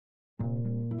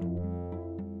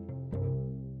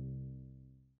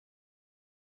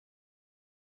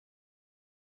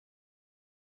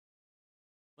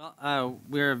Well,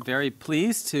 we're very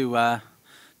pleased to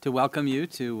welcome you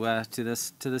to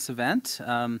this event.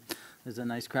 There's a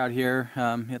nice crowd here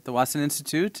at the Watson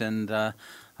Institute, and I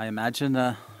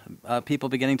imagine people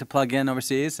beginning to plug in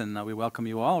overseas, and we welcome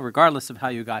you all, regardless of how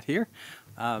you got here.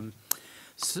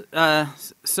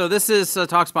 So this is a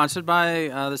talk sponsored by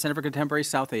the Center for Contemporary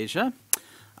South Asia.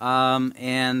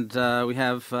 And we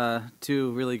have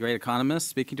two really great economists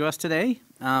speaking to us today.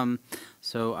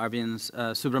 So Arvind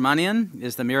Subramanian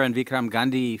is the Mira and Vikram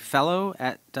Gandhi Fellow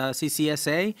at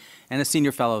CCSA and a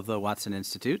Senior Fellow of the Watson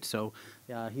Institute. So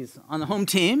he's on the home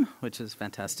team, which is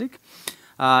fantastic.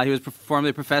 He was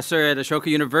formerly professor at Ashoka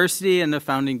University and the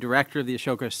founding director of the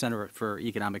Ashoka Center for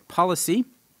Economic Policy.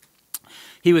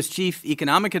 He was chief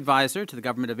economic advisor to the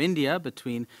government of India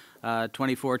between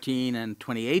 2014 and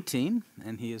 2018,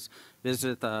 and he has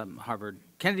visited the Harvard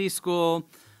Kennedy School,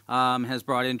 has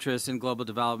brought interest in global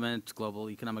development, global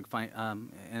economic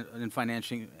and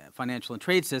financial and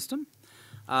trade system.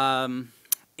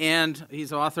 And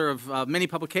he's author of many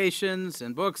publications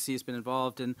and books. He's been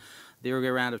involved in the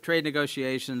Uruguay Round of trade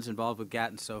negotiations, involved with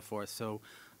GATT and so forth. So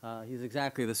he's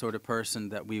exactly the sort of person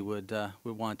that we would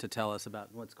want to tell us about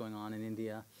what's going on in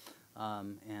India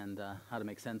and how to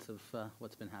make sense of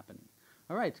what's been happening.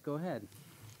 All right, go ahead.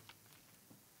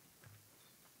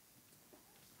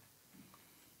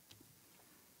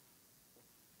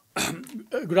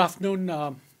 Good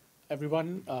afternoon,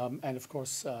 everyone, and of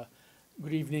course,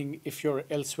 good evening if you're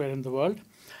elsewhere in the world.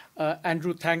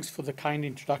 Andrew, thanks for the kind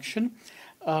introduction.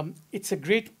 It's a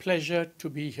great pleasure to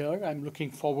be here. I'm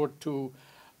looking forward to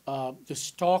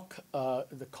this talk,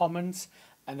 the comments,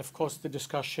 and of course the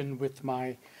discussion with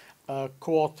my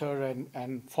co-author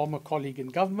and former colleague in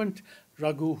government,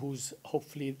 Raghu, who's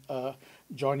hopefully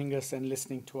joining us and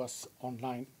listening to us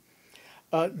online.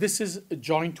 This is a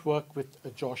joint work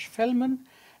with Josh Feldman,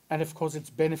 and of course it's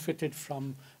benefited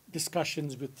from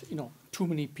discussions with too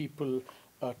many people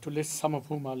to list, some of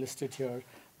whom are listed here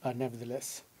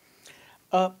nevertheless.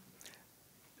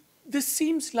 This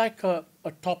seems like a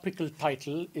topical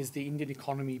title, Is the Indian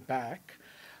Economy Back?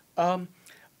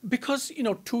 Because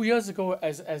 2 years ago,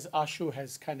 as Ashu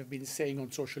has kind of been saying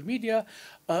on social media,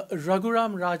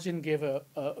 Raghuram Rajan gave a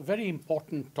very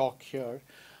important talk here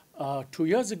 2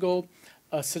 years ago,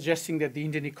 suggesting that the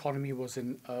Indian economy was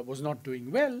not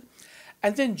doing well.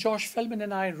 And then Josh Feldman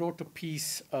and I wrote a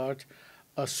piece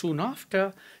soon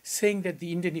after saying that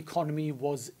the Indian economy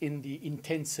was in the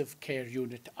intensive care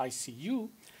unit, ICU,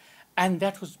 and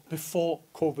that was before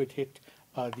COVID hit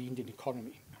the Indian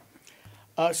economy.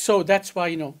 So that's why,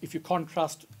 if you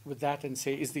contrast with that and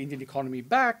say, is the Indian economy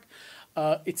back?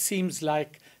 It seems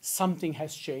like something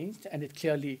has changed, and it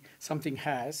clearly something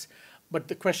has. But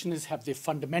the question is, have they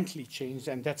fundamentally changed?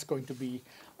 And that's going to be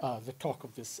the talk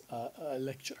of this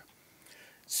lecture.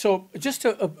 So just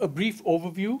a brief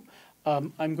overview.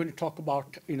 I'm going to talk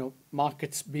about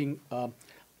markets being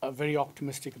very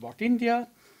optimistic about India,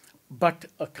 but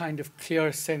a kind of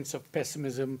clear sense of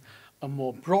pessimism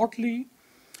more broadly.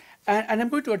 And I'm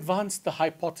going to advance the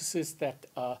hypothesis that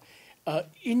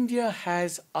India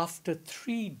has, after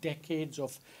 3 decades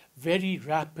of very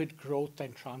rapid growth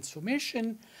and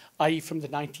transformation, i.e. from the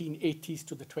 1980s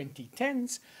to the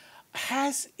 2010s,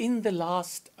 has in the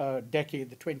last decade,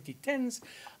 the 2010s,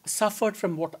 suffered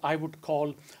from what I would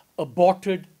call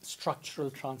aborted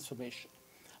structural transformation,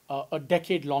 a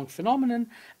decade-long phenomenon,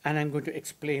 and I'm going to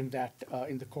explain that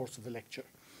in the course of the lecture.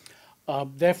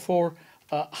 Therefore,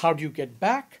 how do you get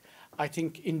back? I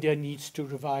think India needs to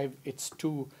revive its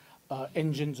two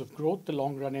engines of growth, the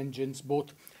long-run engines,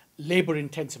 both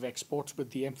labor-intensive exports,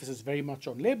 with the emphasis very much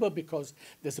on labor because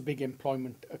there's a big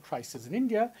employment crisis in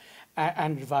India,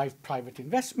 and revive private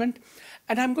investment.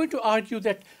 And I'm going to argue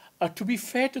that, to be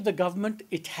fair to the government,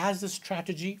 it has a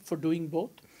strategy for doing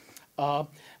both.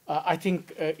 I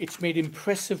think it's made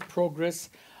impressive progress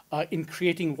in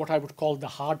creating what I would call the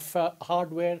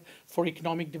hardware for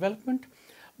economic development.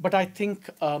 But I think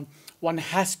one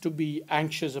has to be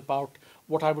anxious about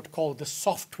what I would call the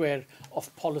software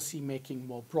of policy making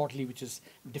more broadly, which is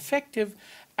defective,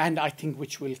 and I think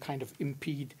which will kind of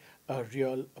impede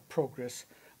real progress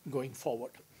going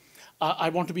forward. I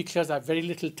want to be clear, I have very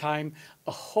little time.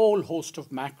 A whole host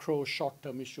of macro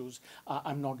short-term issues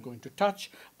I'm not going to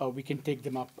touch. We can take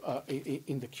them up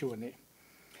in the Q&A.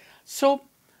 So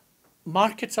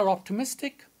markets are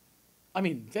optimistic. I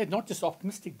mean, they're not just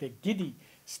optimistic, they're giddy.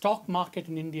 Stock market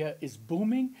in India is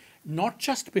booming, not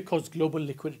just because global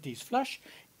liquidity is flush,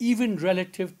 even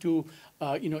relative to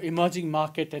emerging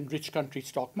market and rich country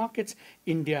stock markets.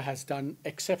 India has done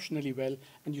exceptionally well,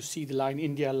 and you see the line,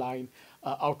 India line,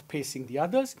 outpacing the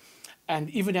others. And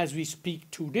even as we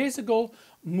speak 2 days ago,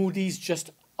 Moody's just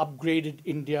upgraded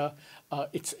India,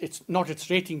 it's not its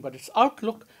rating, but its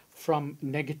outlook from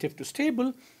negative to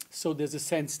stable. So there's a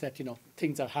sense that,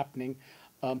 things are happening.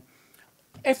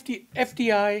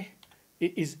 FDI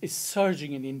is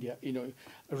surging in India,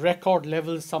 record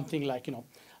levels, something like,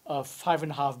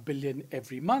 5.5 billion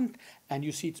every month. And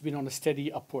you see it's been on a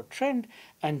steady upward trend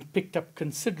and picked up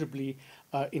considerably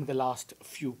in the last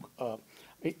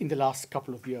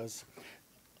couple of years.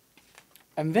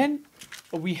 And then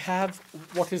we have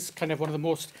what is kind of one of the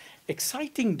most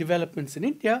exciting developments in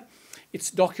India.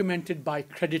 It's documented by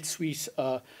Credit Suisse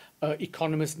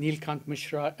economists Neelkant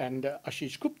Mishra and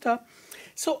Ashish Gupta.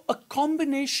 So a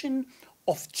combination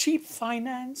of cheap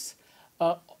finance,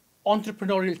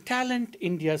 entrepreneurial talent,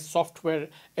 India's software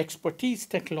expertise,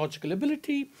 technological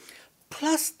ability,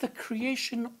 plus the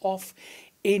creation of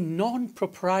a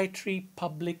non-proprietary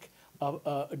public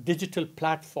digital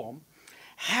platform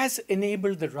has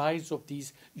enabled the rise of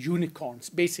these unicorns,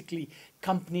 basically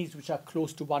companies which are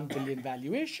close to 1 billion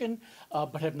valuation,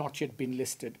 but have not yet been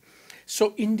listed.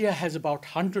 So India has about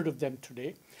 100 of them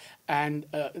today, and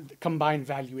the combined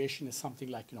valuation is something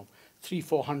like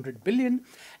 300-400 billion.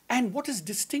 And what is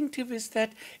distinctive is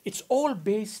that it's all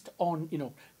based on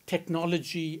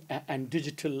technology and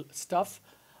digital stuff,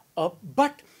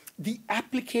 but the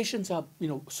applications are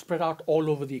spread out all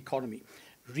over the economy.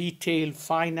 Retail,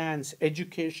 finance,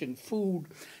 education, food,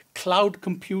 cloud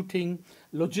computing,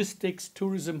 logistics,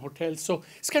 tourism, hotels. So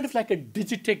it's kind of like a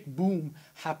digitech boom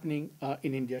happening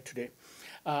in India today.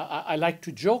 I like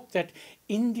to joke that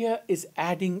India is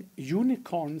adding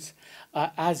unicorns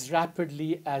as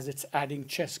rapidly as it's adding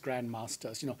chess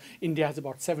grandmasters. India has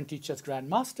about 70 chess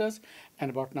grandmasters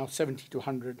and about now 70 to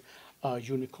 100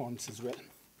 unicorns as well.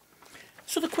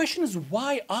 So the question is,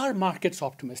 why are markets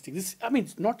optimistic? It's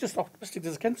not just optimistic,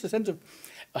 there's a sense of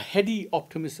a heady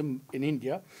optimism in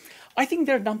India. I think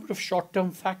there are a number of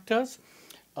short-term factors.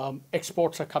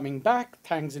 Exports are coming back,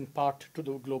 thanks in part to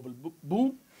the global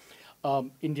boom.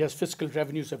 India's fiscal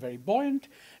revenues are very buoyant.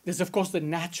 There's, of course, the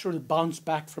natural bounce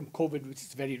back from COVID, which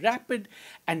is very rapid,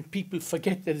 and people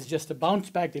forget that it's just a bounce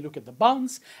back. They look at the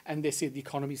bounce, and they say the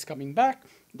economy is coming back.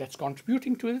 That's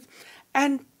contributing to it.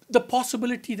 And the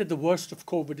possibility that the worst of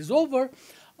COVID is over,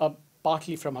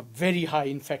 partly from a very high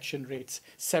infection rates,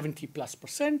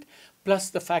 70+%, plus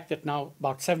the fact that now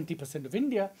about 70% of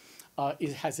India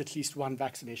has at least one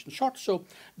vaccination shot. So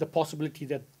the possibility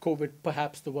that COVID,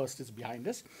 perhaps the worst, is behind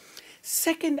us.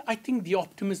 Second, I think the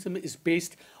optimism is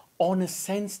based on a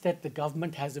sense that the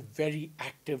government has a very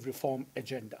active reform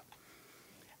agenda.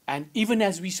 And even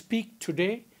as we speak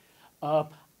today,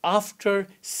 after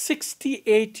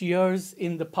 68 years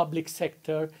in the public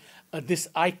sector, this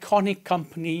iconic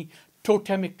company,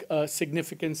 totemic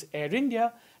significance, Air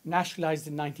India, nationalized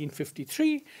in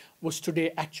 1953, was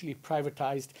today actually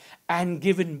privatized and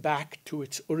given back to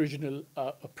its original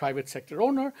private sector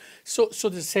owner. So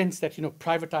the sense that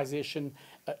privatization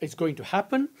is going to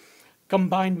happen,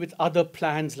 combined with other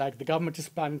plans like the government is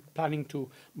planning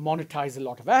to monetize a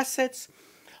lot of assets.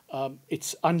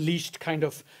 It's unleashed kind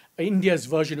of India's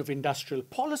version of industrial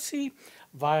policy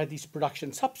via these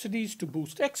production subsidies to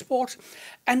boost exports,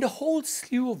 and a whole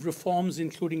slew of reforms,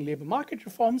 including labor market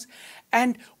reforms.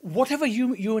 And whatever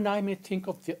you and I may think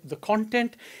of the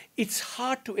content, it's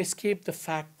hard to escape the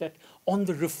fact that on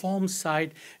the reform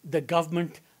side, the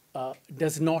government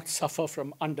does not suffer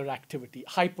from underactivity.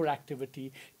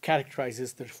 Hyperactivity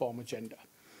characterizes the reform agenda.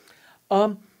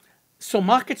 So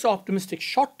markets are optimistic.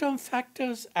 Short-term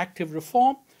factors, active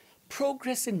reform,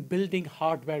 progress in building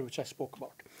hardware, which I spoke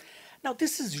about. Now,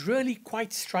 this is really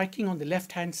quite striking. On the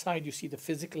left-hand side, you see the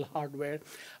physical hardware,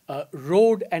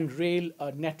 road and rail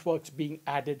networks being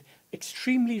added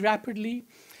extremely rapidly.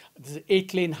 There's an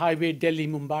 8-lane highway,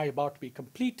 Delhi-Mumbai, about to be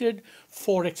completed.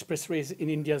 4 expressways in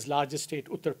India's largest state,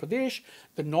 Uttar Pradesh.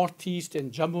 The Northeast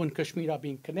and Jammu and Kashmir are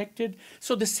being connected.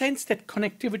 So the sense that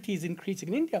connectivity is increasing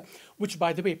in India, which,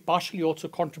 by the way, partially also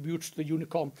contributes to the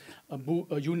unicorn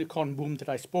boom that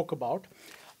I spoke about.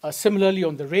 Similarly,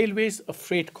 on the railways, a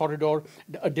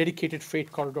dedicated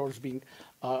freight corridor is being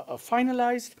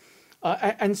finalized.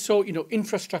 And so,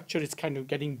 infrastructure is kind of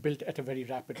getting built at a very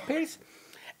rapid pace.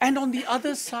 And on the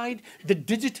other side, the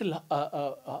digital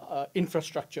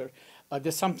infrastructure,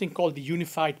 there's something called the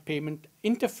Unified Payment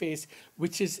Interface,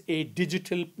 which is a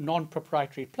digital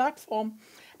non-proprietary platform.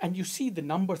 And you see the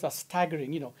numbers are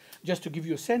staggering. Just to give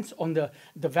you a sense, on the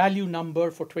value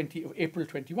number for April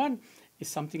 21 is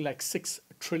something like 6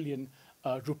 trillion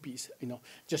rupees.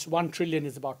 Just 1 trillion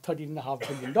is about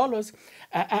 $13.5 billion.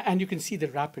 And you can see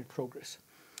the rapid progress.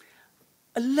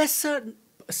 A lesser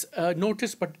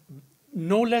notice, but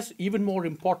no less, even more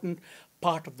important,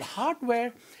 part of the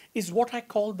hardware is what I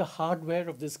call the hardware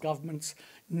of this government's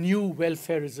new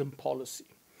welfareism policy.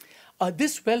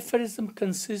 This welfareism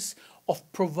consists of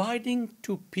providing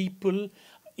to people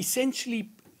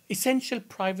essential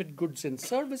private goods and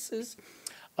services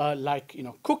like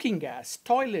cooking gas,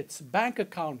 toilets, bank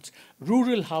accounts,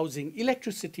 rural housing,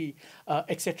 electricity,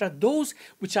 etc. Those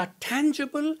which are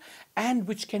tangible and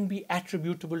which can be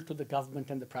attributable to the government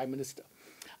and the Prime Minister.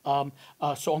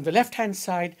 So on the left-hand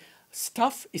side,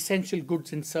 essential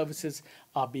goods and services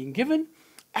are being given,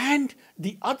 and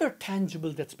the other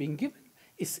tangible that's being given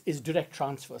is direct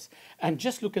transfers. And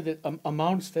just look at the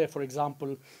amounts there. For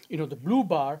example, the blue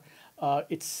bar,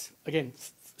 it's again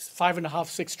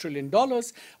 $5.5 to $6 trillion,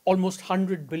 almost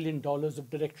 $100 billion of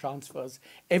direct transfers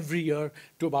every year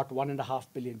to about 1.5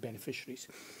 billion beneficiaries.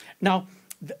 Now,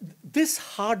 this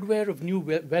hardware of new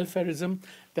welfareism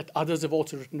that others have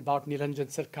also written about, Niranjan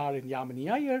Sarkar and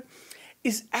Yamini Iyer,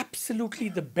 is absolutely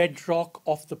the bedrock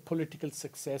of the political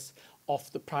success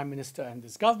of the Prime Minister and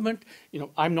this government.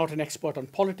 I'm not an expert on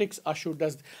politics. Ashu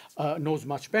knows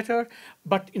much better.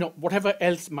 But whatever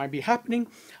else might be happening,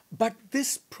 but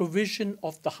this provision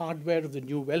of the hardware of the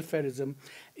new welfareism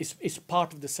is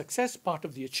part of the success, part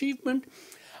of the achievement.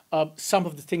 Some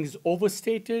of the things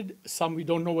overstated, some we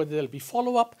don't know whether there'll be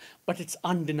follow-up, but it's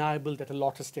undeniable that a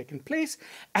lot has taken place.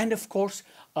 And of course,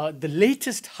 the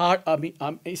latest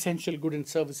essential goods and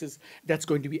services that's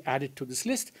going to be added to this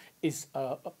list is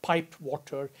piped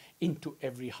water into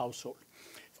every household.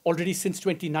 Already since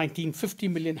 2019, 50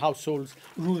 million households,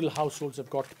 rural households, have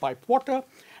got piped water,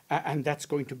 and that's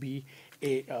going to be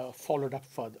followed up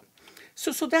further.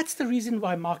 So that's the reason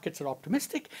why markets are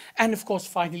optimistic. And of course,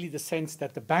 finally, the sense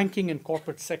that the banking and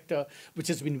corporate sector, which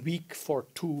has been weak for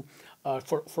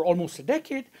almost a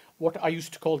decade, what I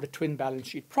used to call the twin balance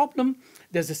sheet problem,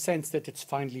 there's a sense that it's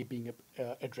finally being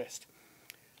addressed.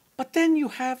 But then you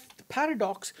have the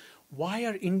paradox: why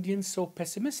are Indians so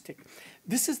pessimistic?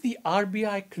 This is the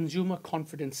RBI Consumer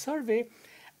Confidence Survey,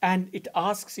 and it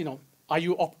asks, are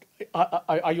you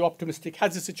optimistic?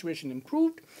 Has the situation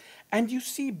improved? And you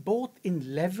see both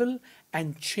in level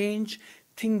and change,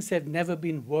 things have never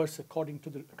been worse according to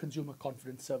the Consumer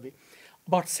Confidence Survey.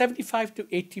 About 75 to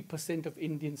 80% of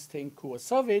Indians who are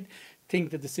surveyed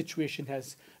think that the situation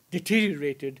has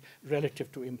deteriorated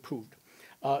relative to improved.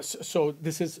 So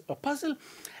this is a puzzle.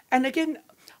 And again,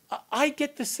 I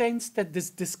get the sense that this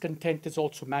discontent is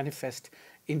also manifest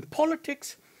in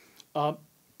politics.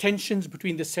 Tensions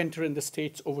between the center and the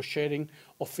states over sharing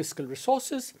of fiscal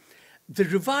resources. The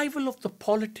revival of the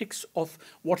politics of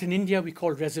what in India we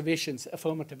call reservations,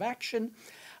 affirmative action.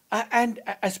 And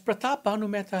as Pratap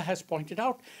Bhanumehta has pointed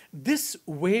out, this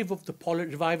wave of the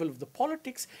revival of the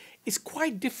politics is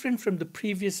quite different from the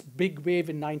previous big wave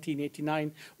in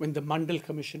 1989 when the Mandal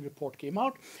Commission report came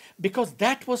out, because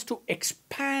that was to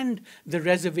expand the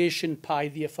reservation pie,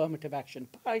 the affirmative action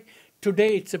pie.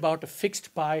 Today it's about a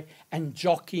fixed pie and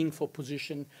jockeying for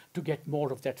position to get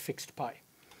more of that fixed pie.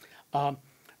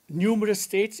 Numerous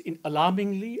states,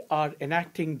 alarmingly, are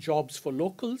enacting jobs for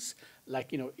locals.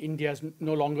 Like, India is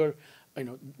no longer,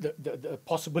 the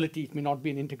possibility it may not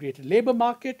be an integrated labor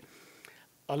market.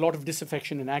 A lot of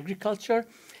disaffection in agriculture.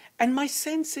 And my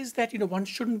sense is that, one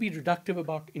shouldn't be reductive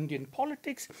about Indian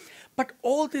politics, but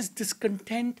all this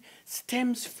discontent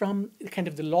stems from kind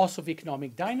of the loss of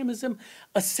economic dynamism,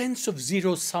 a sense of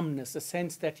zero-sumness, a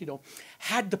sense that,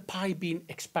 had the pie been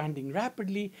expanding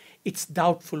rapidly, it's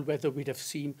doubtful whether we'd have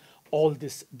seen all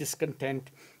this discontent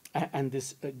and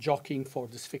this jockeying for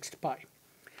this fixed pie.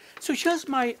 So here's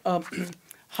my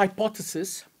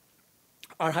hypothesis.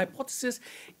 Our hypothesis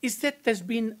is that there's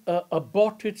been an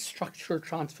aborted structural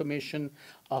transformation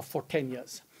for 10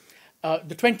 years.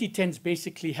 The 2010s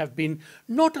basically have been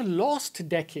not a lost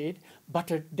decade, but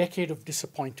a decade of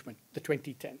disappointment, the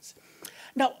 2010s.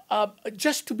 Now,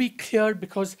 just to be clear,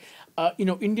 because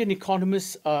Indian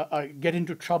economists get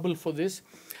into trouble for this,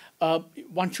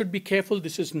 one should be careful.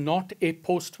 This is not a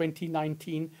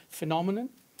post-2019 phenomenon.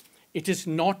 It is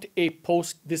not a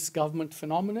post-this government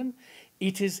phenomenon.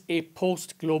 It is a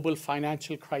post-global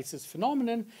financial crisis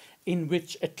phenomenon in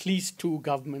which at least two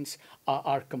governments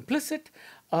are complicit.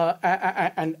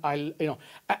 And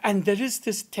there is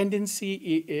this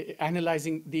tendency,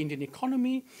 analyzing the Indian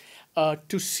economy,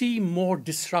 to see more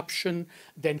disruption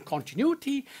than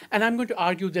continuity. And I'm going to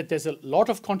argue that there's a lot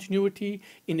of continuity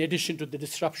in addition to the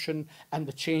disruption and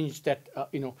the change that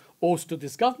owes to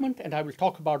this government. And I will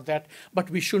talk about that, but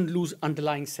we shouldn't lose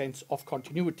underlying sense of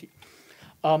continuity.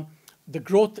 The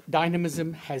growth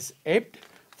dynamism has ebbed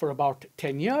for about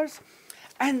 10 years.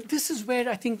 And this is where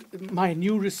I think my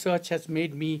new research has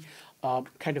made me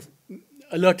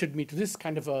alerted me to this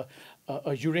kind of a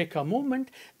a eureka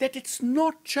moment, that it's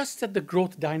not just that the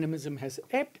growth dynamism has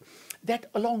ebbed,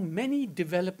 that along many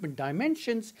development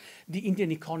dimensions, the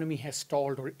Indian economy has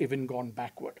stalled or even gone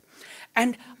backward.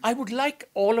 And I would like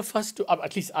all of us to,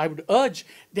 at least I would urge,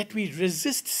 that we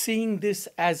resist seeing this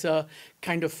as a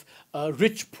kind of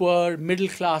rich, poor, middle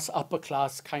class, upper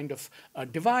class kind of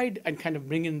divide, and kind of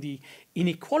bring in the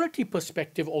inequality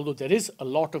perspective, although there is a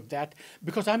lot of that,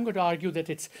 because I'm going to argue that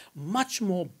it's much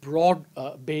more broad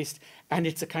based, and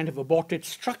it's a kind of aborted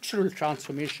structural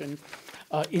transformation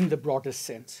in the broadest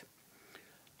sense.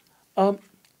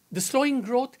 The slowing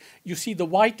growth, you see the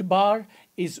white bar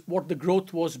is what the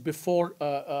growth was before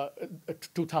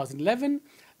 2011.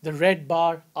 The red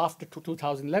bar after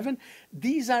 2011.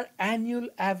 These are annual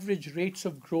average rates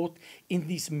of growth in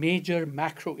these major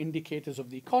macro indicators of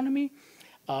the economy.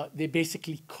 They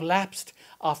basically collapsed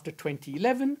after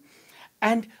 2011.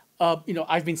 And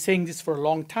I've been saying this for a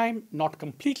long time, not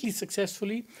completely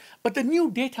successfully, but the new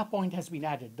data point has been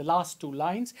added, the last two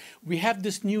lines. We have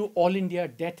this new All India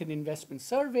Debt and Investment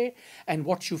Survey, and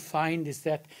what you find is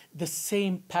that the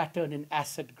same pattern in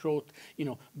asset growth,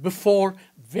 before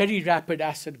very rapid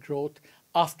asset growth,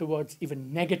 afterwards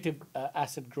even negative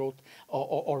asset growth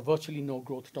or virtually no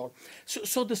growth at all.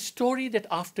 So the story that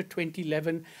after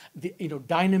 2011, the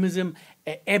dynamism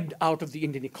ebbed out of the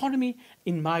Indian economy,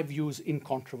 in my view, is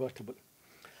incontrovertible.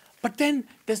 But then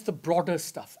there's the broader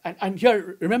stuff. And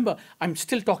here, remember, I'm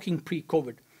still talking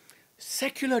pre-COVID.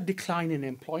 Secular decline in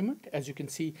employment, as you can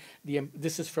see,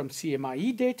 this is from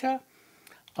CMIE data.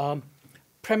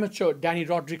 Premature, Danny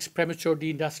Roderick's premature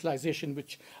deindustrialization,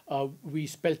 which we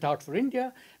spelt out for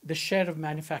India, the share of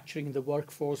manufacturing in the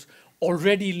workforce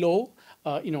already low,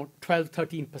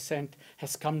 12-13%,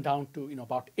 has come down to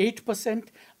about 8%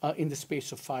 in the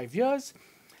space of 5 years.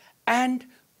 And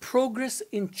progress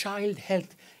in child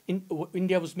health.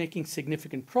 India was making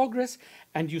significant progress,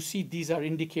 and you see these are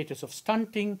indicators of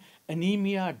stunting,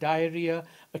 anemia, diarrhea,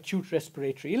 acute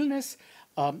respiratory illness.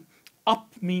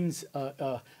 Up means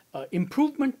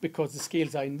improvement because the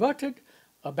scales are inverted,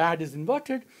 bad is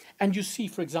inverted, and you see,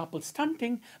 for example,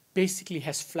 stunting basically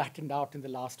has flattened out in the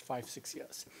last 5-6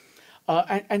 years.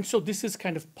 And so this is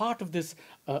kind of part of this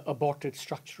aborted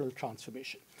structural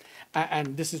transformation.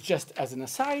 And this is just as an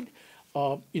aside.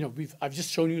 I've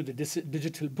just shown you the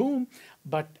digital boom,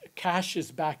 but cash is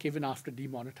back even after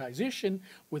demonetization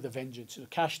with a vengeance.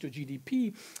 Cash to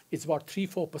GDP is about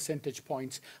 3-4 percentage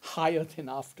points higher than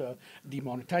after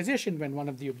demonetization, when one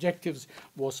of the objectives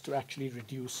was to actually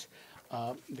reduce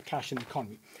the cash in the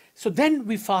economy. So then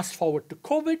we fast forward to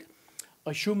COVID,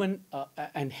 a human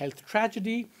and health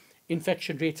tragedy,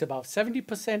 infection rates above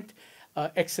 70%,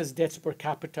 excess deaths per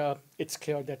capita. It's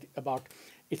clear that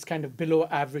it's kind of below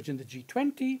average in the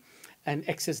G20, and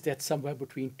excess deaths somewhere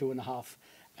between 2.5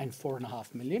 and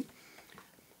 4.5 million.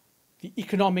 The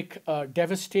economic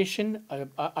devastation,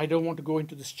 I don't want to go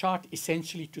into this chart,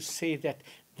 essentially to say that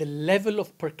the level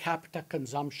of per capita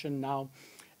consumption now,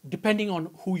 depending on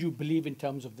who you believe in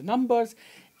terms of the numbers,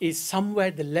 is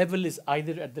somewhere the level is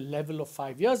either at the level of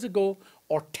 5 years ago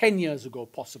or 10 years ago,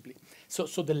 possibly.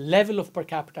 So the level of per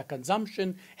capita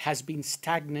consumption has been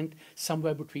stagnant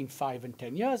somewhere between 5 and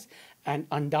 10 years, and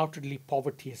undoubtedly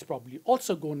poverty has probably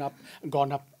also gone up,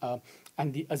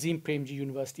 and the Azim Premji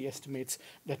University estimates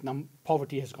that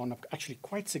poverty has gone up actually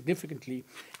quite significantly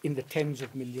in the tens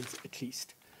of millions at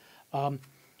least.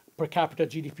 Per capita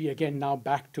GDP, again, now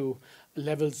back to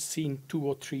levels seen 2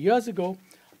 or 3 years ago.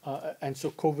 And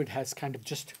so COVID has kind of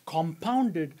just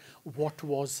compounded what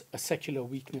was a secular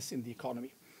weakness in the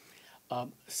economy.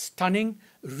 Stunning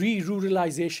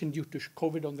re-ruralization due to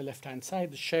COVID on the left-hand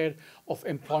side. The share of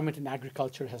employment in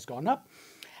agriculture has gone up.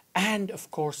 And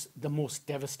of course, the most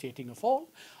devastating of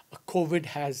all, COVID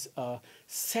has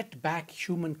set back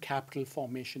human capital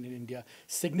formation in India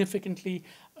significantly.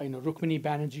 Rukmini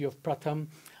Banerjee of Pratham,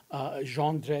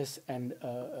 Jean Dress and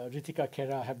Ritika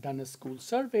Khera have done a school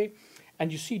survey.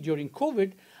 And you see during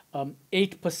COVID,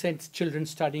 8% children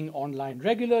studying online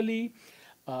regularly,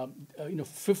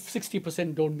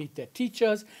 60% don't meet their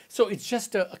teachers. So it's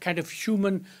just a kind of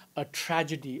human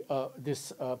tragedy,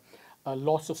 this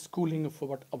loss of schooling for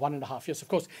about 1.5 years. Of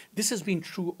course, this has been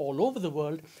true all over the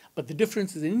world, but the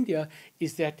difference in India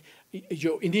is that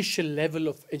your initial level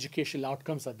of educational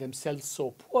outcomes are themselves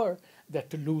so poor that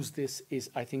to lose this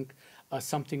is, I think,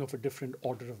 something of a different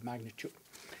order of magnitude.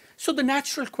 So the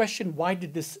natural question, why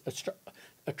did this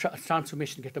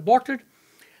transformation get aborted?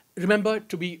 remember,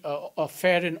 to be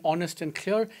fair and honest and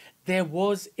clear, there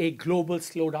was a global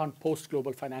slowdown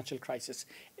post-global financial crisis.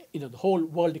 The whole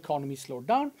world economy slowed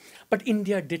down, but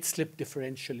India did slip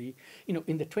differentially.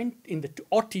 In the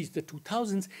aughties, the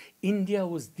 2000s, India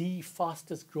was the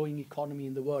fastest growing economy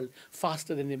in the world,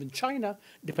 faster than even China,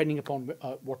 depending upon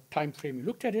what time frame you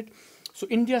looked at it. So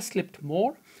India slipped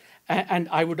more. And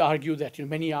I would argue that,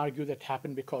 many argue that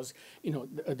happened because,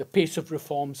 the pace of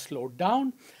reform slowed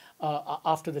down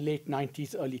after the late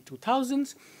 90s, early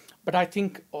 2000s. But I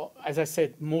think, as I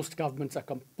said, both governments are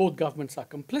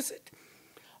complicit.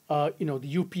 The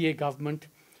UPA government,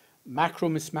 macro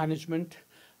mismanagement,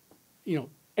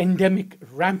 endemic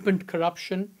rampant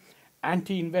corruption,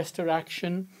 anti-investor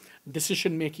action,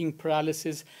 decision-making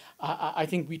paralysis. I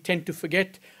think we tend to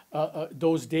forget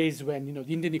those days when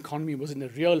the Indian economy was in a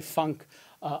real funk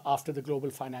after the global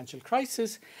financial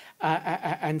crisis,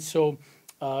 and so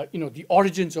the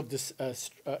origins of this,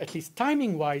 at least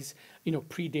timing-wise,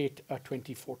 predate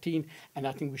 2014, and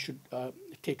I think we should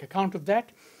take account of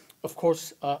that. Of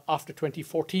course, after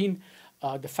 2014,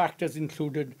 the factors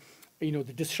included, the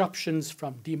disruptions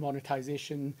from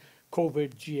demonetization,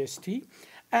 COVID, GST,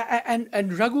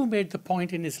 and Raghu made the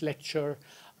point in his lecture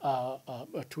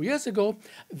 2 years ago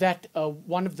that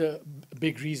one of the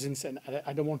big reasons, and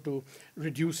I don't want to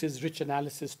reduce his rich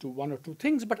analysis to one or two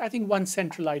things, but I think one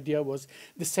central idea was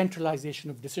the centralization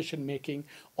of decision-making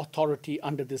authority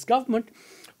under this government,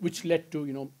 which led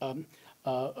to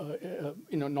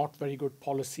not very good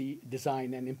policy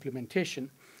design and implementation.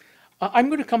 I'm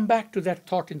going to come back to that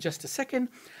thought in just a second.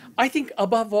 I think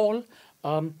above all,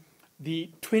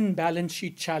 the twin balance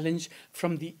sheet challenge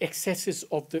from the excesses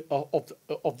of the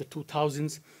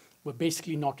 2000s were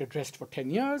basically not addressed for 10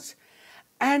 years.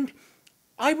 And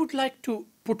I would like to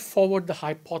put forward the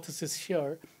hypothesis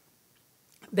here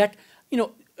that,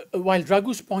 while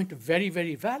Raghu's point is very,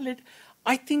 very valid,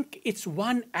 I think it's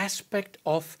one aspect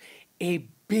of a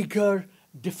bigger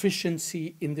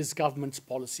deficiency in this government's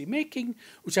policy making,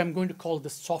 which I'm going to call the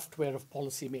software of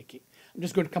policy making. I'm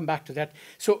just going to come back to that.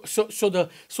 So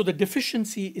the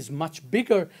deficiency is much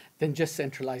bigger than just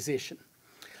centralization.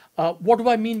 What do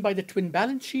I mean by the twin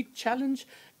balance sheet challenge?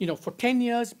 For 10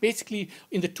 years, basically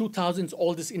in the 2000s,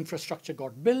 all this infrastructure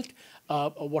got built.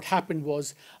 What happened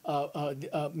was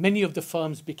many of the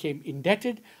firms became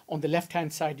indebted. On the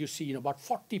left-hand side, you see about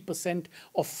 40%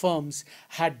 of firms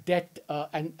had debt,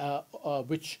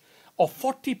 which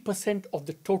 40% of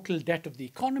the total debt of the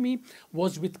economy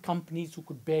was with companies who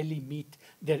could barely meet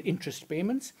their interest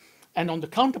payments. And on the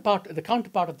counterpart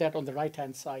of that on the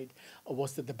right-hand side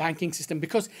was the banking system,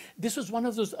 because this was one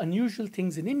of those unusual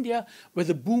things in India where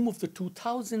the boom of the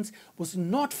 2000s was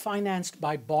not financed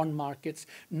by bond markets,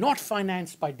 not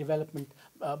financed by development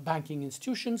banking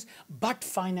institutions, but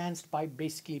financed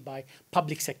basically by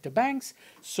public sector banks.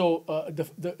 So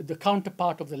the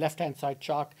counterpart of the left-hand side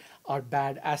chart are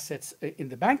bad assets in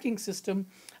the banking system.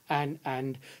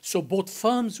 And so both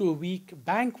firms were weak,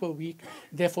 banks were weak,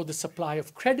 therefore the supply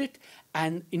of credit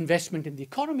and investment in the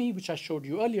economy, which I showed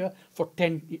you earlier, for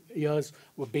 10 years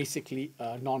were basically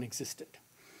non-existent.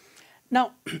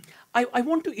 Now, I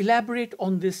want to elaborate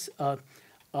on this,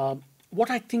 what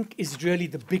I think is really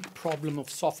the big problem of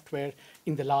software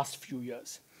in the last few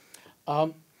years.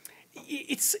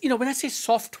 It's, when I say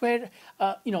software,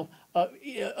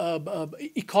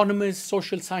 economists,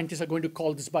 social scientists are going to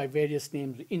call this by various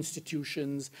names,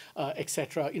 institutions,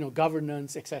 etc.,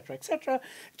 governance, etc., etc.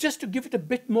 Just to give it a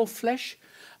bit more flesh,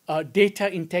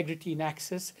 data integrity and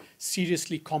access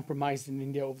seriously compromised in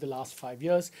India over the last 5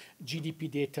 years. GDP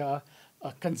data,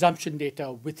 consumption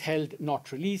data withheld,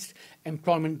 not released,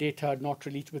 employment data not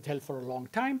released, withheld for a long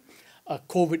time.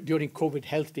 During COVID,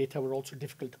 health data were also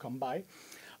difficult to come by.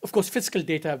 Of course, fiscal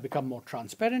data have become more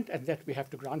transparent, and that we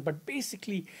have to grant. But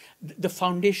basically, the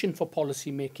foundation for policy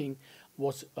making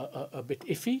was a bit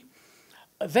iffy.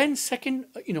 Then second,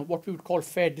 what we would call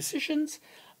fair decisions.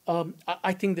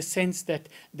 I think the sense that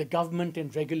the government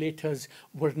and regulators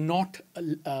were not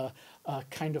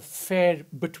kind of fair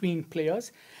between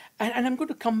players. And I'm going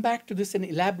to come back to this and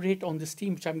elaborate on this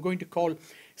theme, which I'm going to call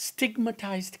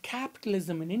stigmatized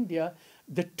capitalism in India.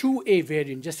 The 2A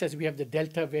variant, just as we have the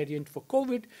Delta variant for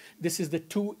COVID, this is the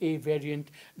 2A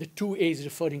variant. The 2A is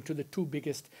referring to the two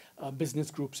biggest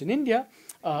business groups in India.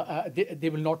 They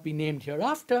will not be named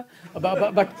hereafter,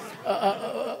 but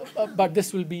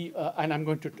this will be, and I'm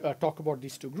going to talk about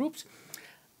these two groups.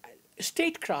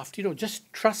 Statecraft,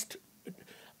 just trust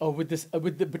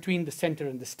between the center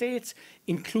and the states,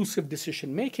 inclusive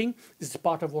decision making. This is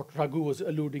part of what Raghu was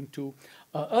alluding to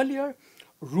earlier.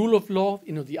 Rule of law,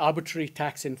 the arbitrary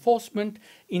tax enforcement,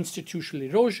 institutional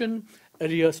erosion,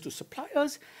 arrears to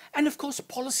suppliers, And of course,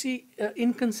 policy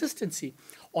inconsistency.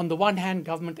 On the one hand,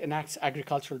 government enacts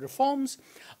agricultural reforms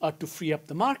to free up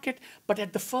the market, but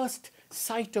at the first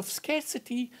sight of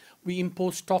scarcity, we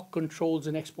impose stock controls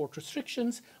and export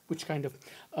restrictions, which kind of,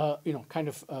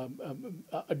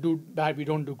 do bad. We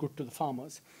don't do good to the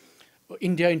farmers.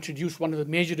 India introduced one of the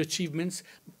major achievements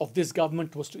of this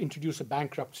government was to introduce a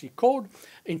bankruptcy code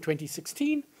in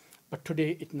 2016, but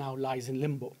today it now lies in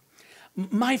limbo.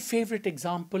 My favorite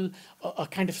example,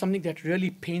 kind of something that really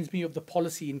pains me of the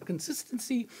policy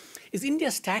inconsistency, is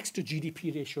India's tax to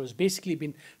GDP ratio has basically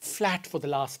been flat for the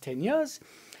last 10 years.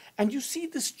 And you see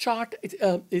this chart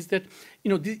is that,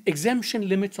 the exemption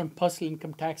limits on personal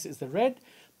income tax is the red,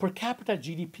 per capita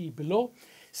GDP below.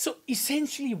 So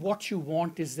essentially what you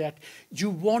want is that you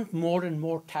want more and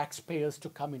more taxpayers to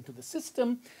come into the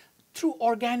system through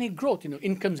organic growth.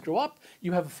 Incomes grow up,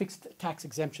 you have a fixed tax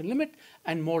exemption limit,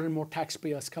 and more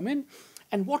taxpayers come in.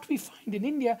 And what we find in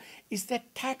India is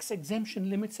that tax exemption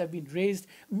limits have been raised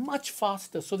much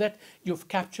faster so that you're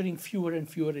capturing fewer and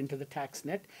fewer into the tax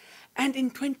net. And in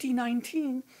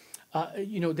 2019,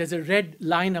 there's a red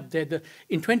line up there.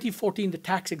 In 2014, the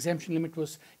tax exemption limit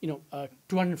was,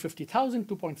 250,000,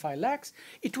 2.5 lakhs.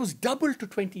 It was doubled to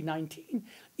 2019.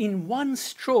 In one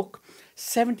stroke,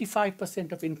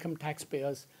 75% of income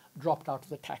taxpayers dropped out of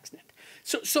the tax net.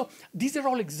 So these are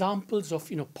all examples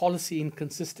of, policy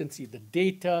inconsistency, the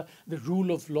data, the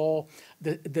rule of law,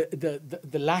 the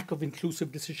lack of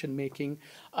inclusive decision making.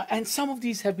 And some of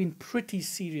these have been pretty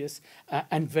serious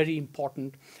and very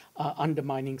important,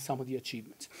 undermining some of the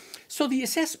achievements. So the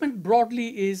assessment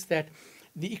broadly is that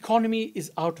the economy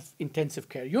is out of intensive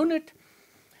care unit,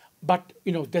 but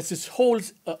there's this whole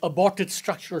aborted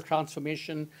structural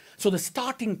transformation. So the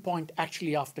starting point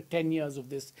actually after 10 years of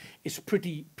this is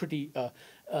pretty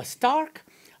stark.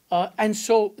 And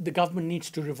so the government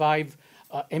needs to revive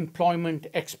employment,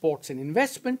 exports, and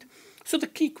investment. So the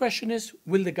key question is,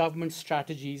 will the government's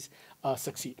strategies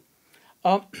succeed?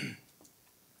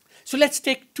 So let's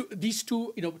take these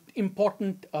two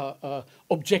important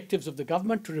objectives of the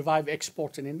government to revive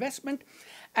exports and investment,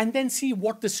 and then see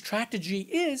what the strategy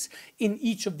is in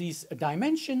each of these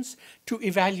dimensions to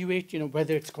evaluate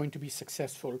whether it's going to be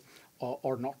successful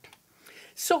or not.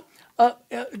 So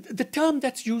the term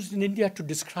that's used in India to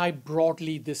describe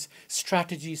broadly this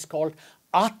strategy is called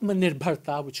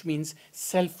Atmanirbharta, which means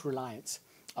self-reliance.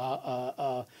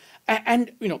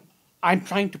 And I'm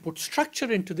trying to put structure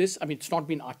into this. I mean, it's not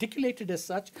been articulated as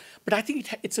such, but I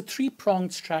think it's a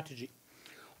three-pronged strategy.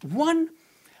 One,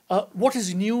 what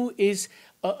is new is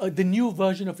the new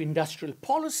version of industrial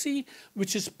policy,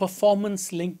 which is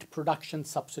performance-linked production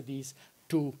subsidies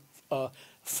to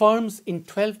firms in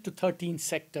 12 to 13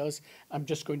 sectors. I'm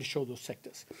just going to show those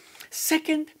sectors.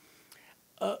 Second,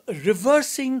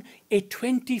 reversing a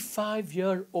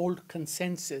 25-year-old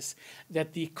consensus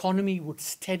that the economy would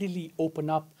steadily open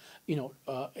up,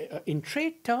 in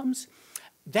trade terms.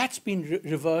 That's been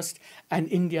reversed, and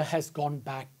India has gone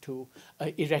back to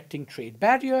erecting trade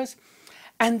barriers.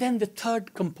 And then the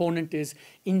third component is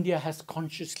India has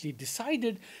consciously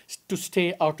decided to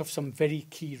stay out of some very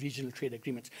key regional trade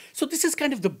agreements. So this is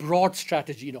kind of the broad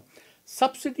strategy,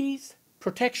 subsidies,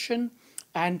 protection,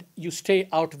 and you stay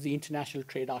out of the international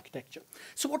trade architecture.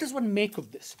 So what does one make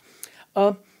of this?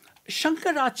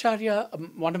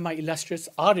 Shankaracharya, one of our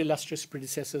illustrious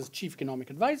predecessors, chief economic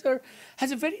advisor,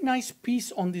 has a very nice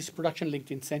piece on these production-linked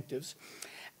incentives.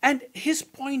 And his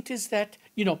point is that,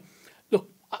 look,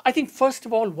 I think first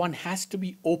of all, one has to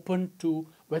be open to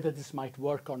whether this might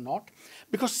work or not,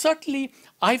 because certainly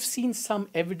I've seen some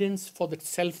evidence for the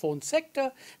cell phone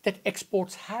sector that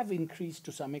exports have increased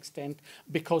to some extent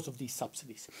because of these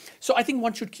subsidies. So I think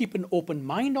one should keep an open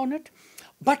mind on it,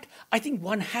 but I think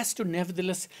one has to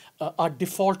nevertheless, our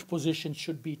default position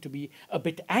should be to be a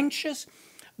bit anxious,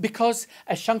 because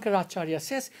as Shankaracharya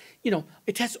says,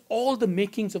 it has all the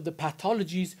makings of the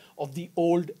pathologies of the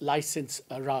old license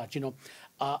Raj,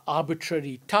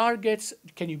 arbitrary targets.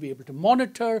 Can you be able to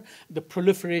monitor the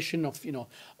proliferation of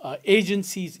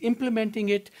agencies implementing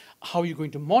it? How are you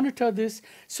going to monitor this?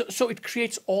 So it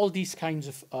creates all these kinds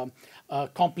of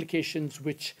complications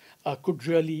which could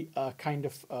really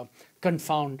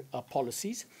confound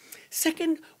policies.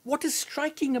 Second, what is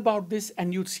striking about this,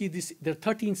 and you'll see this, there are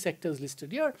 13 sectors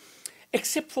listed here,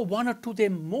 except for one or two, they're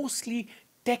mostly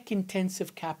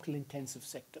tech-intensive, capital-intensive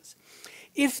sectors.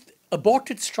 If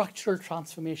aborted structural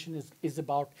transformation is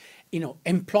about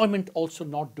employment also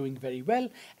not doing very well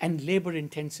and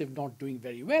labor-intensive not doing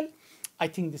very well, I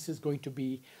think this is going to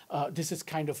be, this is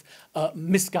kind of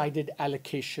misguided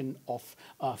allocation of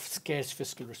scarce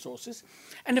fiscal resources.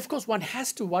 And of course, one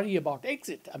has to worry about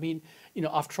exit. I mean,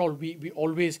 after all, we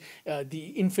always, the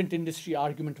infant industry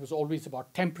argument was always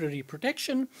about temporary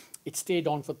protection. It stayed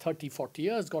on for 30, 40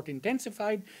 years, got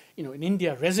intensified. In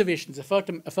India, reservations,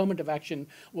 affirmative action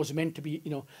was meant to be,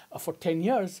 for 10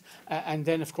 years. And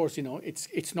then, of course,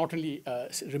 it's not only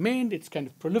remained, it's kind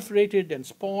of proliferated and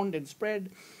spawned and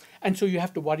spread. And so you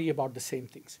have to worry about the same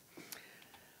things.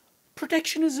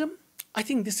 Protectionism, I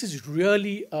think this is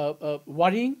really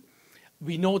worrying.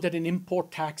 We know that an import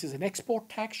tax is an export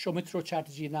tax. Soumitra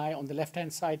Chatterjee and I, on the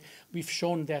left-hand side, we've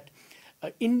shown that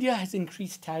India has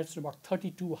increased tariffs on about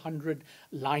 3,200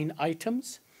 line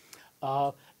items.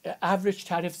 Average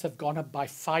tariffs have gone up by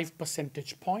 5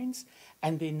 percentage points,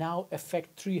 and they now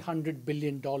affect $300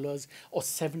 billion or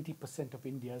 70% of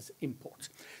India's imports.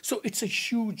 So it's a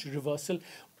huge reversal.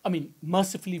 I mean,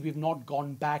 mercifully, we've not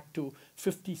gone back to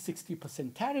 50,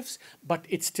 60% tariffs, but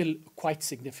it's still quite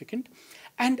significant.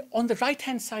 And on the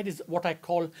right-hand side is what I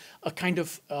call a kind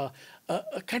of a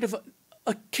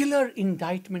killer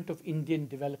indictment of Indian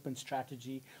development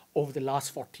strategy over the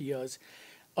last 40 years.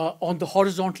 On the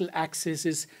horizontal axis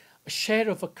is a share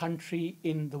of a country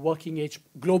in the working age,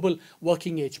 global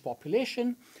working age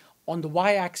population. On the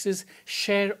y-axis,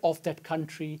 share of that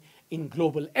country in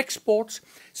global exports.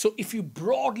 So if you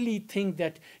broadly think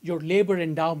that your labor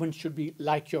endowment should be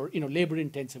like your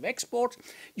labor-intensive exports,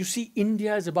 you see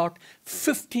India is about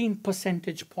 15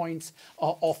 percentage points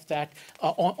of that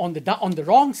on the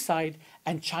wrong side,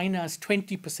 and China is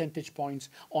 20 percentage points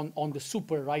on the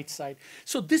super right side.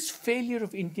 So this failure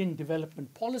of Indian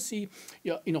development policy,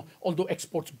 although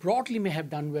exports broadly may have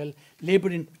done well,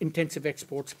 labor-intensive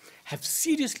exports have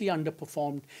seriously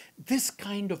underperformed. This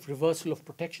kind of reversal of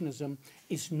protectionism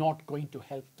is not going to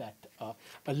help that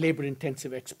a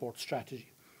labor-intensive export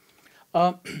strategy.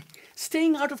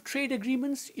 Staying out of trade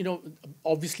agreements,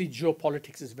 obviously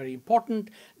geopolitics is very important.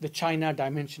 The China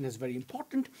dimension is very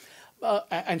important.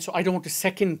 And so I don't want to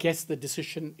second guess the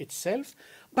decision itself,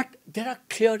 but there are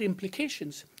clear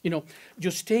implications.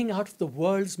 You're staying out of the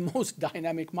world's most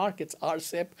dynamic markets.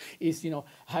 ACEP is,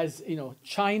 has,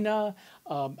 China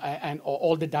and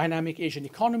all the dynamic Asian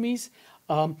economies.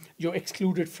 You're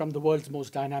excluded from the world's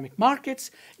most dynamic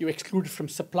markets. You're excluded from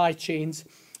supply chains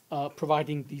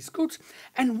providing these goods.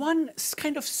 And one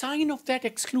kind of sign of that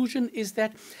exclusion is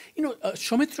that,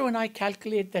 Soumitra and I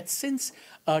calculate that since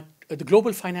the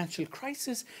global financial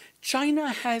crisis, China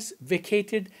has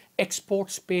vacated export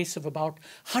space of about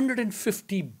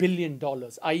 $150 billion,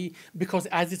 i.e. because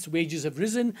as its wages have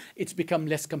risen, it's become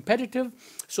less competitive.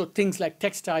 So things like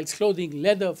textiles, clothing,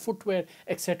 leather, footwear,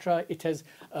 etc., it has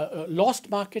lost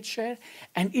market share.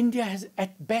 And India has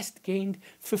at best gained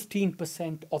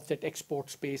 15% of that export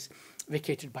space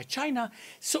vacated by China.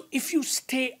 So if you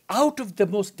stay out of the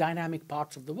most dynamic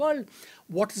parts of the world,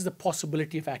 what is the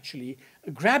possibility of actually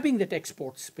grabbing that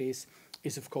export space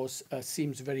is, of course,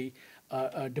 seems very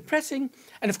depressing.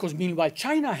 And of course, meanwhile,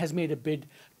 China has made a bid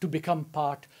to become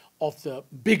part of the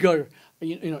bigger,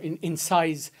 in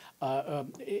size,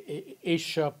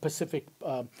 Asia-Pacific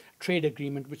trade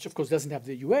agreement, which of course doesn't have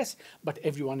the US, but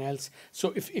everyone else.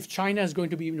 So if China is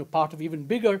going to be part of even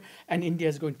bigger, and India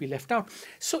is going to be left out.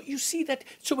 So you see that,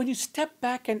 so when you step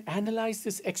back and analyze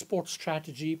this export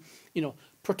strategy,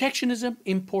 protectionism,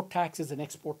 import taxes and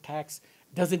export tax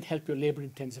doesn't help your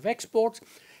labor-intensive exports.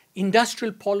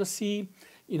 Industrial policy,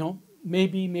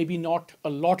 maybe not, a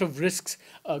lot of risks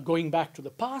going back to the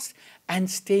past, and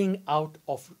staying out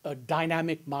of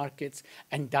dynamic markets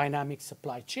and dynamic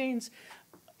supply chains.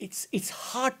 It's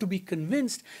hard to be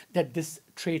convinced that this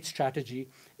trade strategy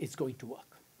is going to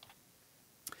work.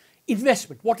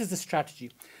 Investment, what is the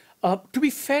strategy? To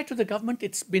be fair to the government,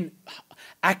 it's been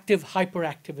active,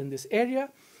 hyperactive in this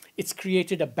area. It's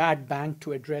created a bad bank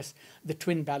to address the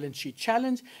twin balance sheet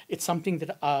challenge. It's something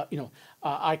that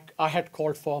I had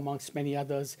called for amongst many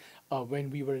others when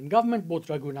we were in government. Both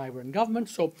Raghu and I were in government.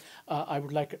 So I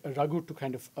would like Raghu to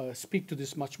kind of speak to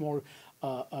this much more.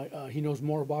 He knows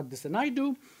more about this than I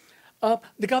do.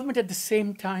 The government at the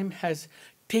same time has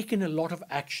taken a lot of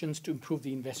actions to improve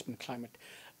the investment climate.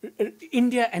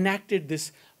 India enacted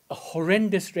this a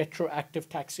horrendous retroactive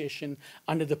taxation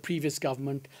under the previous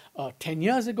government 10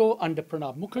 years ago under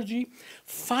Pranab Mukherjee.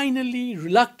 Finally,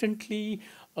 reluctantly,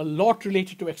 a lot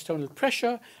related to external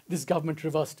pressure, this government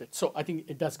reversed it. So I think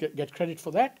it does get credit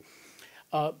for that.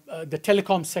 The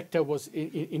telecom sector was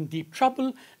in deep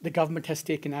trouble. The government has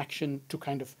taken action to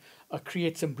kind of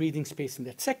create some breathing space in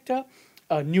that sector.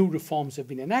 New reforms have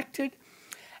been enacted.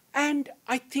 And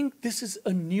I think this is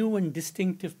a new and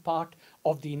distinctive part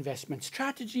of the investment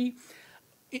strategy,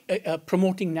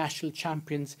 promoting national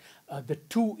champions, the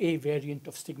 2A variant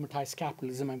of stigmatized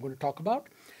capitalism I'm going to talk about.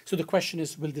 So the question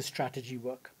is, will this strategy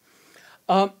work?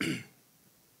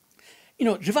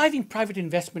 Reviving private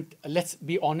investment, let's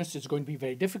be honest, is going to be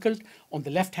very difficult. On the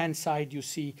left-hand side, you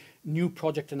see new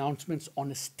project announcements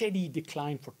on a steady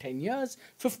decline for 10 years,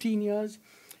 15 years.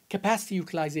 Capacity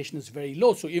utilization is very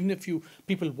low. So even if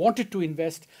people wanted to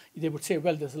invest, they would say,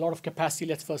 well, there's a lot of capacity,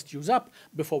 let's first use up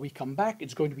before we come back.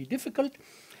 It's going to be difficult.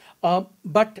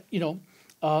 But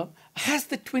has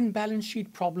the twin balance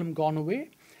sheet problem gone away?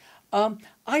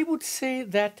 I would say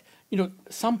that,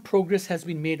 some progress has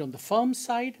been made on the firm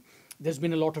side. There's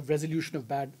been a lot of resolution of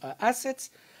bad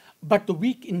assets, but the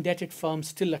weak indebted firms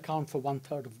still account for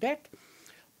 1/3 of debt.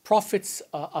 Profits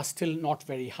are still not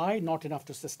very high, not enough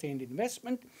to sustain the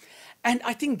investment. And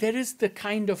I think there is the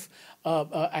kind of,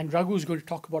 and Raghu is going to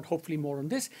talk about hopefully more on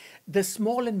this, the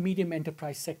small and medium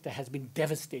enterprise sector has been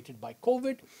devastated by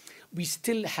COVID. We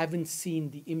still haven't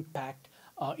seen the impact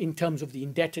in terms of the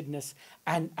indebtedness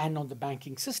and on the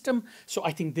banking system. So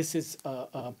I think this is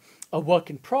a work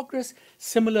in progress.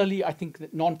 Similarly, I think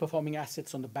that non-performing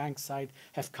assets on the bank side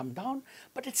have come down,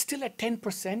 but it's still at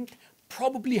 10%,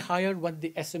 probably higher when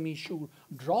the SME shoe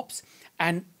drops,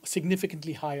 and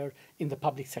significantly higher in the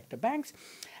public sector banks.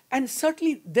 And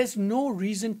certainly, there's no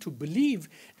reason to believe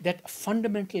that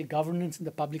fundamental governance in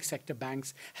the public sector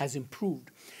banks has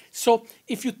improved. So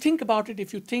if you think about it,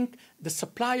 if you think the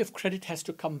supply of credit has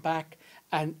to come back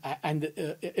and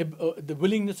the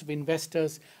willingness of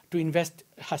investors to invest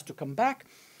has to come back,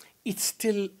 it's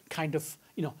still kind of,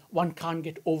 one can't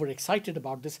get overexcited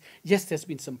about this. Yes, there's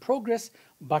been some progress,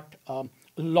 but a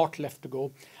lot left to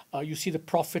go. You see the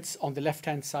profits on the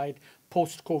left-hand side,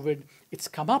 post-COVID, it's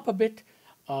come up a bit,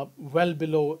 well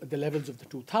below the levels of the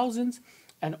 2000s.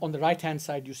 And on the right-hand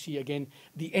side, you see again,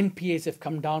 the NPAs have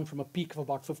come down from a peak of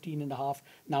about 15.5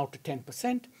 now to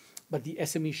 10%, but the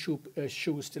SME shoe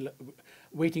is still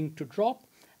waiting to drop,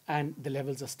 and the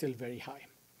levels are still very high.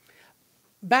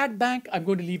 Bad bank, I'm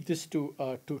going to leave this to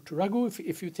Raghu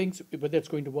if you think whether it's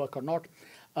going to work or not.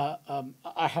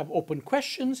 I have open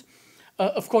questions.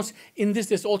 Of course, in this,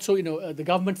 there's also, the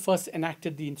government first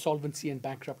enacted the Insolvency and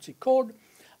Bankruptcy Code,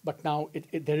 but now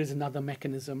there is another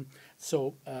mechanism.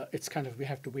 So it's kind of, we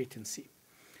have to wait and see.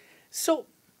 So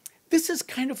this is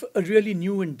kind of a really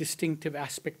new and distinctive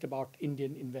aspect about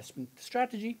Indian investment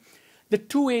strategy. The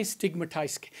 2A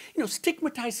stigmatized,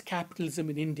 stigmatized capitalism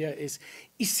in India is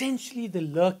essentially the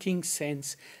lurking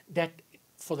sense that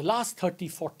for the last 30,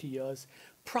 40 years,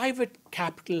 private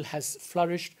capital has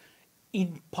flourished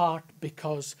in part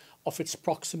because of its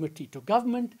proximity to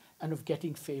government and of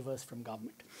getting favors from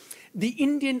government. The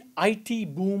Indian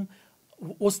IT boom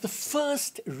was the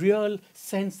first real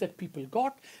sense that people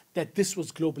got that this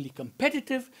was globally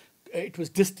competitive. It was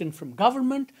distant from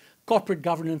government. Corporate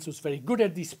governance was very good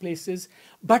at these places.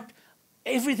 But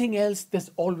everything else, there's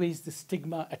always the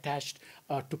stigma attached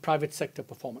to private sector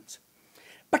performance.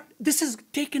 But this has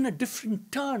taken a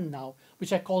different turn now,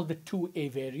 which I call the 2A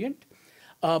variant.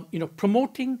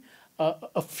 Promoting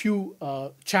a few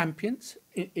champions,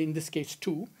 in this case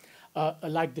two,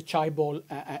 like the Chai Ball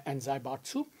and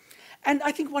Zaibatsu. And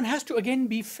I think one has to, again,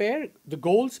 be fair. The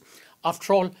goals,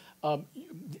 after all,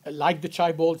 like the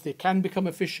Chai Balls, they can become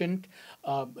efficient,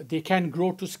 they can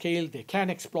grow to scale, they can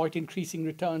exploit increasing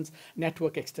returns,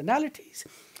 network externalities,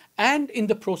 and in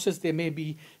the process, there may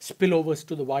be spillovers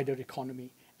to the wider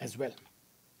economy as well.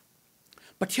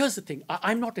 But here's the thing,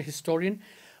 I'm not a historian,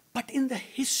 but in the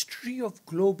history of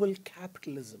global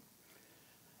capitalism,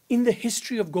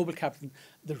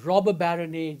 the robber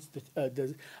baronage,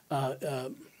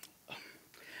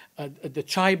 the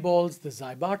Chai Balls, the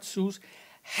Zaibatsus,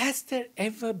 has there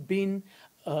ever been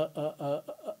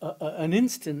an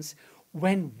instance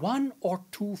when one or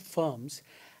two firms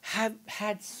have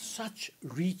had such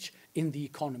reach in the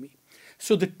economy?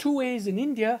 So the 2As in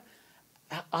India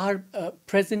are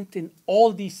present in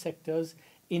all these sectors,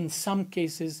 in some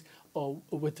cases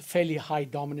with fairly high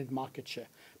dominant market share.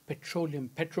 Petroleum,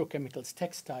 petrochemicals,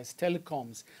 textiles,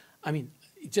 telecoms. I mean,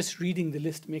 just reading the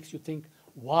list makes you think,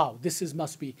 wow, this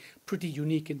must be pretty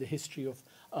unique in the history of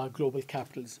global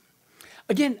capitalism.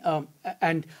 Again,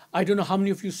 and I don't know how many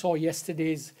of you saw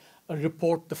yesterday's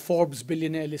report, the Forbes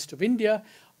billionaire list of India.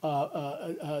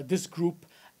 This group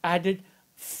added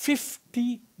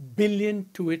 50 billion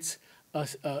to its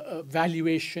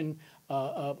valuation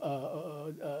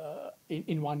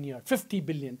in 1 year, 50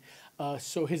 billion.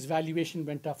 So his valuation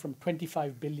went up from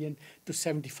 25 billion to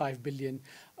 75 billion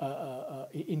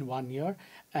in 1 year.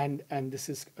 And this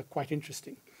is quite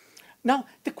interesting. Now,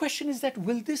 the question is that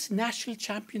will this national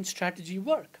champion strategy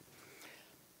work?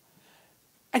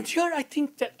 And here I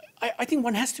think that I think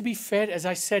one has to be fair, as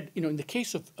I said, in the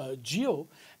case of Jio,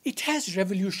 it has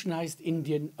revolutionized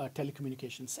Indian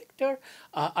telecommunication sector.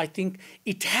 I think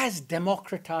it has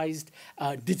democratized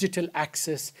digital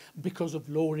access because of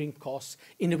lowering costs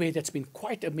in a way that's been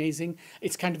quite amazing.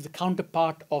 It's kind of the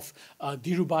counterpart of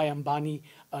Dhirubhai Ambani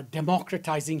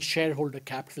democratizing shareholder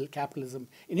capitalism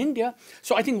in India.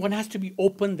 So I think one has to be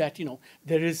open that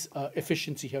there is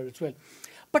efficiency here as well.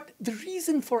 But the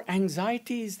reason for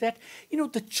anxiety is that,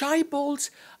 the chai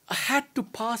bowls had to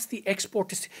pass the export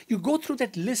test. You go through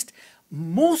that list,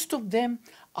 most of them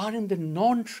are in the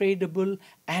non-tradable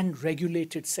and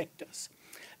regulated sectors.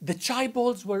 The chai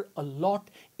bowls were a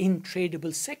lot in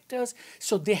tradable sectors,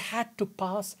 so they had to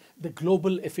pass the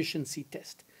global efficiency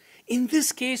test. In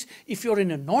this case, if you're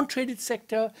in a non-traded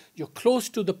sector, you're close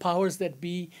to the powers that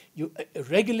be,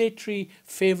 regulatory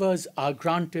favors are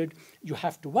granted, you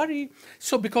have to worry.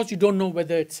 So because you don't know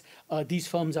whether these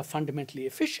firms are fundamentally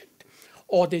efficient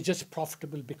or they're just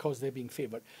profitable because they're being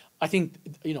favored. I think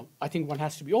one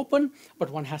has to be open, but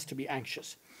one has to be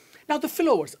anxious. Now the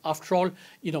spillovers, after all,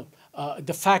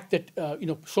 the fact that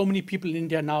so many people in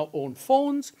India now own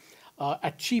phones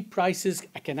at cheap prices,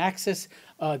 can access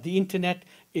the internet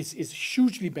is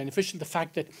hugely beneficial. The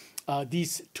fact that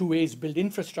these two ways build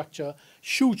infrastructure,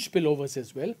 huge spillovers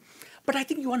as well. But I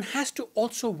think one has to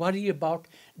also worry about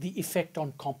the effect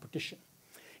on competition.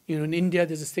 In India,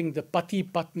 there's this thing, the pati,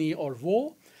 patni or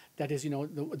wo. That is,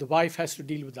 the wife has to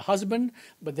deal with the husband,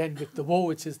 but then with the wo,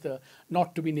 it is the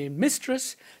not to be named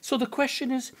mistress. So the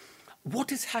question is,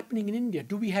 what is happening in India?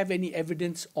 Do we have any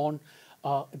evidence on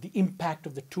the impact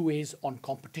of the two ways on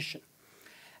competition?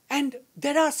 And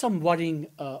there are some worrying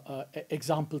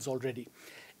examples already.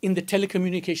 In the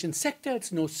telecommunication sector,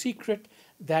 it's no secret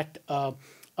that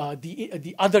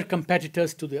the other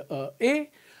competitors to the A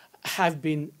have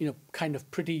been, kind of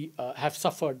pretty, have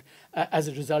suffered as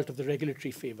a result of the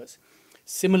regulatory favors.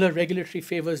 Similar regulatory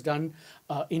favors done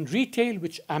in retail,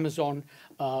 which Amazon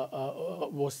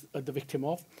was the victim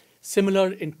of.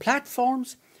 Similar in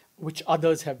platforms, which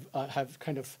others have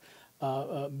kind of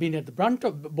been at the brunt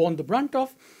of, borne the brunt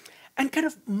of. And kind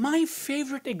of my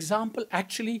favorite example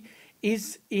actually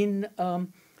is in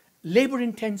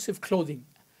labor-intensive clothing.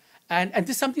 And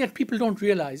this is something that people don't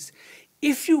realize.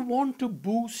 If you want to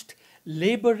boost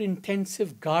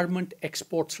labor-intensive garment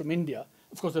exports from India,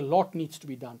 of course, a lot needs to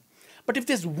be done. But if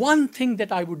there's one thing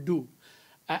that I would do,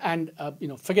 and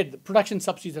forget the production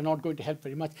subsidies are not going to help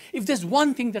very much. If there's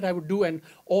one thing that I would do, and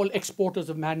all exporters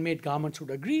of man-made garments would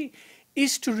agree,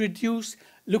 is to reduce,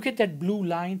 look at that blue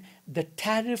line, the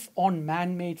tariff on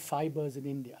man-made fibers in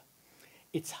India.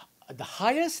 It's the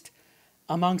highest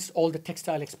amongst all the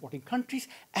textile exporting countries,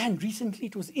 and recently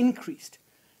it was increased.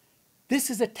 This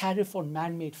is a tariff on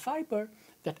man-made fiber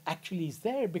that actually is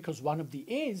there because one of the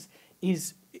A's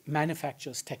is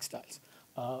manufactures textiles,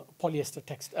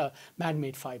 polyester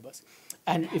man-made fibers.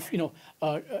 And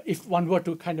if one were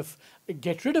to kind of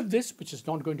get rid of this, which is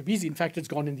not going to be easy, in fact, it's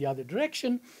gone in the other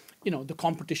direction, the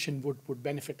competition would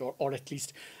benefit, or at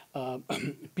least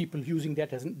people using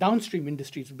that as downstream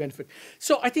industries would benefit.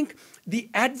 So I think the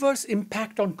adverse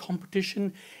impact on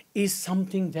competition is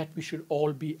something that we should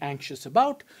all be anxious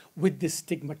about with this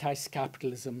stigmatized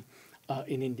capitalism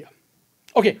in India.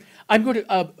 Okay, I'm going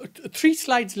to, 3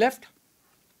 slides left.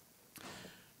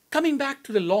 Coming back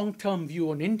to the long-term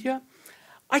view on India,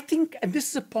 I think, and this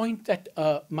is a point that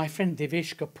my friend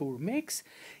Devesh Kapoor makes,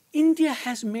 India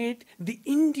has made, the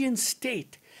Indian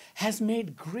state has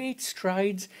made great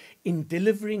strides in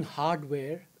delivering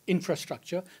hardware,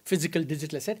 infrastructure, physical,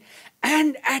 digital asset,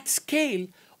 and at scale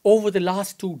over the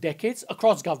last 2 decades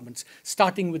across governments,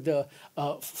 starting with the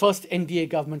first NDA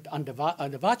government under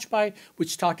Vajpayee, which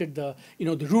started the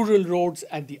rural roads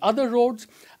and the other roads.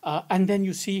 And then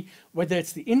you see whether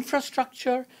it's the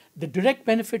infrastructure, the direct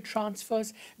benefit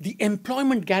transfers, the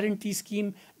employment guarantee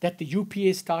scheme that the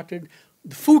UPA started,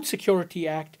 the Food Security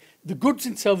Act, the Goods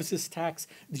and Services Tax,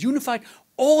 the Unified,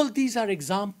 all these are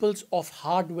examples of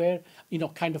hardware,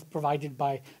 kind of provided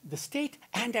by the state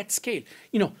and at scale.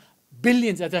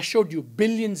 Billions, as I showed you,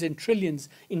 billions and trillions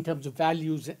in terms of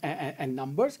values and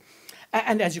numbers.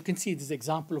 And as you can see, this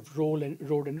example of road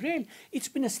and rail, it's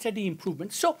been a steady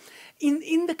improvement. So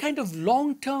in the kind of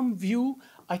long-term view,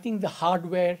 I think the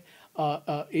hardware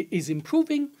is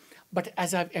improving. But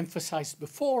as I've emphasized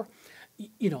before,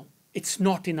 it's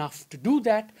not enough to do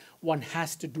that. One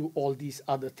has to do all these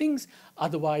other things.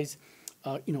 Otherwise,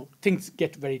 things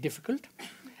get very difficult.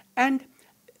 And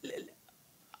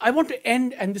I want to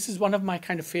end, and this is one of my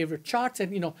kind of favorite charts,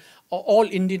 and all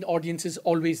Indian audiences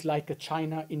always like a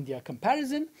China-India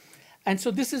comparison. And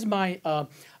so this is my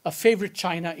a favorite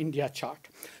China-India chart.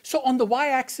 So on the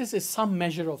y-axis is some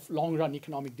measure of long-run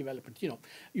economic development.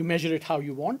 You measure it how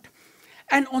you want.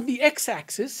 And on the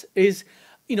x-axis is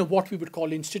what we would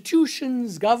call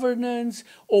institutions, governance,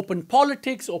 open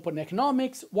politics, open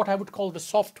economics, what I would call the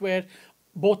software,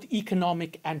 both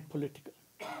economic and political.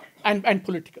 And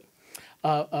political.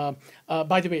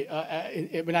 By the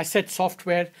way, when I said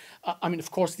software, I mean,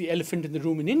 of course, the elephant in the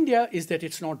room in India is that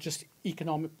it's not just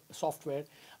economic software,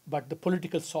 but the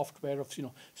political software of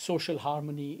social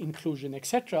harmony, inclusion,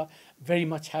 etc., very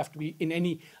much have to be in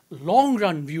any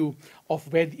long-run view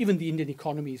of where even the Indian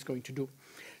economy is going to do.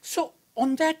 So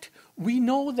on that, we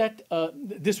know that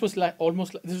this was like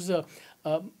this was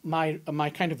my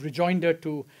kind of rejoinder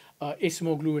to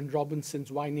Acemoglu and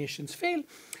Robinson's Why Nations Fail,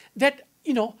 that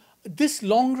this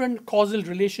long-run causal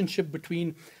relationship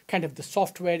between kind of the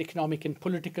software, economic and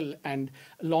political and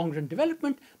long-run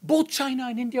development, both China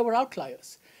and India were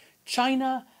outliers.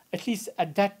 China, at least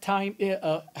at that time,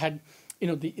 had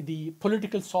the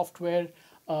political software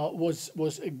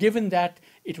was given that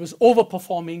it was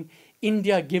overperforming.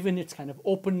 India, given its kind of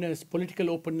openness, political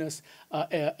openness,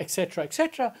 et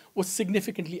cetera, was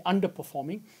significantly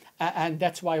underperforming. And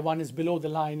that's why one is below the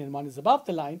line and one is above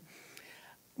the line.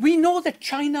 We know that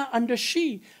China under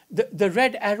Xi, the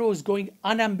red arrow is going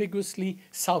unambiguously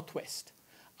southwest,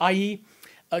 i.e.,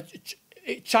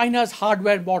 China's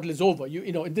hardware model is over.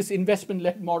 This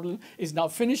investment-led model is now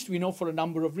finished. We know for a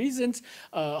number of reasons,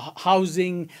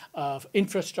 housing,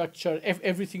 infrastructure,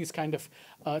 everything is kind of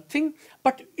thing.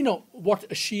 But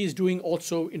what Xi is doing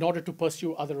also in order to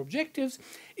pursue other objectives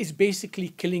is basically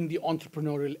killing the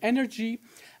entrepreneurial energy.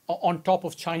 On top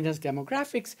of China's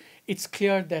demographics, it's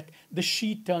clear that the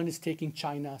Xi turn is taking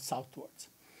China southwards.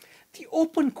 The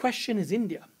open question is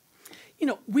India.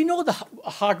 We know the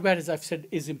hardware, as I've said,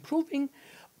 is improving,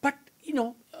 but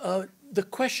the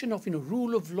question of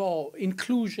rule of law,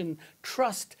 inclusion,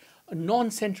 trust,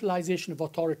 non-centralization of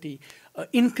authority,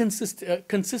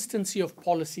 consistency of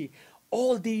policy,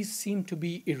 all these seem to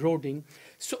be eroding.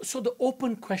 So the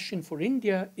open question for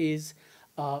India is,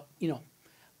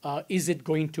 is it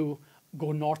going to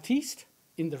go northeast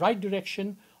in the right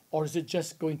direction, or is it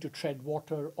just going to tread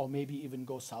water or maybe even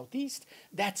go southeast?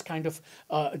 That's kind of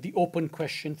the open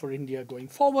question for India going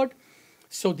forward.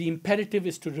 So the imperative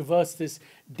is to reverse this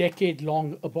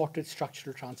decade-long aborted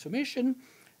structural transformation.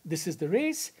 This is the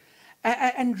race.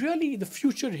 And really the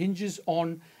future hinges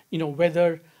on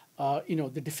whether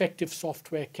the defective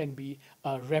software can be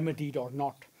remedied or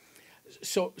not.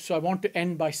 So I want to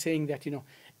end by saying that,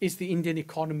 is the Indian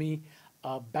economy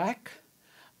back?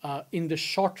 In the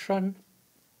short run,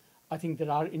 I think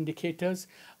there are indicators,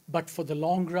 but for the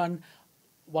long run,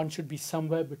 one should be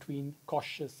somewhere between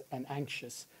cautious and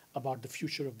anxious about the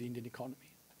future of the Indian economy.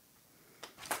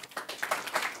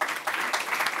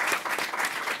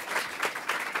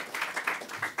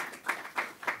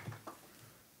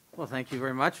 Well, thank you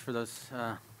very much for those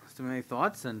so many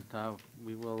thoughts, and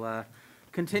we will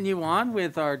continue on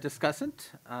with our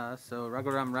discussant. So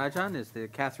Raghuram Rajan is the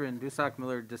Catherine Dusak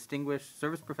Miller Distinguished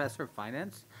Service Professor of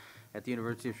Finance at the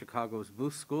University of Chicago's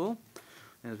Booth School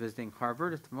and is visiting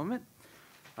Harvard at the moment.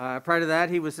 Prior to that,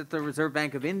 he was at the Reserve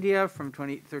Bank of India from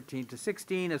 2013 to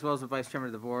 16, as well as the Vice Chairman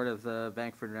of the Board of the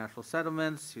Bank for International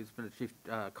Settlements. He's been a Chief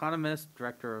Economist,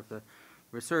 Director of the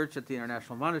Research at the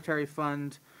International Monetary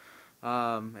Fund,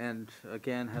 and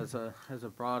again has a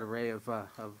broad array of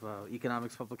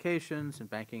economics publications in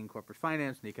banking, corporate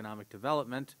finance, and economic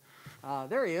development.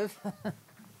 There he is.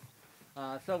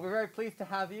 So we're very pleased to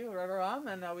have you, Raghuram,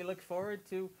 and we look forward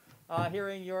to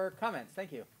hearing your comments.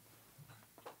 Thank you.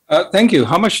 Thank you.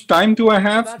 How much time do I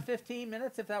have? About 15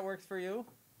 minutes, if that works for you.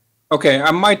 Okay,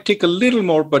 I might take a little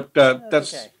more, but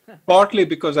that's okay. Partly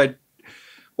because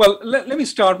well, let me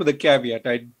start with a caveat.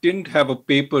 I didn't have a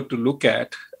paper to look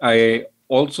at. I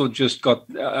also just got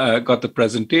the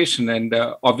presentation, and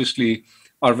obviously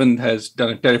Arvind has done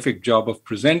a terrific job of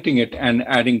presenting it and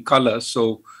adding color.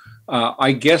 So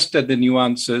I guessed at the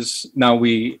nuances. Now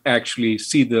we actually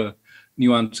see the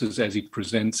nuances as he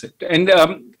presents it. And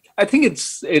I think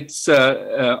it's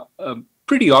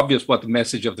pretty obvious what the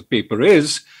message of the paper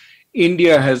is.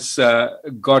 India has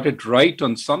got it right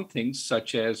on some things,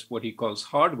 such as what he calls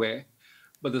hardware,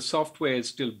 but the software is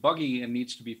still buggy and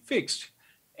needs to be fixed.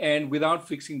 And without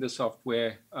fixing the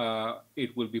software,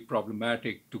 it will be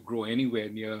problematic to grow anywhere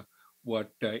near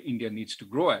what India needs to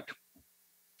grow at.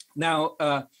 Now,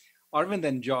 Arvind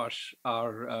and Josh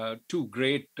are two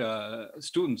great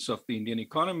students of the Indian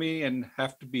economy and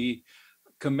have to be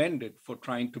commended for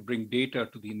trying to bring data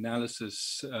to the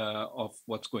analysis of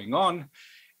what's going on.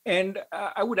 And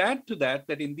I would add to that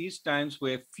that in these times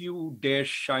where few dare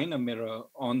shine a mirror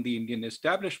on the Indian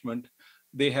establishment,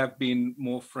 they have been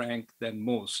more frank than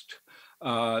most.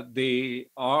 They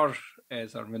are,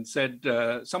 as Arvind said,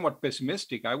 somewhat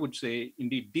pessimistic, I would say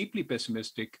indeed deeply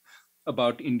pessimistic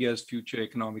about India's future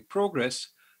economic progress,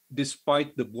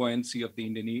 despite the buoyancy of the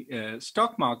Indian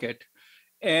stock market.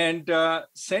 And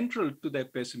central to their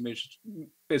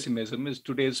pessimism is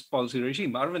today's policy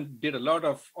regime. Arvind did a lot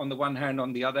of, on the one hand,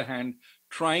 on the other hand,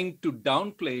 trying to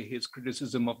downplay his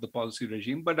criticism of the policy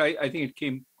regime. But I think it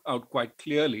came out quite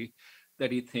clearly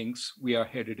that he thinks we are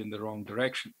headed in the wrong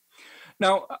direction.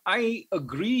 Now, I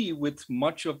agree with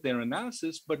much of their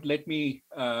analysis, but let me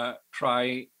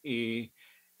try to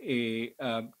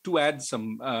add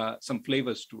some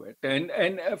flavors to it.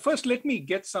 And first, let me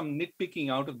get some nitpicking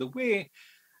out of the way.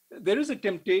 There is a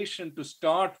temptation to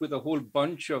start with a whole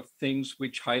bunch of things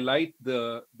which highlight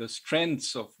the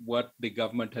strengths of what the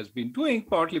government has been doing,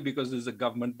 partly because there's a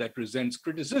government that resents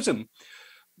criticism.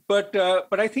 But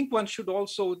I think one should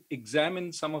also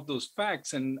examine some of those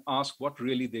facts and ask what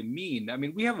really they mean. I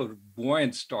mean, we have a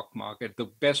buoyant stock market, the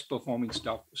best performing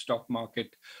stock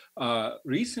market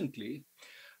recently.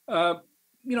 How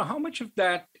much of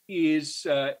that is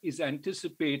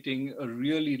anticipating a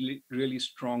really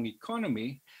strong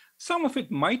economy? Some of it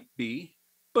might be,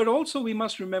 but also we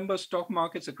must remember stock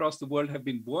markets across the world have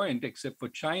been buoyant except for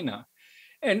China.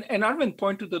 And Arvind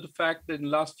pointed to the fact that in the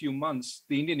last few months,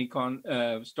 the Indian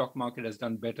stock market has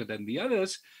done better than the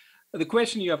others. The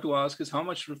question you have to ask is how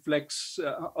much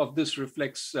of this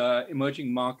reflects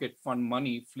emerging market fund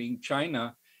money fleeing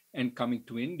China and coming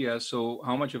to India. So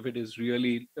how much of it is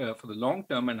really for the long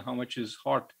term and how much is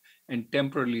hot and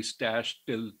temporarily stashed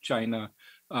till China,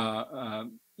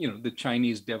 the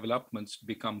Chinese developments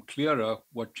become clearer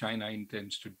what China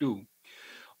intends to do.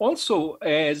 Also,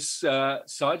 as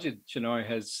Sajid Chinoy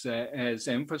has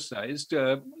emphasized,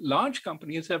 large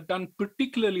companies have done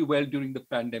particularly well during the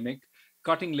pandemic,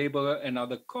 cutting labor and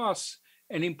other costs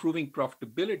and improving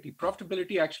profitability.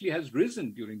 Profitability actually has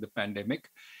risen during the pandemic.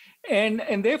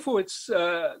 And therefore, it's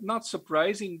not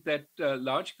surprising that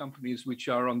large companies which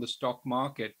are on the stock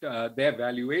market, their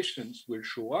valuations will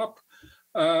show up.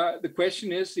 The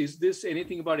question is this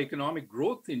anything about economic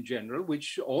growth in general,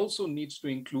 which also needs to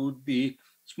include the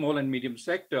small and medium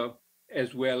sector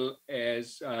as well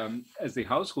as the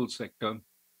household sector?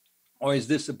 Or is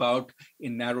this about,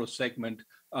 in narrow segment,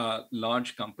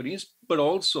 large companies, but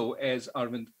also, as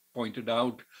Arvind pointed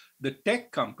out, the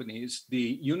tech companies,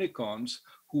 the unicorns,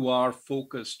 who are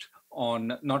focused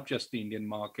on not just the Indian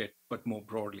market, but more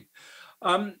broadly.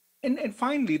 And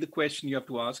finally, the question you have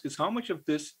to ask is how much of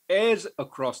this, as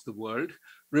across the world,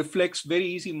 reflects very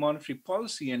easy monetary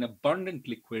policy and abundant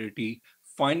liquidity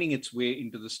finding its way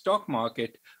into the stock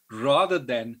market rather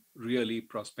than really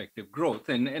prospective growth.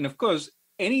 And of course,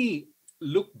 any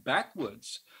look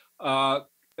backwards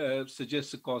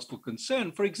suggests a cause for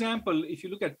concern. For example, if you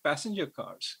look at passenger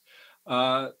cars,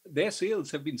 their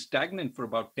sales have been stagnant for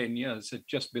about 10 years at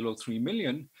just below 3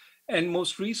 million. And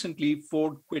most recently,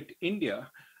 Ford quit India.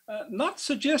 Not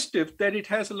suggestive that it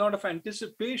has a lot of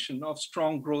anticipation of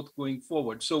strong growth going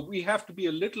forward. So we have to be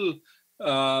a little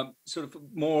sort of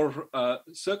more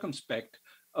circumspect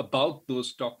about those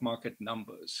stock market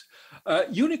numbers.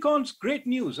 Unicorns, great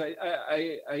news.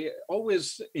 I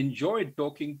always enjoyed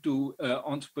talking to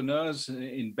entrepreneurs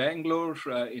in Bangalore,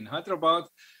 in Hyderabad,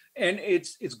 and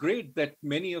it's great that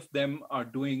many of them are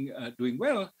doing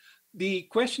well. The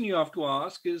question you have to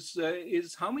ask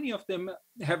is how many of them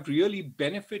have really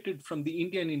benefited from the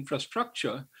Indian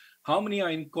infrastructure? How many are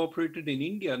incorporated in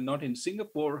India, not in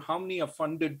Singapore? How many are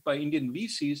funded by Indian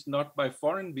VCs, not by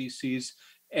foreign VCs,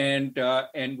 and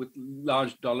with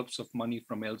large dollops of money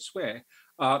from elsewhere?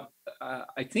 I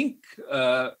think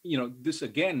this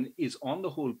again is on the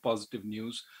whole positive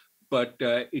news, but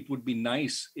it would be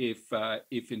nice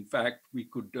if in fact we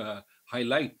could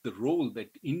highlight the role that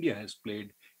India has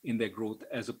played in their growth,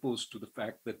 as opposed to the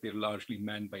fact that they're largely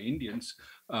manned by Indians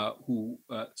who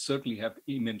certainly have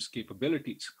immense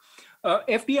capabilities.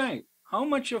 FDI, how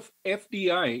much of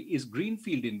FDI is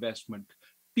greenfield investment,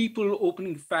 people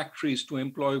opening factories to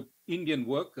employ Indian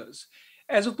workers,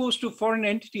 as opposed to foreign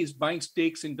entities buying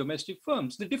stakes in domestic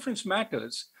firms? The difference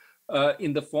matters.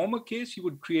 In the former case, you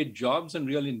would create jobs and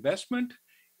real investment.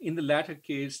 In the latter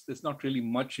case, there's not really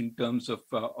much in terms of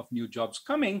new jobs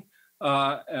coming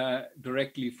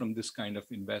directly from this kind of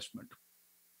investment.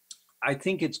 I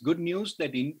think it's good news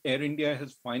that Air India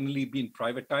has finally been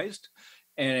privatized,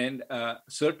 and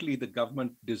certainly the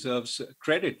government deserves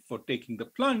credit for taking the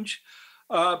plunge.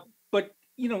 But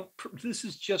this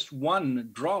is just one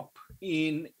drop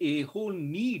in a whole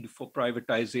need for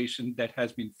privatization that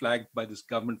has been flagged by this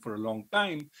government for a long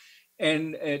time.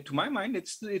 And to my mind,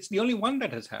 it's the only one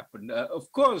that has happened.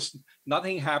 Of course,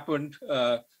 nothing happened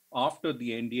after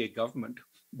the NDA government,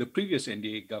 the previous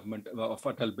NDA government of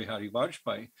Atal Bihari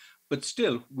Vajpayee, but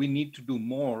still we need to do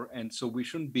more. And so we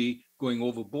shouldn't be going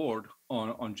overboard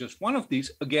on just one of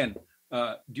these. Again,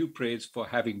 due praise for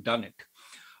having done it.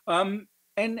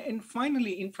 And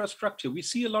finally, infrastructure. We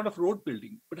see a lot of road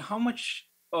building, but how much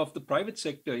of the private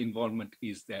sector involvement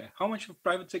is there? How much of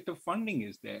private sector funding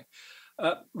is there?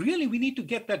 Really, we need to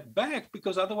get that back,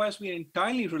 because otherwise we are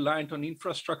entirely reliant on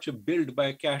infrastructure built by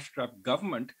a cash-strapped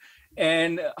government.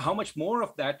 And how much more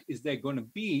of that is there going to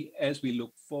be as we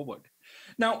look forward?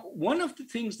 Now, one of the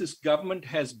things this government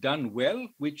has done well,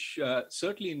 which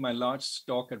certainly in my last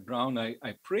talk at Brown I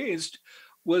praised,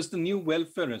 was the new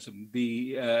welfareism.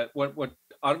 The what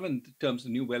Arvind terms the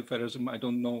new welfareism. I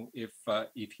don't know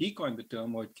if he coined the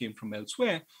term or it came from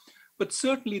elsewhere. But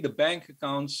certainly the bank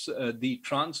accounts, the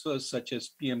transfers such as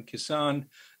PM Kisan,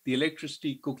 the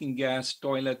electricity, cooking gas,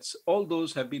 toilets, all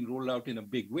those have been rolled out in a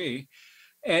big way.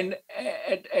 And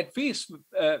at face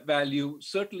value,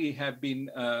 certainly have been,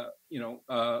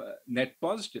 net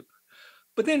positive.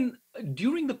 But then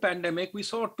during the pandemic, we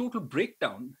saw a total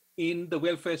breakdown in the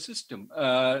welfare system.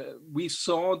 We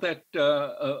saw that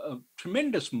a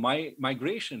tremendous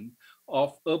migration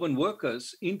of urban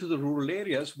workers into the rural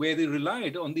areas, where they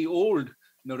relied on the old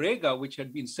Narega, which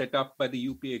had been set up by the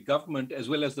UPA government, as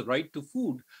well as the right to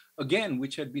food, again,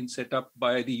 which had been set up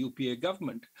by the UPA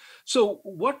government. So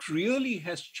what really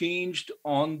has changed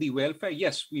on the welfare?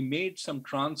 Yes, we made some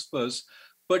transfers,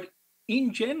 but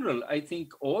in general, I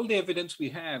think all the evidence we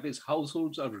have is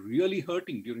households are really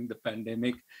hurting during the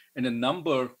pandemic, and a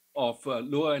number of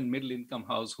lower and middle income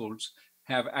households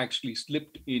have actually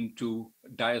slipped into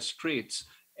dire straits,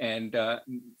 and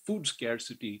food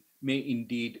scarcity may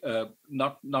indeed,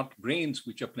 not grains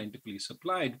which are plentifully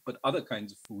supplied, but other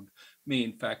kinds of food may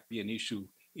in fact be an issue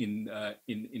in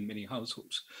many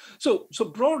households. So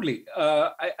broadly,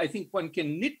 I think one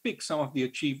can nitpick some of the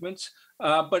achievements,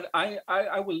 but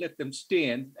I will let them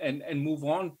stay and move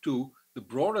on to the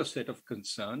broader set of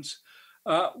concerns,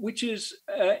 which is,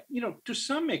 to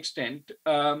some extent,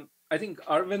 I think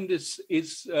Arvind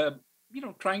is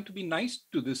trying to be nice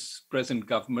to this present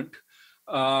government,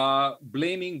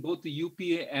 blaming both the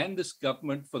UPA and this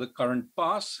government for the current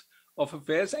pass of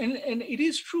affairs. And it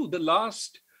is true, the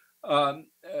last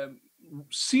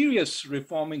serious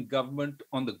reforming government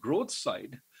on the growth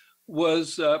side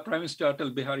was Prime Minister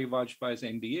Atal Bihari Vajpayee's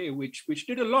NDA, which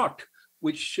did a lot,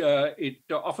 which it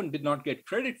often did not get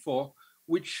credit for,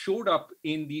 which showed up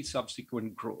in the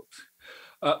subsequent growth.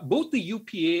 Both the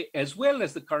UPA as well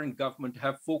as the current government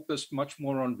have focused much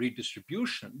more on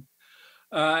redistribution.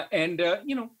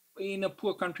 In a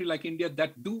poor country like India,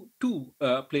 that too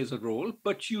plays a role,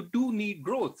 but you do need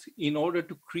growth in order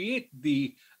to create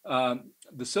the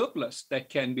surplus that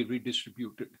can be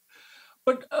redistributed.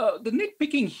 But the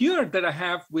nitpicking here that I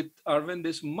have with Arvind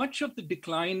is much of the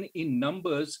decline in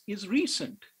numbers is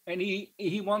recent, and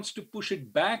he wants to push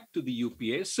it back to the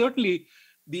UPA. Certainly,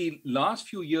 the last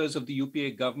few years of the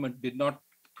UPA government did not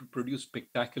produce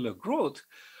spectacular growth.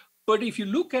 But if you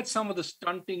look at some of the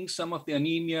stunting, some of the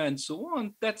anemia and so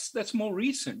on, that's more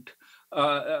recent.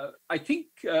 I think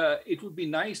it would be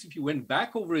nice if you went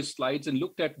back over his slides and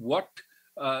looked at what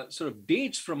sort of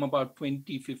dates from about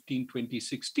 2015,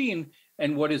 2016,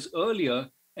 and what is earlier,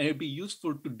 and it'd be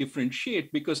useful to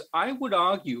differentiate, because I would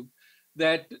argue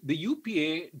that the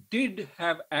UPA did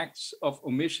have acts of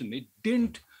omission. It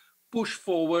didn't push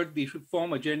forward the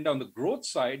reform agenda on the growth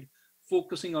side,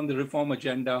 focusing on the reform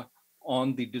agenda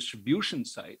on the distribution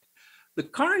side. The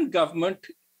current government,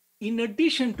 in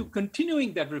addition to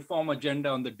continuing that reform agenda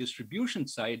on the distribution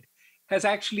side, has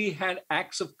actually had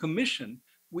acts of commission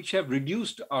which have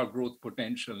reduced our growth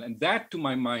potential. And that, to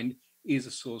my mind, is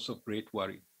a source of great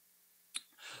worry.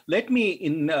 Let me,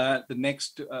 in the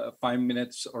next 5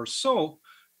 minutes or so,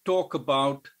 talk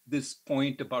about this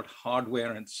point about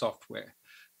hardware and software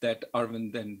that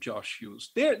Arvind and Josh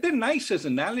used. They're nice as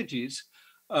analogies.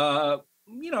 They're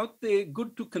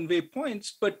good to convey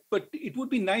points, but it would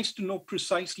be nice to know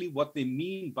precisely what they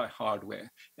mean by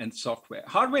hardware and software.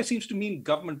 Hardware seems to mean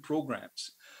government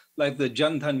programs like the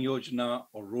Jan Dhan Yojana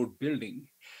or road building.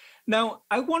 Now,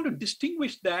 I want to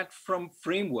distinguish that from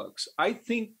frameworks. I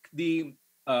think the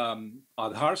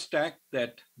Aadhaar stack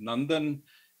that Nandan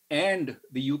and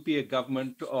the UPA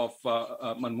government of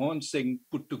Manmohan Singh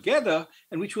put together,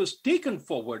 and which was taken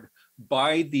forward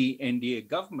by the NDA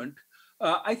government,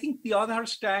 I think the Aadhaar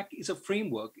stack is a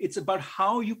framework. It's about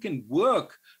how you can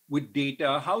work with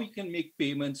data, how you can make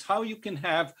payments, how you can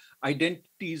have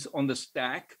identities on the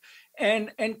stack.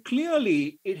 And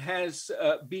clearly, it has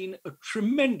been a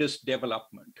tremendous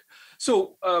development.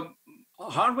 So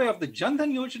hardware of the Jan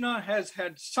Dhan Yojana has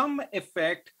had some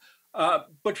effect,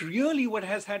 but really what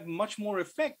has had much more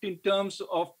effect in terms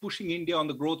of pushing India on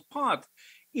the growth path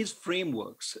is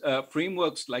frameworks,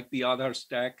 frameworks like the Aadhaar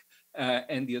stack,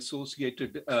 and the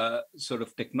associated sort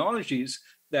of technologies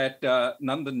that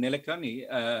Nandan Nilekani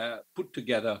put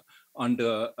together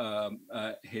under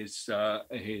his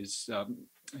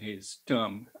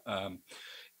term.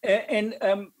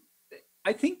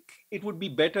 I think it would be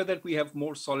better that we have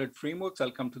more solid frameworks.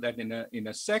 I'll come to that in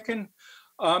a second.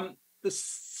 The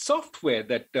software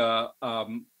that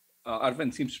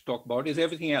Arvind seems to talk about is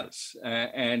everything else,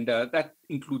 and that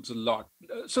includes a lot.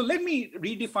 So let me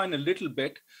redefine a little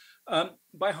bit.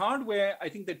 By hardware, I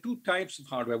think there are two types of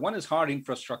hardware. One is hard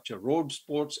infrastructure, roads,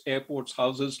 ports, airports,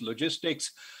 houses,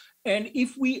 logistics. And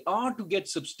if we are to get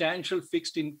substantial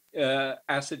fixed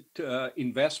asset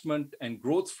investment and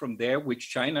growth from there, which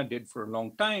China did for a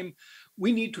long time,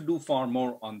 we need to do far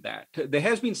more on that. There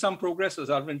has been some progress, as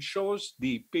Arvind shows.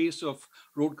 The pace of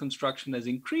road construction has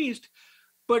increased.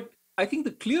 But I think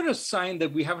the clearest sign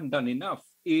that we haven't done enough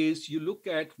is you look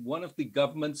at one of the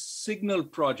government's signal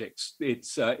projects.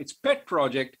 Its pet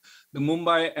project, the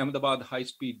Mumbai-Ahmedabad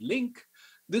high-speed link.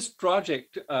 This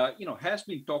project, has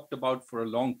been talked about for a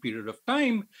long period of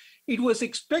time. It was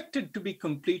expected to be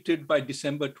completed by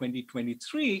December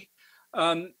 2023.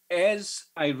 As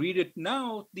I read it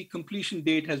now, the completion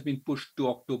date has been pushed to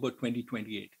October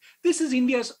 2028. This is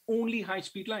India's only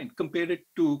high-speed line. Compared it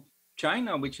to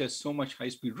China, which has so much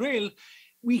high-speed rail,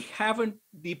 we haven't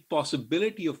the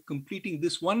possibility of completing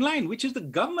this one line, which is the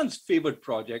government's favored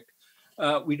project.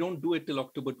 We don't do it till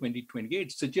October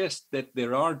 2028. Suggests that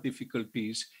there are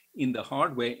difficulties in the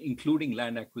hardware, including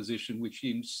land acquisition, which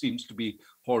seems to be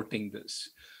halting this.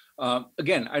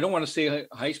 Again, I don't want to say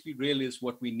high-speed rail is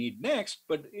what we need next,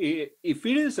 but if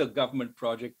it is a government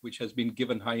project which has been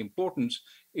given high importance,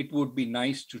 it would be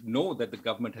nice to know that the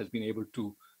government has been able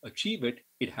to achieve it.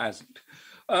 It hasn't.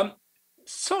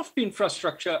 Soft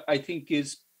infrastructure, I think,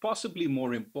 is possibly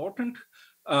more important.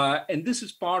 And this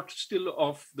is part still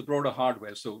of the broader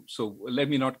hardware. So let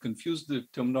me not confuse the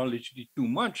terminology too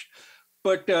much.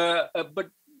 But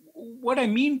what I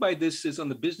mean by this is on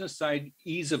the business side,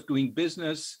 ease of doing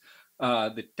business,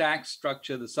 the tax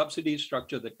structure, the subsidy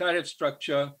structure, the tariff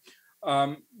structure,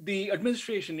 the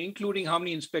administration, including how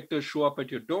many inspectors show up at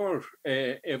your door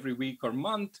every week or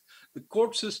month, the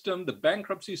court system, the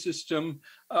bankruptcy system,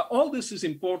 all this is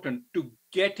important to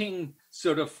getting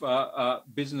sort of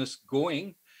business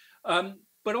going.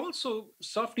 But also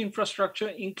soft infrastructure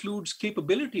includes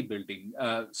capability building,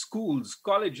 schools,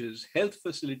 colleges, health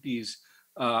facilities,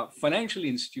 financial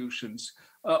institutions.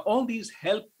 All these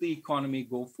help the economy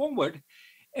go forward.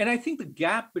 And I think the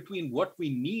gap between what we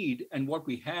need and what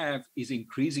we have is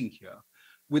increasing here.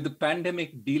 With the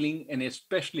pandemic dealing an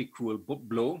especially cruel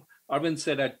blow, Arvind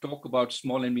said I'd talk about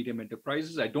small and medium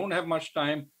enterprises. I don't have much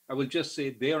time. I will just say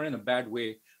they are in a bad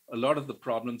way. A lot of the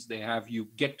problems they have, you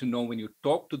get to know when you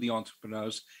talk to the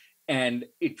entrepreneurs, and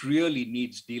it really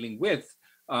needs dealing with.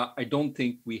 I don't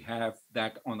think we have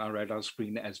that on our radar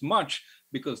screen as much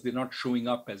because they're not showing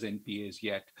up as NPAs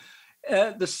yet.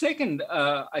 The second,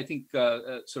 I think,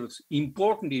 sort of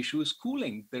important issue is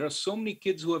schooling. There are so many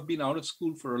kids who have been out of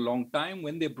school for a long time.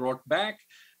 When they're brought back,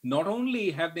 not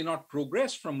only have they not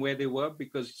progressed from where they were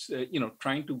because,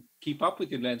 trying to keep up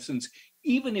with your lessons,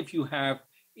 even if you have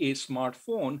a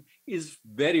smartphone, is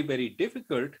very, very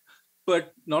difficult.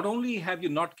 But not only have you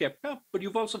not kept up, but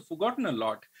you've also forgotten a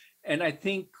lot. And I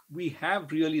think we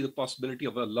have really the possibility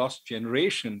of a lost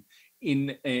generation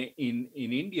in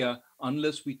India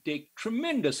unless we take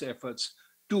tremendous efforts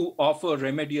to offer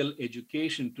remedial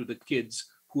education to the kids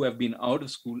who have been out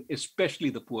of school, especially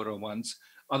the poorer ones.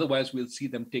 Otherwise, we'll see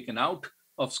them taken out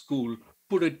of school,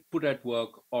 put at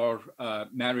work, or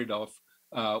married off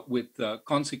with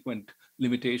consequent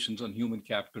limitations on human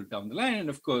capital down the line. And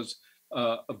of course,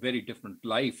 a very different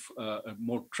life, a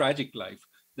more tragic life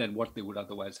than what they would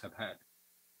otherwise have had.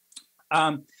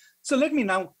 So let me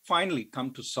now finally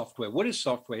come to software. What is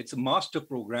software? It's a master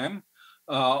program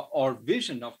or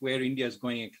vision of where India is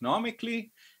going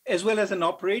economically, as well as an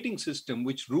operating system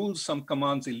which rules some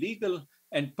commands illegal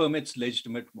and permits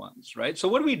legitimate ones, right? So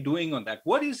what are we doing on that?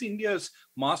 What is India's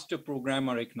master program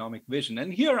or economic vision?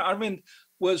 And here Arvind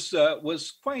was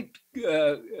quite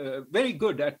very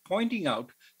good at pointing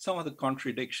out some of the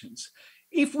contradictions.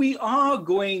 if we are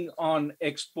going on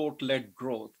export-led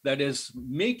growth, that is,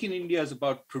 Make in India is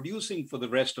about producing for the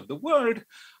rest of the world,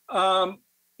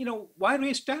 why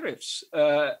raise tariffs?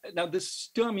 Now, this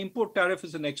term import tariff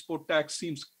as an export tax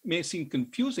may seem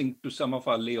confusing to some of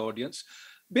our lay audience.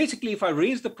 Basically, if I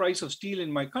raise the price of steel in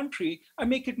my country, I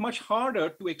make it much harder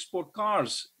to export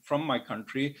cars from my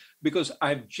country because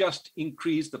I've just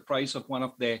increased the price of one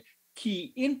of their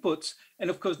key inputs. And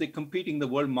of course, they're competing the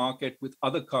world market with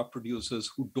other car producers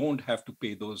who don't have to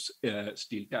pay those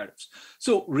steel tariffs.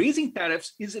 So raising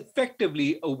tariffs is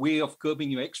effectively a way of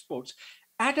curbing your exports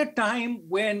at a time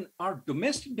when our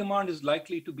domestic demand is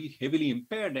likely to be heavily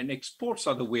impaired and exports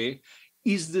are the way.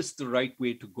 Is this the right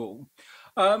way to go?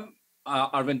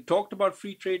 Arvind talked about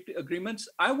free trade agreements.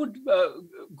 I would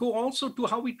go also to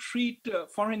how we treat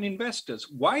foreign investors.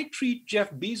 Why treat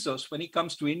Jeff Bezos when he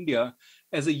comes to India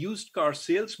as a used car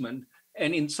salesman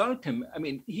and insult him? I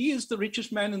mean, he is the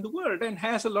richest man in the world and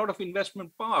has a lot of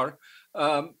investment power.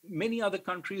 Many other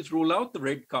countries roll out the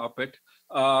red carpet.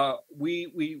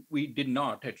 We did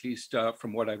not, at least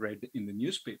from what I read in the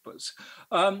newspapers.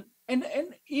 And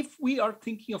if we are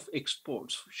thinking of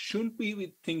exports, shouldn't we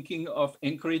be thinking of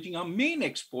encouraging our main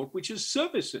export, which is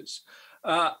services?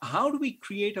 How do we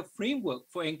create a framework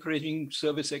for encouraging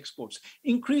service exports?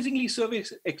 Increasingly,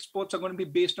 service exports are going to be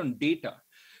based on data.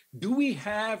 Do we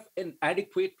have an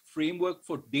adequate framework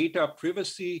for data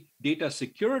privacy, data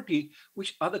security,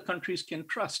 which other countries can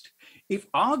trust? If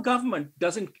our government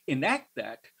doesn't enact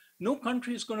that, no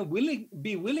country is going to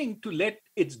be willing to let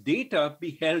its data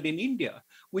be held in India,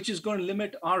 which is going to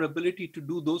limit our ability to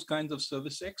do those kinds of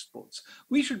service exports.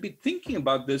 We should be thinking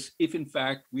about this if, in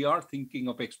fact, we are thinking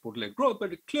of export-led growth,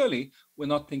 but clearly we're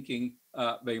not thinking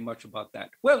very much about that.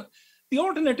 Well, the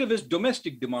alternative is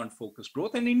domestic demand-focused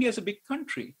growth, and India is a big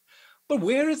country. But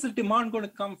where is the demand going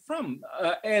to come from?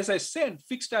 As I said,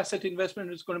 fixed asset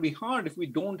investment is going to be hard if we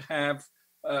don't have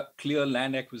clear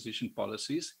land acquisition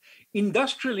policies.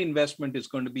 Industrial investment is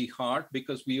going to be hard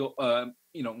because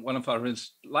one of our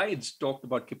slides talked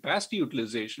about capacity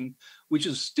utilization, which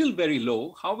is still very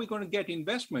low. How are we going to get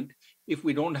investment if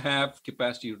we don't have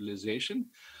capacity utilization?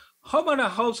 How about our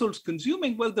households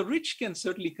consuming? Well, the rich can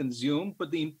certainly consume,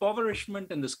 but the impoverishment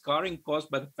and the scarring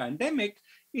caused by the pandemic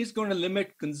is going to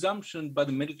limit consumption by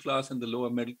the middle class and the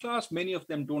lower middle class. Many of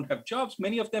them don't have jobs.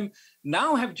 Many of them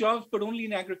now have jobs, but only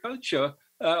in agriculture.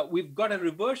 We've got a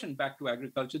reversion back to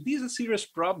agriculture. These are serious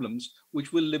problems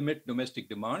which will limit domestic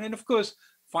demand. And of course,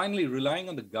 finally, relying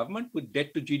on the government with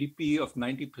debt to GDP of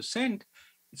 90%,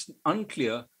 it's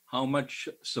unclear how much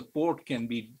support can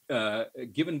be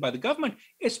given by the government,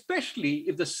 especially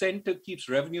if the center keeps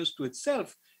revenues to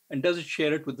itself and doesn't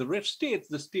share it with the rich states.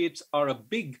 The states are a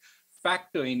big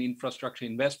factor in infrastructure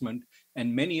investment,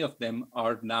 and many of them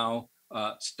are now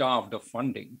starved of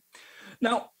funding.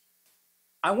 Now,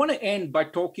 I want to end by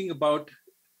talking about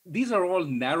these are all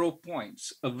narrow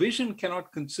points. A vision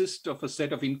cannot consist of a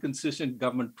set of inconsistent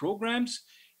government programs,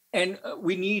 and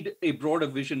we need a broader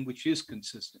vision which is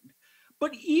consistent.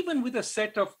 But even with a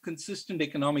set of consistent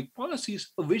economic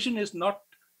policies, a vision is not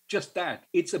just that.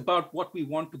 It's about what we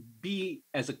want to be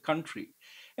as a country.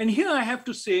 And here I have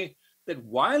to say that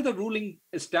while the ruling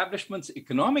establishment's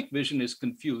economic vision is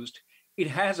confused, it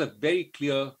has a very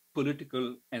clear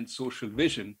political and social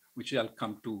vision, which I'll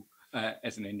come to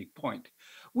as an ending point.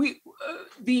 I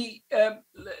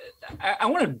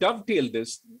want to dovetail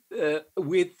this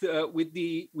with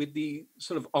the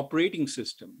sort of operating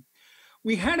system.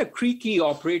 We had a creaky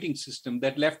operating system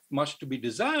that left much to be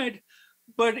desired,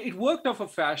 but it worked off a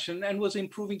fashion and was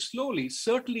improving slowly.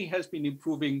 Certainly has been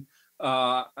improving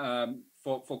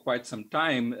for quite some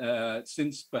time,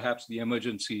 since perhaps the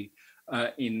emergency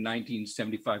in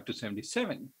 1975 to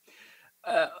 77.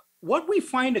 What we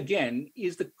find again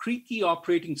is the creaky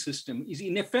operating system is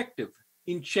ineffective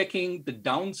in checking the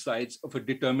downsides of a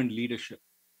determined leadership.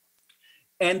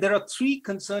 And there are three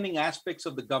concerning aspects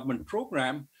of the government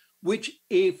program which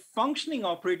a functioning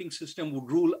operating system would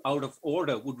rule out of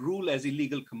order, would rule as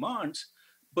illegal commands,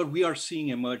 but we are seeing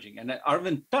emerging. And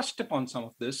Arvind touched upon some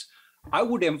of this. I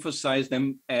would emphasize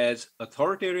them as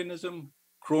authoritarianism,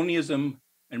 cronyism,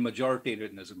 and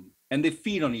majoritarianism, and they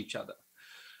feed on each other.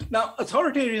 Now,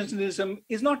 authoritarianism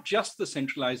is not just the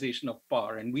centralization of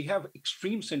power, and we have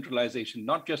extreme centralization,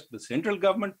 not just the central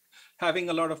government having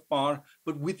a lot of power,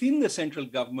 but within the central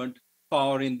government,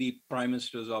 power in the Prime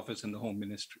Minister's office and the Home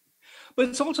Ministry. But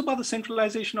it's also about the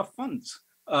centralization of funds.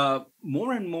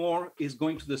 More and more is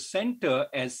going to the center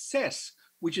as cess,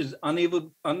 which is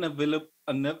unavailable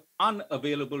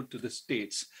to the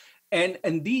states.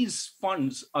 And these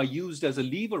funds are used as a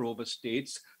lever over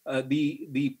states.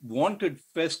 The wanted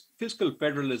fiscal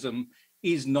federalism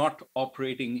is not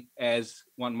operating as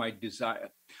one might desire.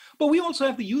 But we also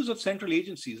have the use of central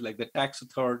agencies like the tax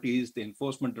authorities, the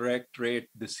enforcement directorate,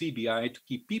 the CBI to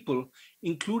keep people,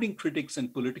 including critics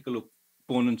and political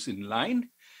opponents, in line.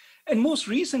 And most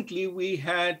recently, we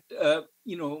had, the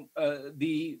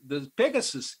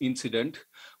Pegasus incident,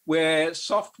 where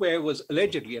software was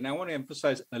allegedly, and I want to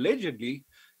emphasize allegedly,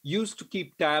 used to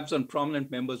keep tabs on prominent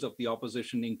members of the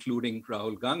opposition, including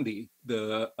Rahul Gandhi,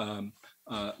 the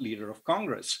leader of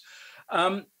Congress.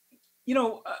 The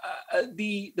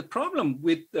problem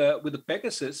with the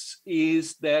Pegasus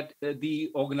is that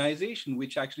the organization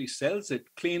which actually sells it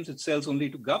claims it sells only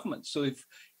to governments. So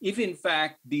if in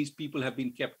fact these people have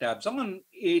been kept tabs on,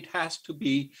 it has to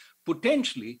be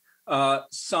potentially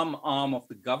some arm of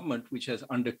the government which has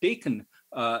undertaken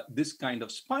this kind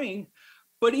of spying.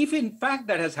 But if in fact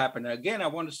that has happened, again, I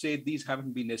want to say these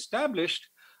haven't been established,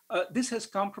 this has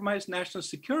compromised national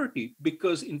security,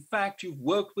 because in fact you've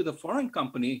worked with a foreign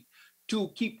company to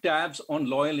keep tabs on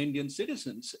loyal Indian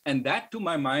citizens. And that, to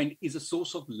my mind, is a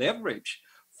source of leverage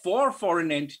for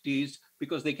foreign entities,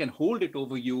 because they can hold it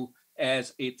over you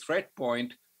as a threat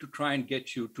point to try and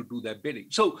get you to do their bidding.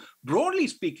 So broadly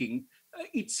speaking,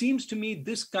 it seems to me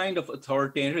this kind of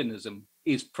authoritarianism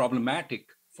is problematic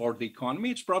for the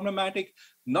economy. It's problematic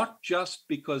not just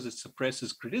because it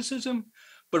suppresses criticism,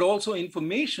 but also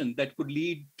information that could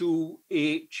lead to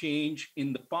a change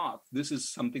in the path. This is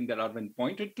something that Arvind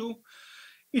pointed to.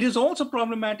 It is also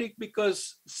problematic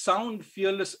because sound,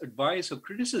 fearless advice or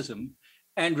criticism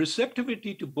and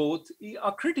receptivity to both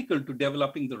are critical to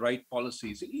developing the right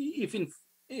policies.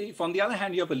 If on the other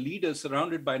hand, you have a leader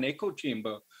surrounded by an echo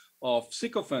chamber of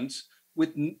sycophants,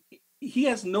 he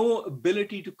has no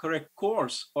ability to correct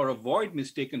course or avoid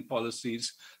mistaken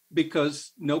policies,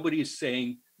 because nobody is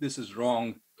saying this is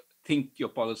wrong, think your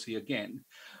policy again.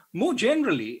 More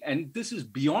generally, and this is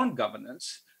beyond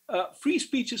governance, free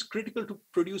speech is critical to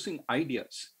producing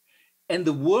ideas. And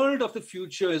the world of the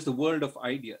future is the world of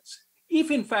ideas. If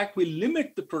in fact we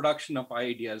limit the production of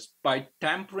ideas by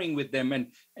tampering with them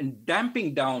and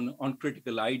damping down on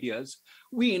critical ideas,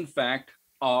 we in fact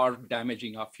are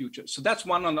damaging our future. So that's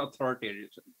one on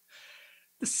authoritarianism.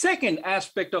 The second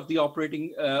aspect of the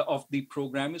operating of the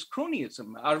program is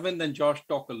cronyism. Arvind and Josh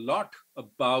talk a lot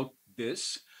about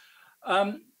this.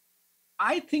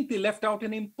 I think they left out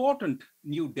an important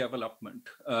new development.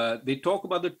 They talk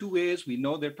about the two A's. We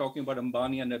know they're talking about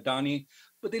Ambani and Adani,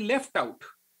 but they left out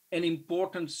an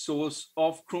important source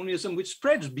of cronyism which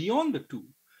spreads beyond the two,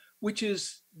 which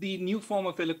is the new form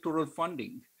of electoral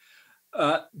funding.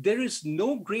 There is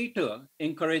no greater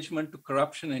encouragement to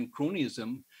corruption and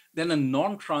cronyism than a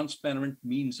non-transparent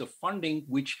means of funding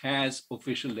which has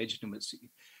official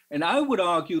legitimacy. And I would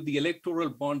argue the electoral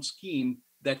bond scheme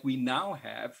that we now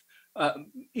have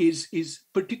is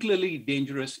particularly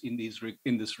dangerous in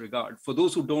this regard. For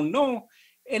those who don't know,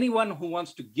 anyone who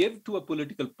wants to give to a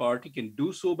political party can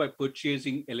do so by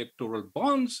purchasing electoral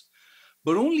bonds,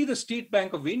 but only the State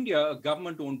Bank of India, a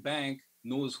government-owned bank,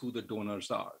 knows who the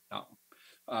donors are now.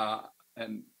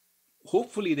 And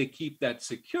hopefully they keep that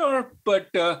secure, but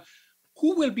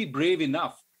who will be brave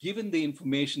enough, given the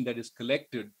information that is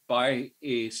collected by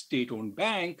a state-owned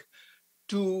bank,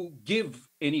 to give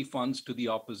any funds to the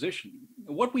opposition?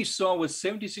 What we saw was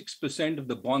 76% of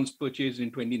the bonds purchased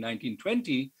in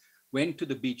 2019-20 went to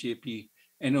the BJP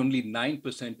and only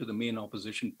 9% to the main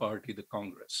opposition party, the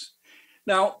Congress.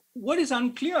 Now, what is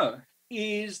unclear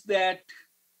is that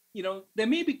there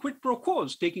may be quid pro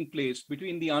quos taking place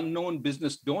between the unknown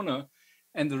business donor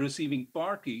and the receiving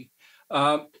party.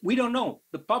 We don't know.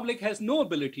 The public has no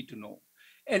ability to know.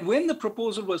 And when the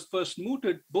proposal was first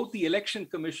mooted, both the Election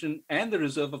Commission and the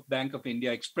Reserve Bank of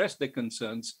India expressed their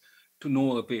concerns to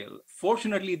no avail.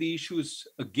 Fortunately, the issue is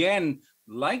again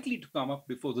likely to come up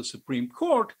before the Supreme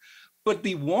Court. But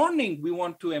the warning we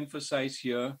want to emphasize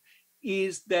here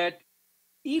is that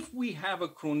if we have a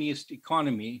cronyist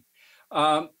economy,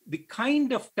 the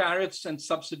kind of tariffs and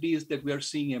subsidies that we are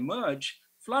seeing emerge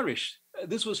flourish.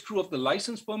 This was true of the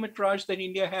license permit Raj that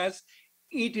India has.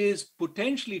 It is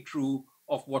potentially true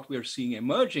of what we're seeing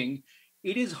emerging.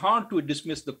 It is hard to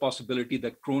dismiss the possibility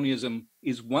that cronyism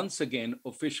is once again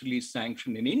officially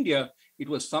sanctioned in India. It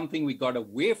was something we got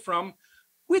away from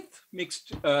with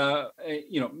mixed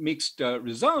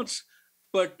results,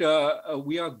 but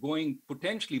we are going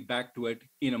potentially back to it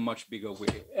in a much bigger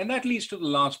way. And that leads to the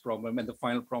last problem and the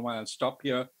final problem. I'll stop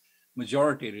here: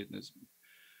 majoritarianism.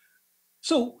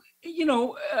 So,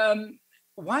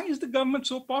 why is the government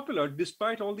so popular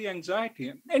despite all the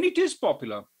anxiety? And it is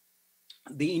popular.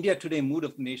 The India Today Mood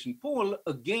of the Nation poll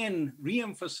again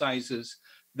reemphasizes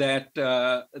that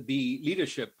the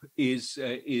leadership is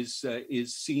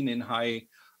seen in high.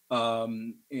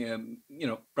 Prime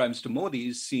Minister Modi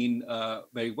is seen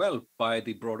very well by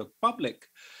the broader public.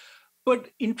 But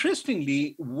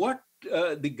interestingly, what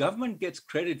the government gets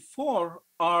credit for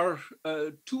are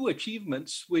two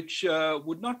achievements which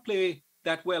would not play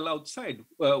that well outside.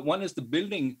 One is the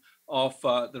building of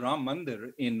the Ram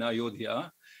Mandir in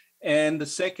Ayodhya, and the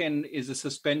second is the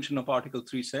suspension of Article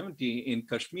 370 in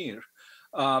Kashmir.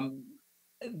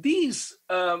 These,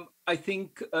 I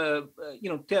think,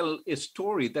 tell a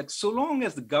story that so long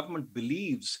as the government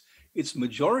believes its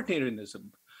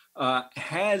majoritarianism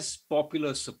has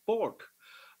popular support,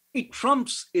 it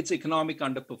trumps its economic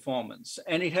underperformance,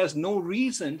 and it has no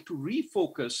reason to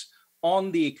refocus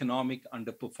on the economic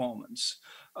underperformance.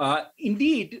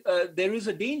 Indeed, there is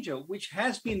a danger, which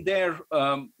has been there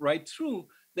right through,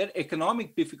 that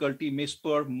economic difficulty may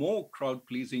spur more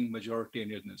crowd-pleasing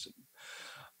majoritarianism.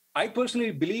 I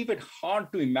personally believe it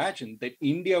hard to imagine that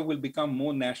India will become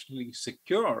more nationally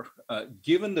secure,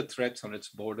 given the threats on its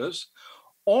borders,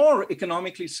 or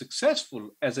economically successful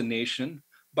as a nation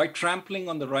by trampling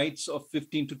on the rights of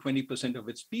 15 to 20% of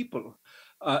its people.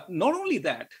 Not only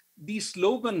that, the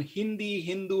slogan Hindi,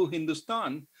 Hindu,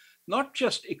 Hindustan not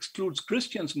just excludes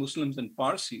Christians, Muslims, and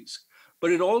Parsis,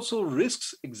 but it also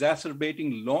risks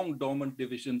exacerbating long dormant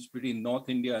divisions between North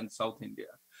India and South India.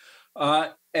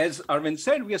 As Arvind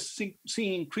said, we are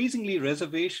seeing increasingly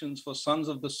reservations for sons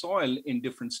of the soil in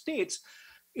different states.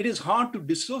 It is hard to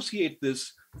dissociate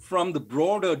this from the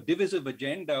broader divisive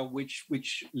agenda which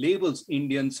labels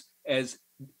Indians as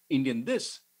Indian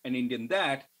this and Indian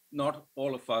that, not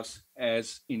all of us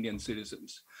as Indian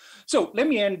citizens. So let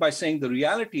me end by saying the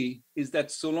reality is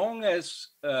that so long as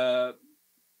the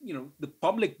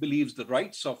public believes the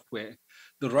right software,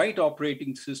 the right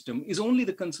operating system is only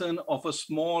the concern of a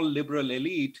small liberal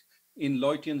elite in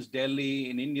Loiton's Delhi,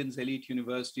 in Indians' elite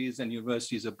universities and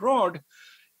universities abroad,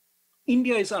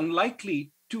 India is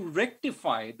unlikely to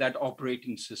rectify that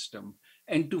operating system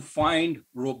and to find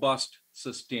robust,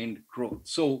 sustained growth.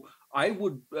 So I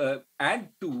would add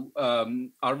to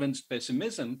Arvind's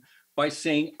pessimism by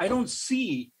saying I don't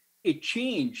see a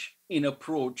change in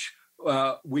approach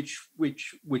which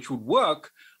would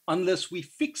work unless we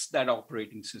fix that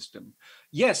operating system.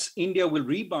 Yes, India will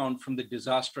rebound from the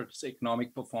disastrous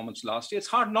economic performance last year. It's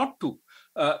hard not to,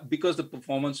 because the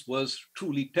performance was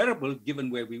truly terrible given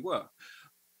where we were.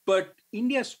 But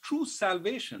India's true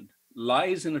salvation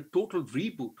lies in a total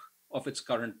reboot of its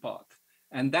current path.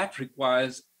 And that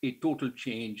requires a total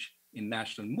change in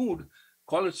national mood.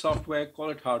 Call it software,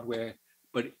 call it hardware,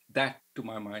 but that, to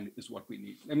my mind, is what we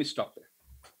need. Let me stop there.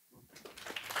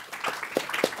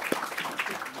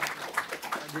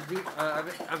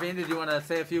 Arvind, did you want to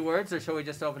say a few words, or shall we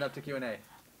just open up to Q&A?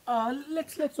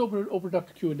 Let's open it up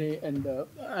to Q&A, and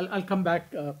I'll come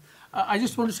back. I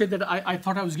just want to say that I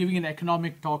thought I was giving an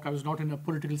economic talk. I was not in a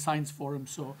political science forum,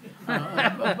 so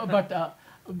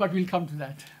but we'll come to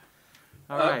that.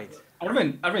 All right.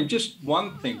 Arvind, just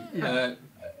one thing. Yeah.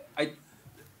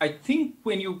 I think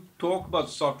when you talk about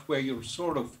software, you're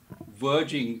sort of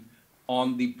verging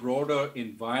on the broader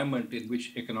environment in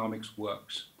which economics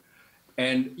works.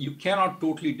 And you cannot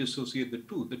totally dissociate the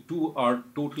two. The two are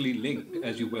totally linked,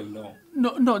 as you well know.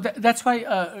 No, that's why,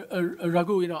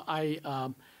 Raghu,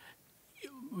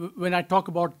 when I talk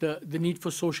about the need for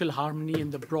social harmony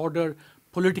and the broader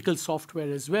political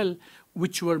software as well,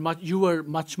 which you were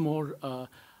much more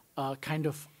kind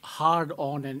of hard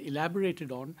on and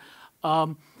elaborated on.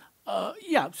 To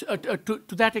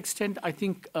that extent, I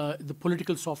think the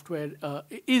political software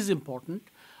is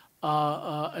important.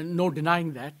 No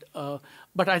denying that.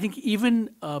 But I think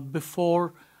even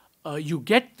before you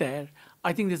get there,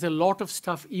 I think there's a lot of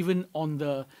stuff even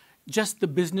on just the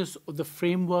business of the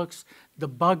frameworks, the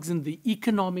bugs in the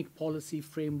economic policy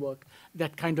framework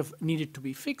that kind of needed to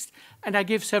be fixed. And I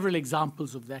gave several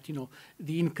examples of that,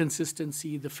 the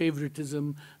inconsistency, the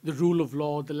favoritism, the rule of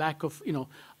law, the lack of,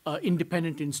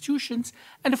 independent institutions.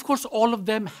 And of course, all of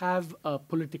them have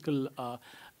political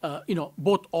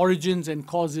both origins and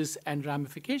causes and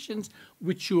ramifications,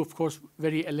 which you, of course,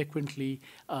 very eloquently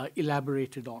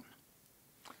elaborated on.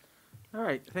 All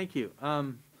right, thank you.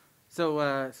 You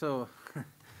want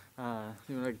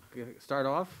to start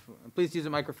off? Please use a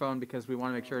microphone because we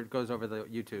want to make sure it goes over the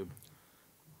YouTube.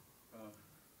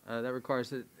 That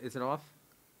requires it. Is it off?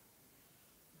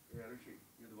 Yeah, Rishi,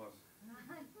 you're the boss.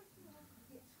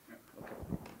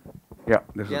 Yeah,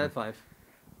 this is that's 5.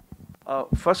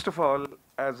 First of all,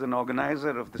 as an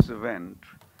organizer of this event,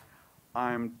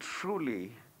 I'm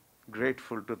truly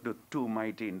grateful to the two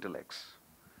mighty intellects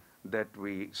that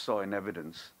we saw in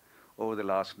evidence. over the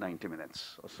last 90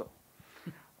 minutes or so.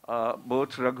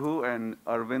 Both Raghu and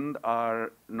Arvind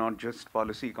are not just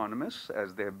policy economists,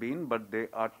 as they have been, but they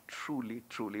are truly,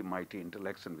 truly mighty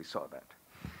intellects, and we saw that.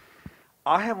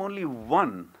 I have only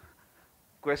one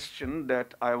question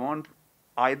that I want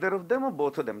either of them or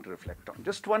both of them to reflect on.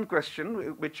 Just one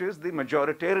question, which is the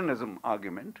majoritarianism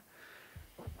argument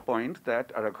point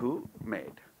that Raghu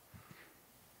made.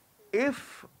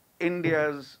 If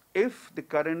the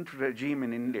current regime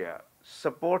in India,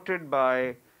 supported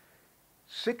by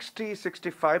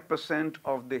 65%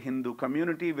 of the Hindu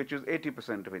community, which is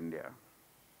 80% of India,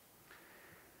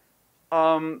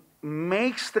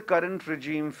 makes the current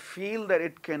regime feel that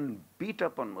it can beat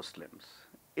up on Muslims,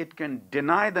 it can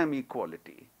deny them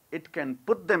equality, it can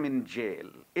put them in jail,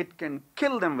 it can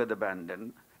kill them with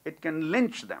abandon, it can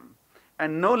lynch them,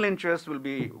 and no lynchers will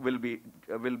be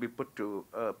put to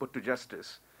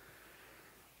justice.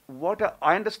 What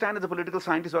I understand as a political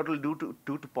scientist, what it will do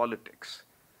to politics.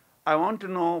 I want to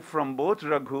know from both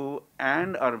Raghu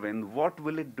and Arvind, what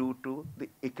will it do to the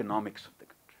economics of the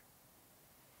country?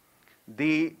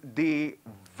 The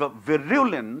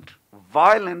virulent,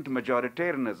 violent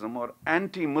majoritarianism or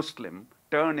anti-Muslim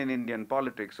turn in Indian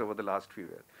politics over the last few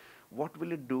years, what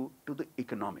will it do to the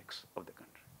economics of the country?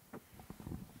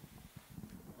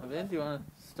 Arvind, do you want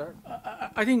to start?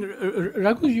 I think,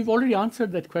 Raghu, you've already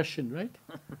answered that question, right?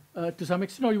 To some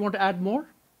extent, or you want to add more?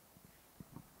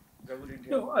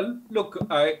 No, look,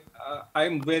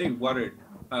 I'm very worried.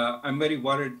 I'm very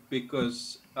worried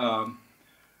because, I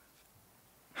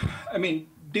mean,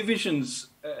 divisions.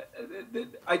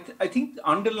 I think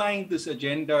underlying this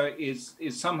agenda is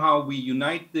somehow we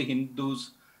unite the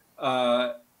Hindus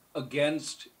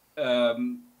against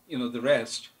the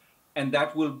rest, and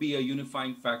that will be a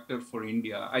unifying factor for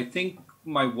India. I think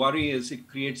my worry is it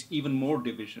creates even more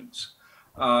divisions,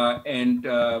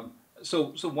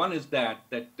 So one is that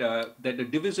a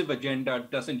divisive agenda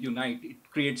doesn't unite;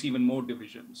 it creates even more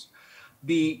divisions.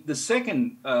 The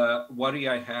second worry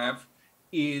I have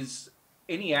is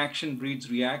any action breeds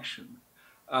reaction.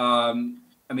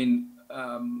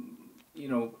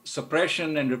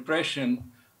 Suppression and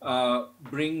repression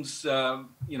brings a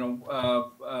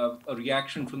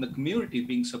reaction from the community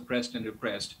being suppressed and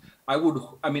repressed. I would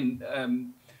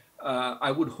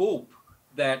hope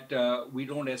that we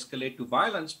don't escalate to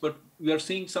violence, but we are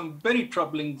seeing some very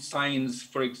troubling signs,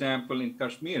 for example, in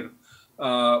Kashmir,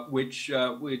 which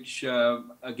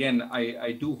again,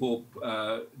 I do hope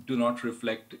do not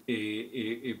reflect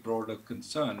a broader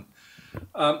concern.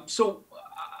 So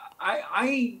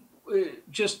I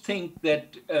just think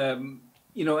that,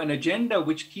 an agenda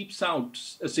which keeps out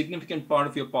a significant part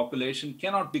of your population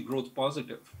cannot be growth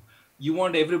positive. You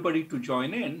want everybody to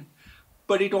join in,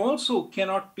 but it also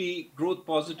cannot be growth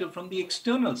positive from the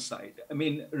external side. I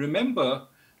mean, remember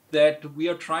that we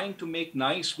are trying to make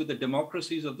nice with the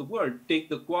democracies of the world. Take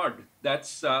the Quad.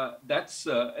 That's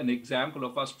an example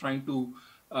of us trying to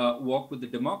walk with the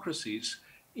democracies.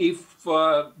 If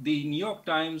the New York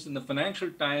Times and the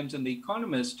Financial Times and the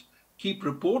Economist keep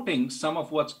reporting some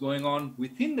of what's going on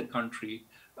within the country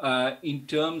in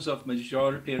terms of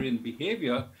majoritarian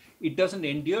behavior, it doesn't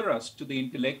endear us to the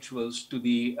intellectuals, to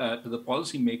the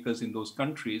policymakers in those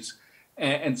countries,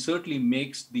 and certainly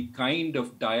makes the kind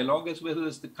of dialogue as well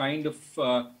as the kind of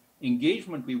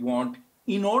engagement we want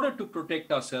in order to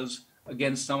protect ourselves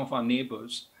against some of our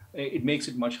neighbors. It makes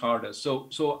it much harder.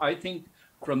 So I think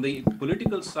from the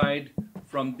political side,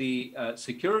 from the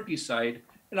security side,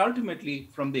 and ultimately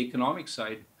from the economic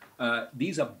side,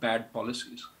 these are bad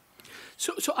policies.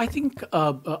 So I think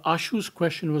Ashu's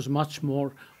question was much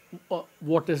more,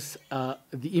 what is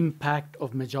the impact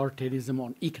of majoritarianism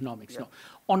on economics? Yeah. No,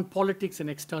 on politics and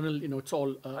external, it's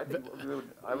all. I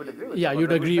would agree with yeah,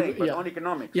 you'd agree. Saying, but on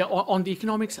economics. Yeah, on the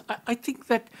economics, I think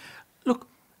that, look,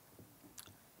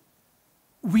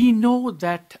 we know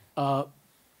that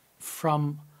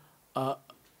from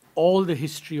all the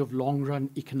history of long-run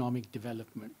economic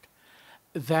development,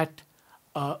 that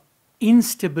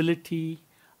instability,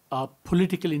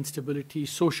 political instability,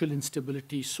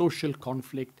 social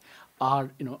conflict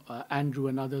are, Andrew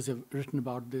and others have written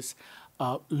about this,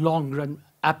 long run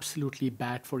absolutely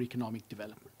bad for economic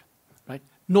development, right?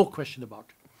 No question about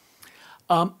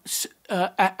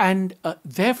it.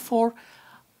 Therefore,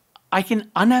 I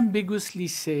can unambiguously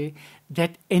say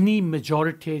that any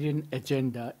majoritarian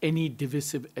agenda, any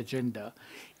divisive agenda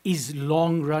is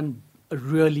long run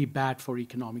really bad for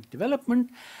economic development,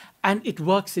 and it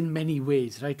works in many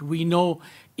ways, right? We know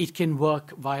it can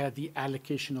work via the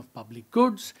allocation of public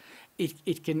goods.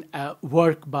 it can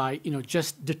work by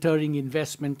just deterring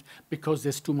investment because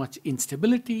there's too much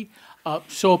instability.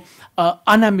 So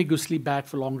unambiguously bad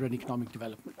for long-run economic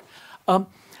development.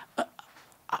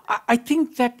 I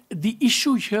think that the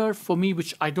issue here for me,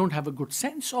 which I don't have a good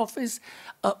sense of, is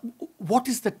what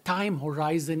is the time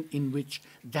horizon in which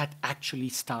that actually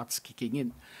starts kicking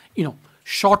in?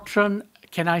 Short run,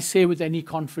 can I say with any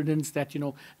confidence that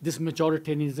this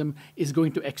majoritarianism is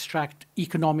going to extract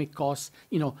economic costs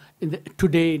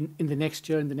today, in the next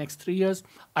year, in the next 3 years?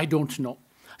 I don't know.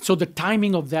 So the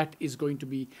timing of that is going to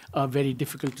be very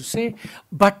difficult to say.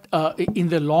 But in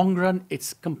the long run,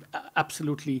 it's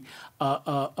absolutely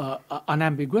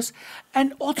unambiguous.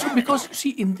 And also because, see,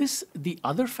 in this, the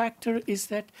other factor is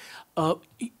that,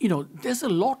 there's a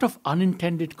lot of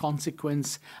unintended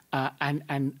consequence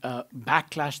and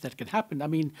backlash that can happen. I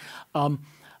mean,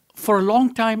 for a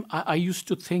long time, I used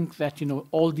to think that,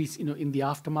 all these, in the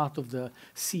aftermath of the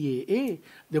CAA,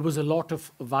 there was a lot of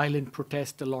violent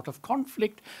protest, a lot of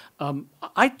conflict.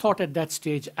 I thought at that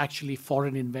stage, actually,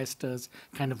 foreign investors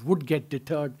kind of would get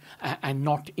deterred and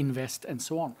not invest and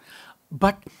so on.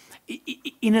 But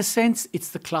in a sense, it's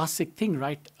the classic thing,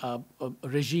 right?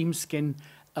 Regimes can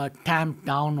tamp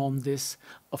down on this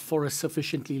for a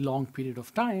sufficiently long period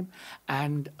of time,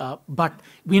 and but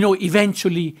we know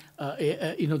eventually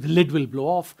the lid will blow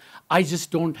off. I just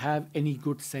don't have any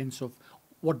good sense of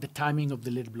what the timing of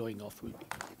the lid blowing off will be.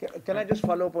 Can I just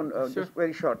follow up on just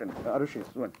very short, and Arushi,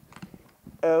 one.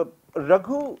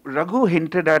 Raghu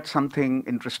hinted at something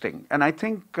interesting, and I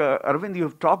think Arvind,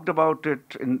 you've talked about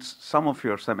it in some of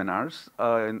your seminars,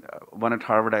 one at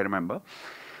Harvard, I remember.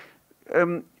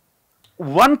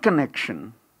 One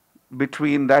connection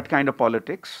between that kind of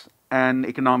politics and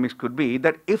economics could be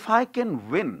that if I can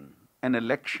win an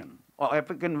election, or if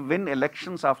I can win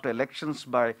elections after elections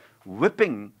by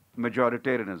whipping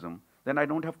majoritarianism, then I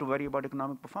don't have to worry about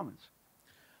economic performance.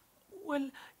 Well,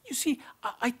 you see,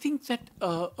 I think that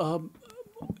I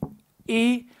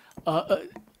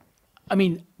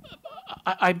mean,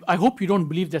 I hope you don't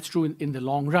believe that's true in the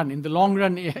long run. In the long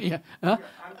run, yeah. I'm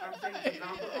saying, for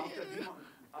example,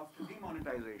 after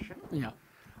demonetization, yeah.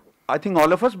 I think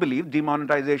all of us believe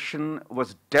demonetization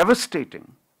was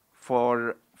devastating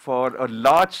for a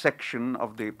large section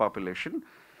of the population.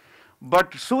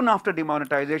 But soon after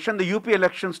demonetization, the UP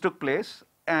elections took place,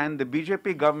 and the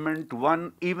BJP government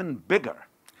won even bigger.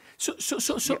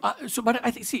 But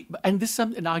I think, see, and this is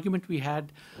an argument we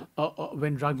had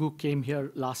when Raghu came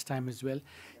here last time as well.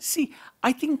 See,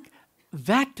 I think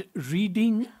that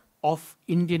reading of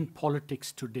Indian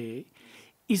politics today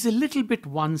is a little bit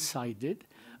one-sided,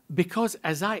 because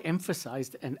as I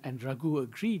emphasized, and Raghu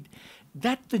agreed,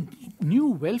 that the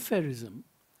new welfarism,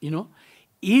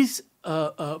 is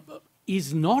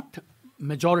not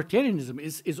majoritarianism,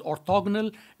 is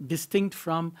orthogonal, distinct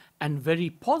from, and very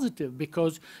positive,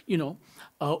 because,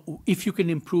 if you can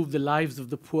improve the lives of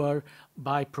the poor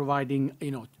by providing,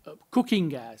 cooking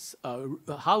gas,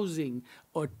 housing,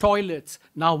 or toilets,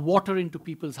 now water into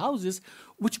people's houses,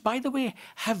 which, by the way,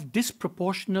 have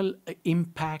disproportional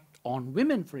impact on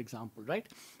women, for example, right?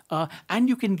 And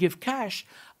you can give cash,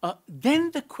 then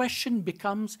the question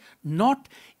becomes not,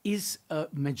 is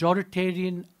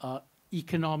majoritarian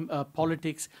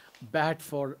politics bad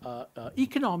for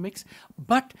economics,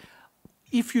 but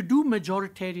if you do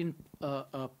majoritarian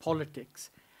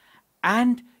politics,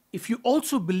 and if you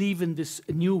also believe in this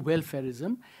new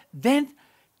welfarism, then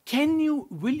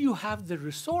will you have the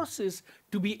resources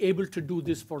to be able to do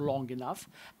this for long enough?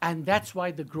 And that's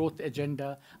why the growth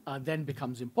agenda then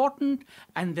becomes important.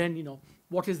 And then,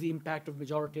 what is the impact of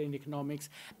majoritarian economics,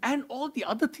 and all the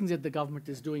other things that the government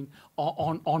is doing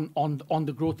on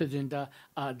the growth agenda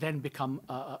then become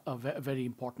very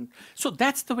important. So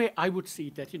that's the way I would see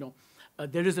it, that,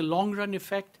 there is a long run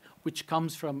effect which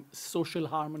comes from social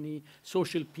harmony,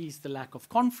 social peace, the lack of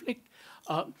conflict.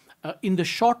 In the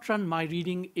short run, my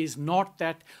reading is not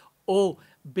that,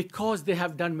 because they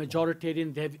have done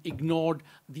majoritarian, they've ignored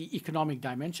the economic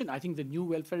dimension. I think the new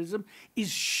welfarism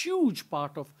is huge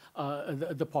part of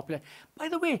the population. By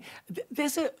the way,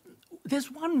 there's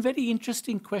one very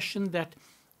interesting question that,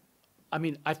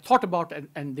 I've thought about,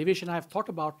 and Devesh and I have thought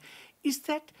about, is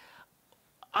that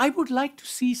I would like to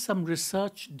see some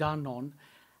research done on,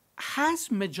 has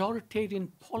majoritarian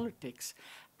politics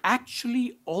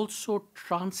actually also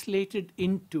translated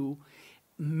into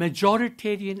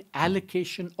majoritarian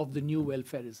allocation of the new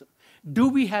welfarism? Do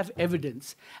we have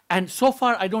evidence? And so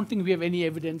far, I don't think we have any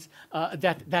evidence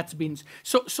that that's been.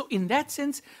 So in that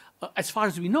sense, as far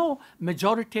as we know,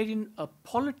 majoritarian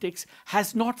politics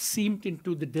has not seeped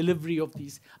into the delivery of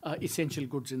these essential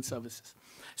goods and services.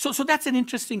 So that's an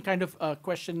interesting kind of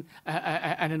question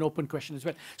and an open question as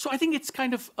well. So I think it's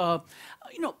kind of,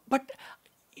 but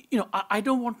I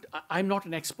don't want, I'm not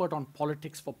an expert on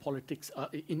politics for politics,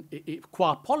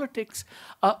 qua politics,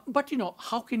 but,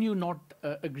 how can you not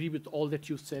agree with all that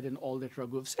you said and all that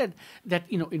Raghu have said, that,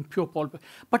 in pure politics,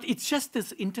 but it's just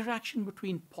this interaction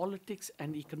between politics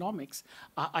and economics,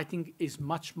 I think is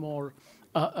much more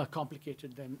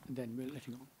complicated than we're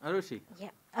letting on. Arushi.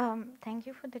 Yeah, thank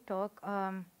you for the talk.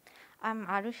 I'm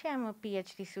Arushi, I'm a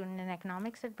PhD student in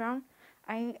economics at Brown.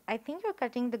 I think you're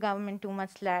cutting the government too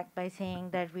much slack by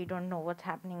saying that we don't know what's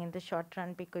happening in the short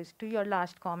run, because to your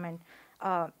last comment,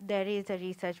 there is a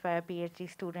research by a PhD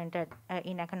student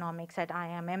in economics at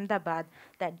IIM Ahmedabad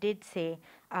that did say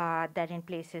that in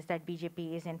places that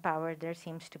BJP is in power, there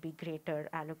seems to be greater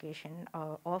allocation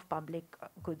of public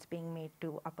goods being made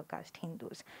to upper caste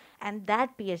Hindus. And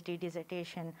that PhD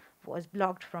dissertation was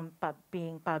blocked from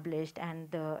being published,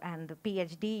 and the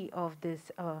PhD of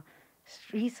this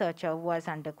researcher was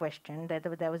under question.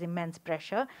 There was immense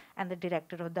pressure, and the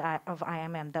director of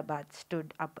IIM Ahmedabad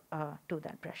stood up to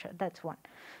that pressure. That's one.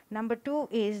 Number two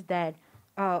is that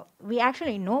we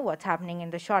actually know what's happening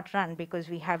in the short run, because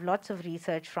we have lots of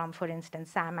research from, for instance,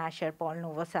 Sam Asher, Paul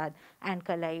Novosad, and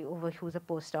Kalai, who's a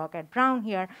postdoc at Brown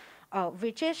here,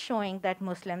 which is showing that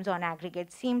Muslims on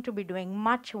aggregate seem to be doing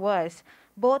much worse,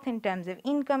 both in terms of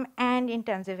income and in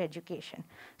terms of education.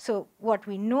 So what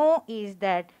we know is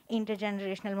that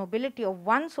intergenerational mobility of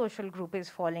one social group is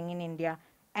falling in India,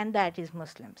 and that is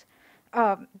Muslims.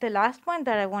 The last point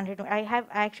that I wanted to, I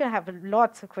actually have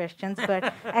lots of questions,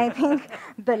 but I think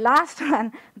the last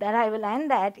one that I will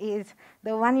end at is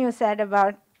the one you said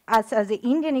about us as the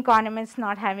Indian economists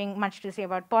not having much to say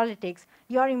about politics.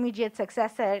 Your immediate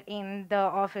successor in the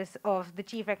office of the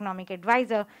chief economic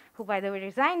advisor, who by the way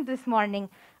resigned this morning,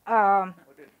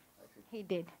 he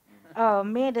did.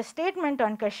 Made a statement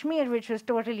on Kashmir which was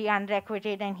totally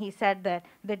unrequited, and he said that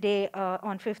the day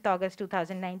on 5th August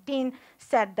 2019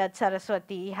 said that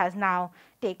Saraswati has now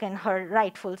taken her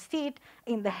rightful seat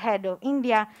in the head of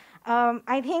India.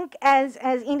 I think as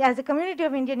a community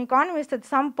of Indian economists, at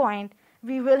some point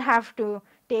we will have to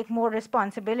take more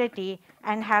responsibility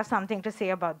and have something to say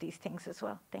about these things as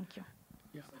well. Thank you.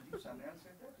 Yeah.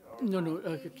 No.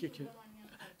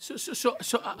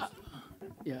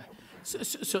 Yeah.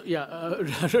 So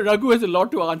Raghu has a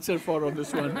lot to answer for on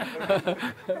this one.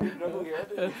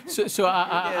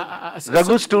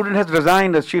 Raghu's student has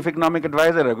resigned as chief economic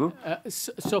advisor, Raghu.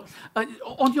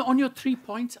 On your 3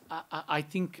 points, I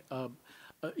think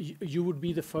you would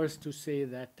be the first to say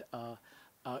that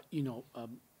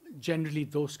generally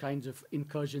those kinds of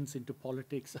incursions into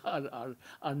politics are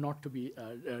not to be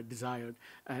desired,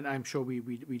 and I'm sure we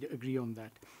agree on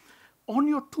that. On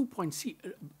your 2 points, see,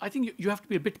 I think you have to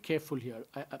be a bit careful here.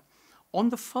 On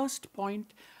the first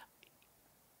point,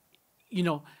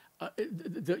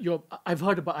 I've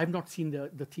heard about, I've not seen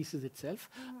the thesis itself,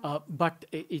 but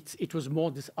it was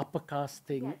more this upper caste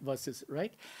thing versus,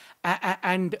 right?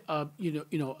 And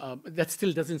that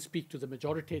still doesn't speak to the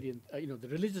majoritarian, the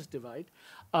religious divide.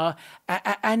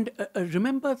 And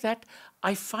remember that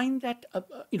I find that,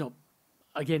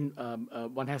 again,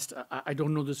 one has to, I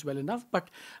don't know this well enough, but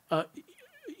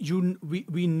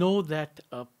we know that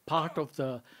part of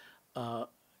the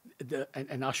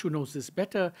and Ashu knows this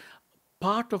better,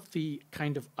 part of the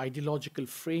kind of ideological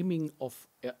framing of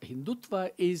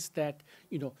Hindutva is that,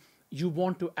 you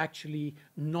want to actually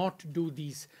not do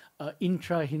these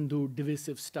intra-Hindu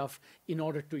divisive stuff in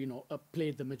order to,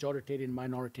 play the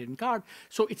majoritarian-minoritarian card.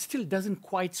 So it still doesn't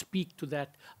quite speak to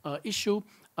that issue,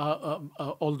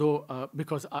 although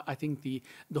because I think the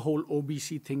whole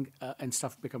OBC thing and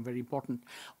stuff become very important.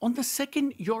 On the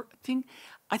second, your thing,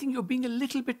 I think you're being a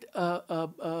little bit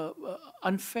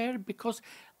unfair, because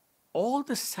all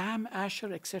the Sam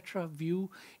Asher, etc.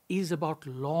 view is about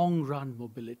long-run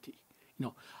mobility.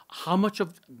 How much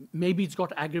of, maybe it's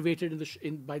got aggravated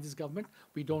by this government,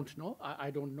 we don't know,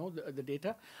 I don't know the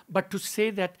data, but to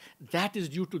say that that is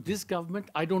due to this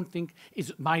government, I don't think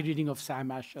is my reading of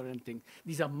Sam Asher and things.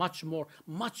 These are much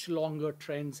longer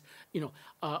trends,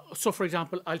 So for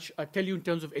example, I'll tell you in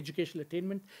terms of educational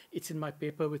attainment, it's in my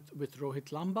paper with Rohit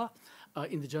Lamba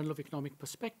in the Journal of Economic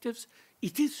Perspectives.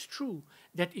 It is true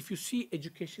that if you see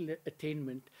educational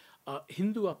attainment,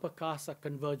 Hindu upper castes are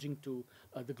converging to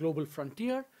the global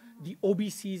frontier. The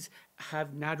OBCs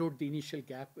have narrowed the initial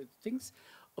gap with things.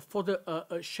 For the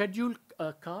scheduled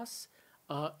castes,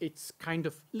 it's kind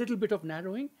of little bit of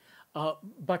narrowing.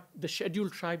 but the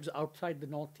scheduled tribes outside the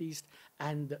Northeast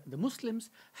and the Muslims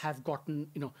have gotten,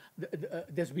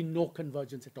 there's been no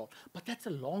convergence at all. But that's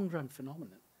a long-run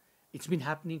phenomenon. It's been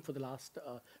happening for the last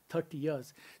 30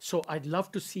 years. So I'd love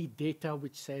to see data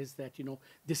which says that,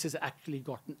 this has actually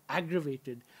gotten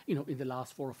aggravated, in the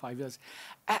last 4 or 5 years.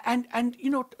 And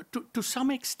to some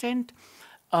extent,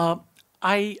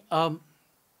 I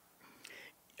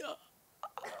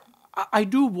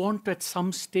do want at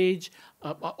some stage,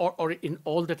 or in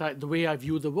all that the way I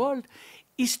view the world,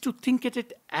 is to think at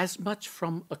it as much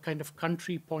from a kind of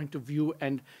country point of view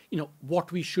and,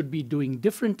 what we should be doing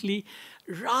differently,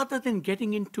 rather than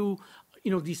getting into,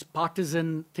 these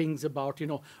partisan things about,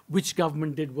 which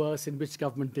government did worse and which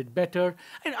government did better.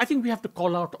 And I think we have to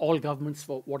call out all governments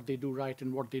for what they do right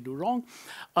and what they do wrong.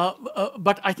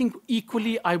 But I think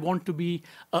equally I want to be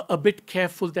a bit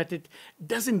careful that it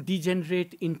doesn't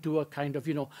degenerate into a kind of,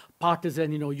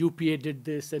 partisan, UPA did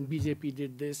this and BJP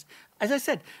did this. As I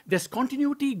said, there's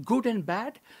continuity, good and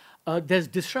bad. There's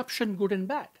disruption, good and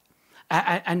bad.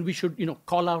 And we should,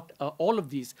 call out all of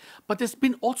these. But there's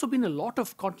also been a lot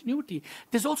of continuity.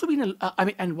 There's also been,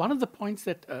 and one of the points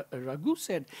that Raghu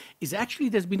said is actually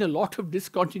there's been a lot of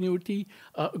discontinuity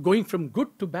going from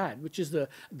good to bad, which is the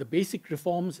basic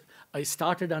reforms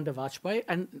started under Vajpayee,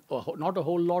 and not a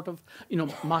whole lot of,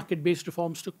 market-based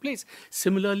reforms took place.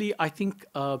 Similarly, I think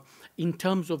in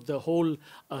terms of the whole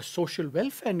social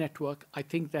welfare network, I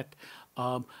think that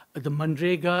the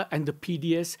Manrega and the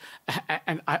PDS,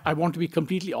 and I want to be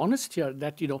completely honest here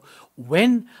that,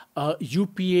 when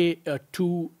UPA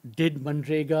 2 did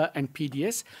Manrega and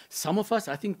PDS, some of us,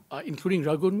 I think, including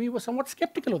Raghu and me, were somewhat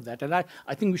skeptical of that. And I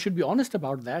think we should be honest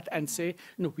about that and say,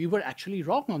 we were actually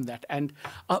wrong on that. And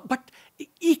but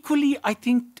equally, I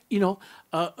think,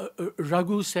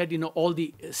 Raghu said, all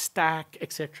the stack,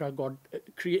 etc., got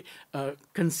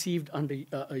conceived under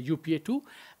UPA 2.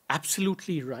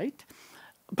 Absolutely right.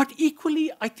 But equally,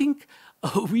 I think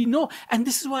we know, and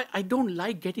this is why I don't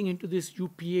like getting into this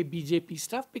UPA, BJP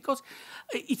stuff, because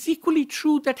it's equally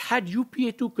true that had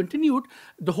UPA 2 continued,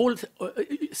 the whole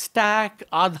stack,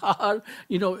 Aadhaar,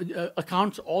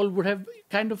 accounts all would have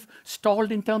kind of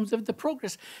stalled in terms of the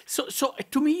progress. So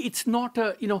to me, it's not,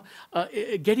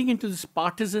 getting into this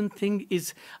partisan thing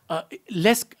is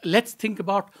let's think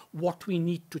about what we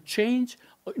need to change.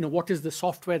 What is the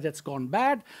software that's gone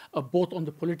bad, both on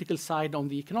the political side, on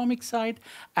the economic side,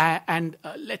 and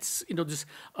let's, this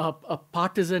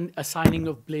partisan assigning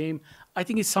of blame, I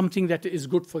think is something that is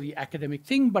good for the academic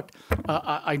thing, but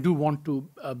I do want to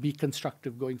be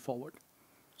constructive going forward.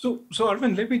 So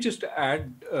Arvind, let me just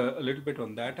add a little bit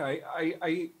on that.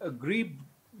 I agree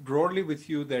broadly with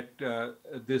you that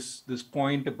this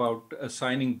point about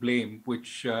assigning blame,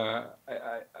 which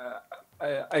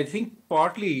I think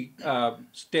partly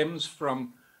stems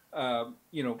from a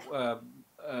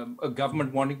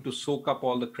government wanting to soak up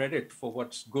all the credit for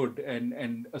what's good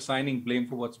and assigning blame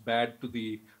for what's bad to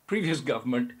the previous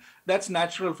government. That's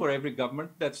natural for every government.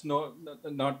 That's and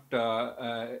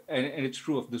it's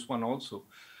true of this one also.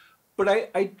 But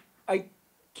I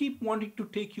keep wanting to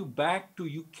take you back to,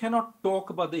 you cannot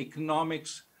talk about the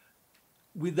economics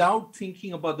without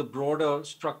thinking about the broader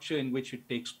structure in which it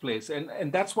takes place.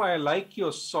 And that's why I like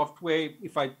your software,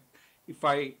 if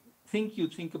I think you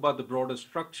think about the broader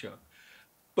structure.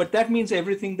 But that means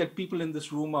everything that people in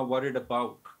this room are worried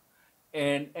about.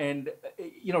 And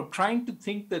trying to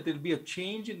think that there'll be a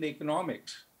change in the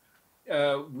economics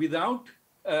without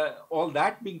all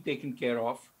that being taken care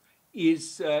of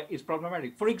is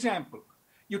problematic. For example,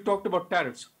 you talked about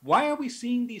tariffs. Why are we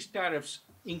seeing these tariffs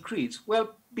increase?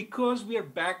 Well, because we are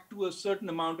back to a certain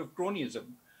amount of cronyism,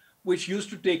 which used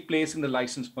to take place in the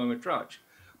license permit Raj.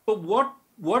 But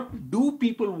what do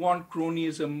people want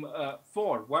cronyism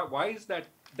for? Why is that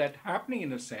happening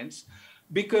in a sense?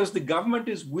 Because the government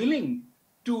is willing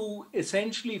to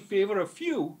essentially favor a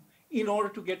few in order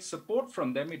to get support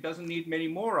from them. It doesn't need many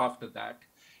more after that.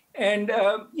 And,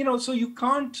 so you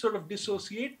can't sort of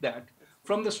dissociate that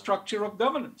from the structure of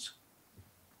governance.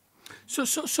 So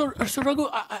Raghu,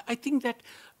 I think that,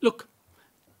 look.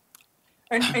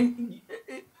 And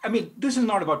I mean, this is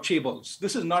not about chaebols.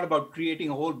 This is not about creating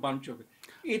a whole bunch of it.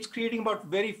 It's creating about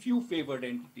very few favored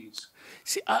entities.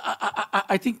 See,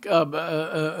 I think,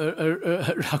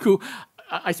 Raghu,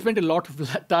 I spent a lot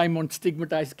of time on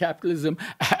stigmatized capitalism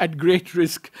at great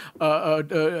risk,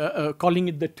 calling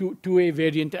it the 2A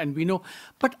variant, and we know.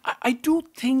 But I do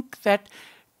think that,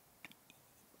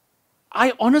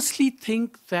 I honestly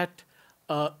think that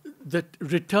the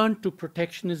return to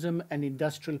protectionism and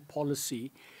industrial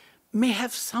policy may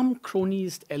have some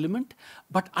cronyist element,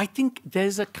 but I think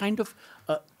there's a kind of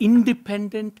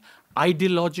independent,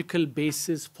 ideological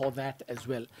basis for that as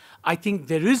well. I think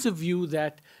there is a view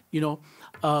that,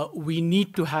 we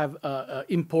need to have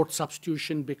import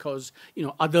substitution because,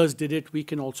 others did it, we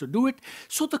can also do it.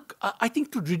 So I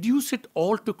think to reduce it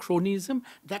all to cronyism,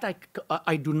 that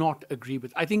I do not agree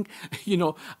with. I think,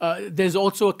 there's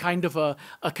also a kind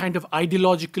of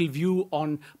ideological view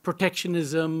on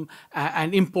protectionism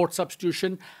and import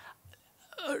substitution.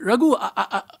 Raghu,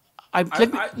 I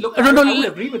will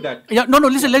agree with that. Yeah,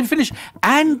 listen, let me finish.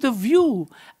 And the view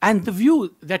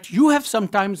that you have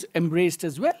sometimes embraced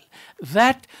as well,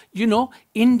 that,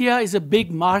 India is a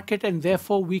big market and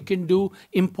therefore we can do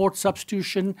import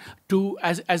substitution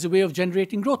as a way of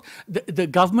generating growth. The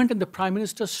government and the Prime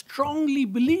Minister strongly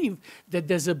believe that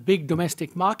there's a big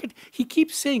domestic market. He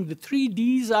keeps saying the 3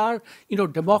 Ds are,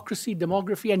 democracy,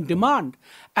 demography, and demand.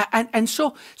 And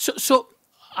so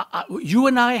you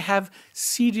and I have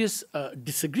serious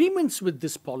disagreements with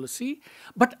this policy,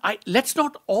 but let's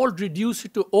not all reduce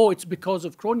it to, it's because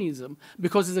of cronyism,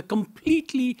 because there's a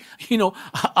completely,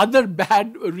 other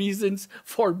bad reasons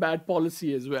for bad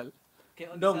policy as well. Okay,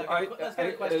 let's get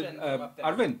a question up there.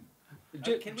 Arvind,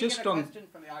 can we just get a on... question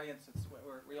from the audience?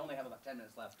 We only have about 10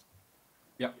 minutes left.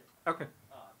 Yeah, okay.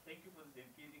 Thank you for this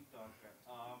engaging talk.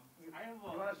 You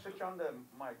want to switch on the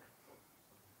mic?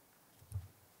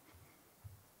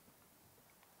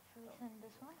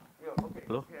 This one? Yeah, okay.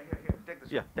 Hello? Here. Take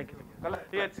this. Yeah, thank you.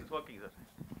 Yeah, it's working, sir.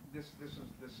 This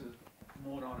is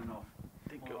more on and off.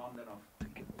 Thank more you. on than off.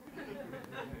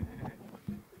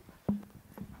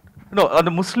 No, on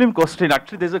the Muslim question,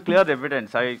 actually, there's a clear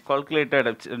evidence. I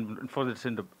calculated for this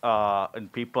in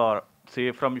paper. Say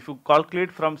if you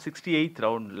calculate from 68th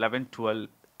round 11-12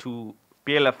 to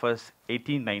PLFS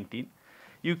 18-19,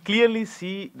 you clearly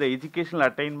see the educational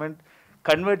attainment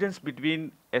convergence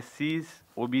between SCs,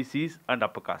 OBCs, and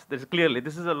upper caste. This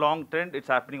is a long trend. It's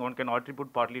happening. One can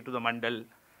attribute partly to the Mandal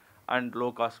and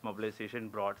low caste mobilization,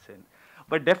 broad sense.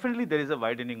 But definitely there is a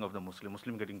widening of the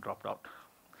Muslim getting dropped out.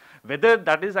 Whether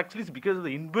that is actually because of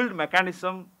the inbuilt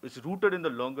mechanism is rooted in the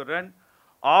longer run,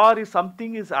 or if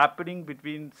something is happening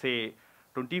between, say,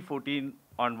 2014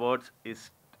 onwards,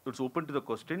 it's open to the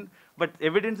question. But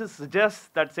evidences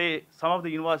suggest that, say, some of the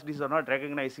universities are not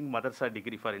recognizing madrasa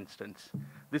degree, for instance.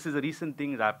 This is a recent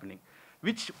thing happening,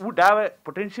 which would have a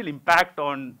potential impact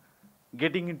on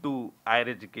getting into higher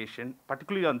education,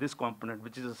 particularly on this component,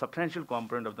 which is a substantial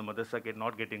component of the madrasa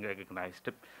not getting recognized.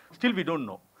 Still, we don't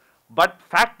know. But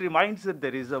fact remains that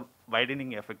there is a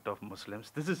widening effect of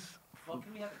Muslims. This is... Well,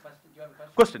 can we have a question? Do you have a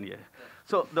question? Question, yeah.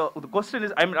 So the question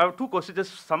is, I have 2 questions,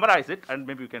 just summarize it, and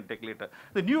maybe we can take later.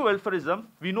 The new welfareism,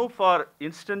 we know, for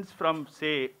instance, from,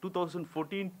 say, 2004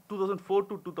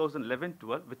 to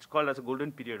 2011-12, which is called as a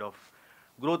golden period of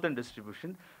growth and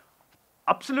distribution,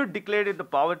 absolute decline in the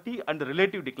poverty and the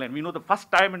relative decline. We know the first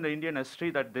time in the Indian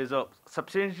history that there's a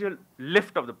substantial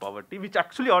lift of the poverty, which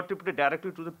actually attributed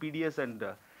directly to the PDS and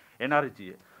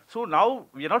NRGA. So now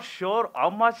we are not sure how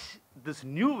much this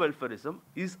new welfareism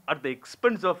is at the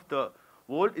expense of the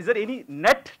old. Is there any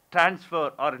net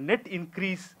transfer or net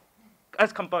increase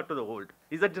as compared to the old?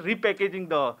 Is that repackaging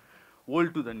the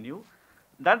old to the new?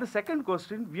 Then the second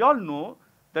question, we all know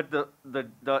that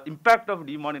the impact of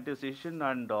demonetization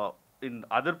and in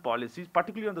other policies,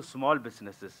 particularly on the small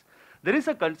businesses. There is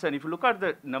a concern. If you look at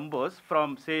the numbers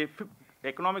from, say,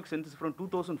 economic census from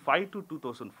 2005 to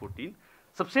 2014,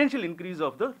 substantial increase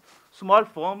of the small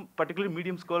firm, particularly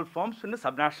medium-scale firms in the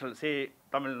subnational, say,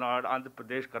 Tamil Nadu, Andhra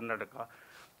Pradesh, Karnataka,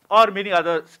 or many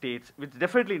other states, which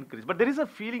definitely increase. But there is a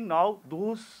feeling now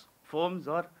those firms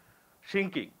are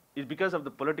shrinking. It's because of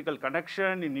the political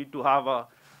connection. You need to have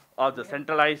the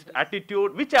centralized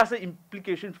attitude, which has an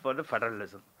implication for the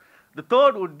federalism. The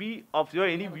third would be of your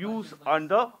any views on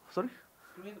the, sorry?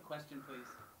 Can we have a question,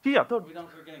 please? Yeah, third. We're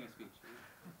getting a speech.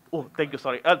 Oh, thank you,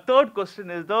 sorry. Third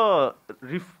question is the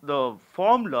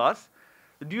form laws.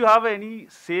 Do you have any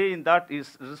say in that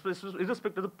is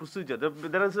irrespective of the procedure?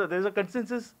 There is a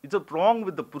consensus, it's wrong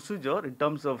with the procedure in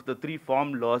terms of the 3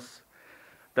 form laws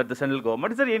that the central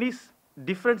government. Is there any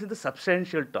difference in the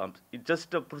substantial terms? It's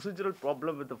just a procedural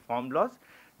problem with the form laws.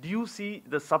 Do you see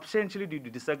the substantially, do you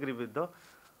disagree with the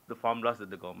form laws that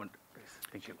the government does?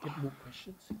 Thank you. Get more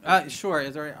questions? Sure.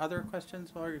 Is there other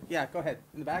questions? Or, yeah, go ahead.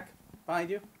 In the back, behind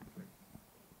you.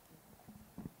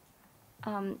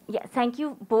 Yeah, thank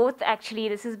you both. Actually,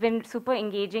 this has been super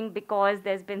engaging because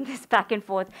there's been this back and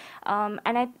forth.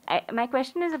 And my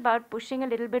question is about pushing a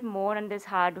little bit more on this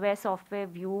hardware-software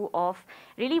view of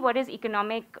really what is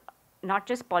economic not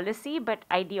just policy, but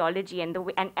ideology and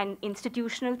and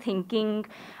institutional thinking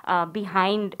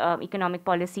behind economic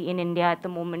policy in India at the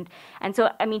moment. And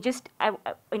so, I mean, just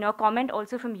a comment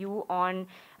also from you on,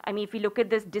 I mean, if we look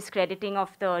at this discrediting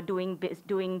of the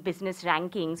doing business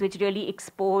rankings, which really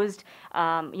exposed,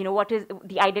 what is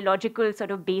the ideological sort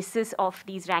of basis of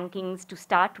these rankings to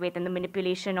start with, and the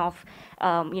manipulation of,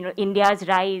 India's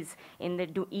rise in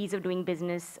the ease of doing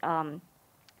business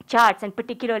charts, and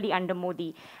particularly under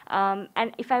Modi.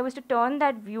 And if I was to turn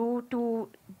that view to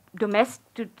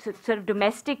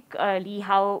domestically,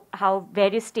 how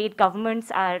various state governments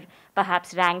are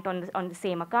perhaps ranked on the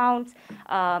same accounts,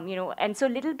 and so a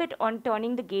little bit on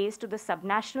turning the gaze to the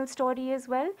subnational story as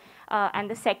well. And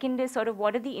the second is sort of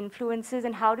what are the influences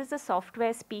and how does the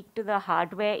software speak to the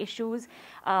hardware issues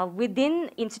within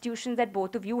institutions that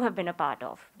both of you have been a part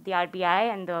of, the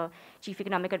RBI and the Chief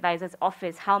Economic Advisor's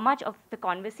Office. How much of the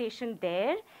conversation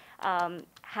there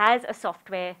has a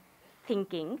software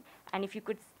thinking? And if you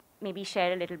could maybe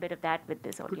share a little bit of that with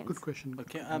this audience. Good question.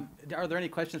 Okay. Are there any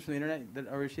questions from the internet,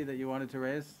 Arushi, that you wanted to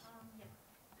raise?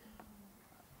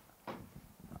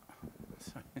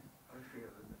 Sorry.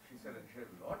 She said she had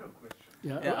a lot of questions.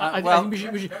 Yeah, I think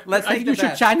we should, let's take the you should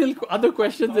best. channel other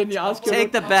questions and you ask.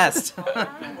 Take the best.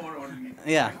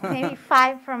 Yeah. Maybe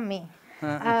 5 from me.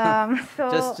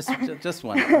 So Just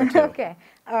one or two. okay.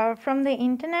 From the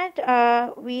internet,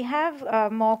 we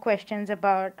have more questions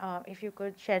about if you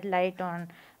could shed light on,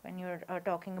 when you're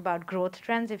talking about growth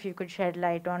trends, if you could shed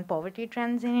light on poverty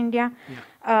trends in India.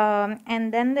 Yeah.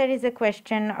 And then there is a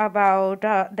question about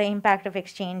the impact of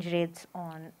exchange rates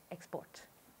on exports.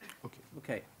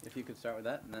 Okay. If you could start with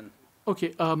that, and then.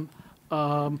 Okay.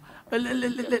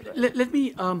 Let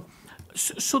me.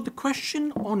 So the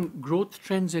question on growth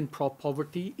trends and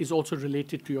poverty is also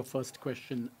related to your first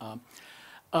question.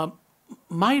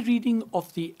 My reading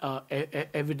of the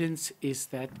evidence is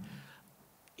that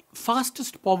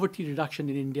fastest poverty reduction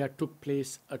in India took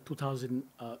place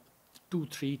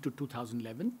 2002-03 to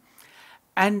 2011.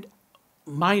 And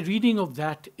my reading of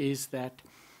that is that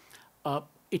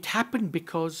it happened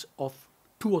because of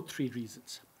 2 or 3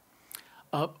 reasons,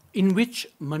 in which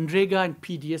Manrega and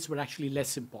PDS were actually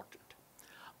less important.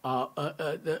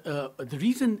 The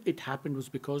reason it happened was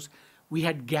because we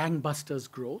had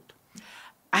gangbusters growth,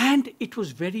 and it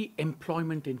was very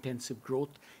employment intensive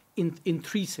growth in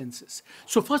 3 senses.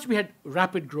 So first we had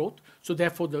rapid growth, so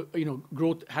therefore the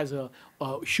growth has a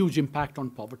huge impact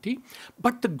on poverty.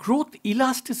 But the growth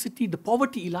elasticity, the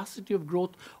poverty elasticity of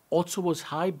growth also was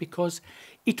high because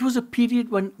it was a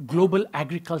period when global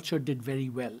agriculture did very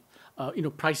well.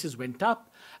 Prices went up,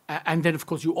 and then of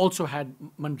course you also had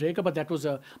Manrega, but that was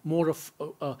a more of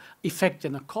effect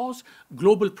than a cause.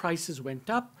 Global prices went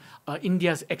up.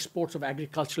 India's exports of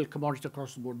agricultural commodities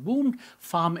across the board boomed.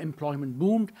 Farm employment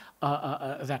boomed.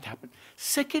 That happened.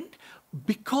 Second,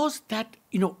 because that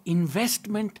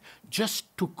investment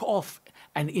just took off,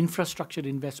 and infrastructure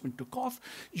investment took off,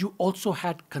 you also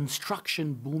had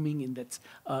construction booming in that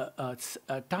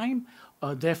time.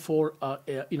 Therefore,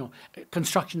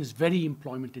 construction is very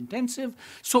employment intensive.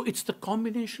 So it's the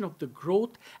combination of the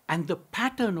growth and the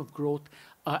pattern of growth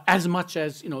as much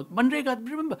as, Manrega,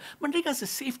 remember, Manrega is a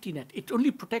safety net. It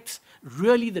only protects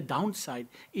really the downside.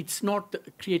 It's not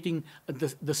creating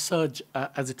the surge,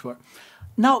 as it were.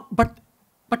 Now, but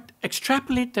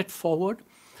extrapolate that forward.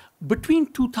 Between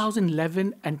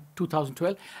 2011 and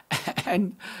 2012,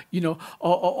 and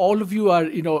all of you are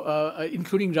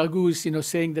including Raghu is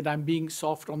saying that I'm being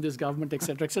soft on this government,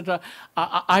 etc., etc.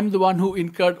 I'm the one who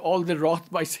incurred all the wrath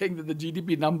by saying that the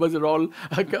GDP numbers are all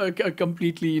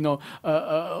completely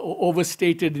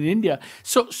overstated in India.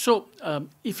 So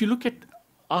if you look at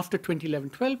after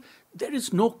 2011-12, there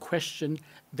is no question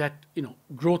that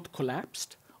growth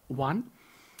collapsed. One,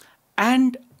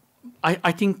 and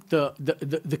I think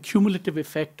the cumulative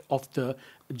effect of the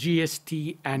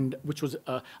GST, and which was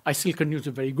I still continue a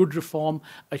very good reform,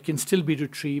 it can still be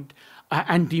retrieved,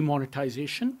 and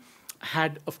demonetization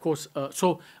had, of course,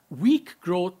 so weak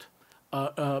growth,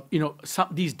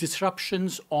 these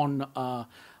disruptions on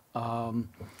the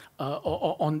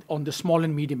small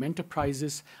and medium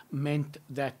enterprises meant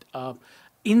that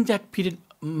in that period,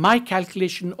 my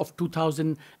calculation of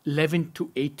 2011 to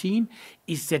 18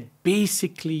 is that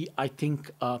basically I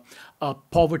think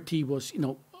poverty was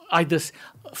either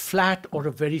flat or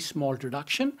a very small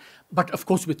reduction. But of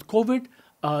course with COVID,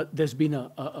 there's been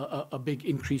a big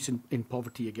increase in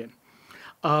poverty again.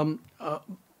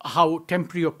 How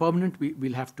temporary or permanent,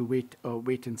 we'll have to wait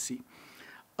and see.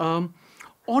 On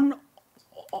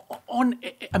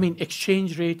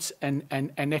exchange rates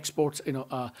and exports,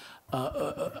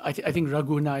 I think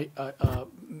Raghu and I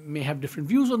may have different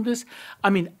views on this. I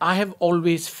mean, I have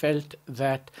always felt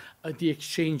that the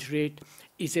exchange rate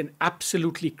is an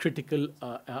absolutely critical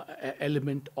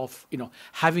element of,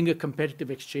 having a competitive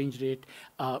exchange rate,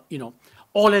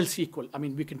 all else equal. I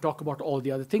mean, we can talk about all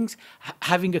the other things.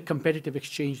 Having a competitive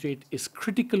exchange rate is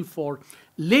critical for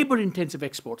labor-intensive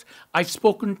exports. I've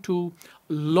spoken to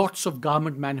lots of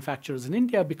garment manufacturers in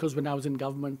India because when I was in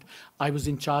government, I was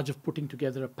in charge of putting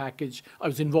together a package. I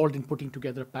was involved in putting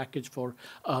together a package for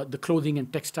the clothing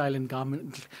and textile and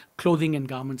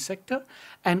garment sector.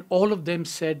 And all of them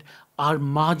said, our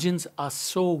margins are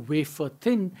so wafer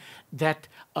thin that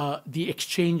the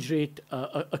exchange rate,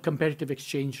 a competitive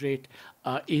exchange rate,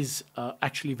 is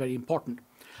actually very important.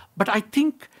 But I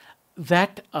think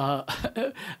that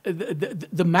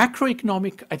the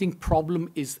macroeconomic, I think,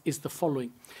 problem is the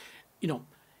following.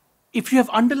 If you have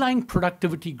underlying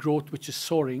productivity growth which is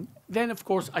soaring, then of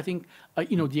course I think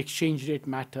the exchange rate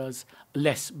matters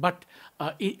less. But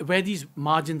where these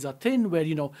margins are thin, where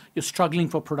you're struggling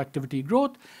for productivity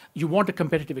growth, you want a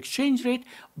competitive exchange rate.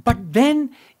 But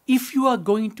then if you are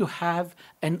going to have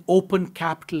an open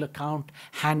capital account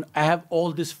and have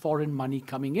all this foreign money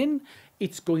coming in,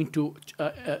 it's going to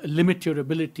limit your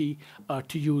ability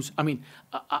to use. I mean,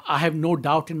 I have no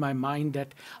doubt in my mind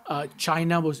that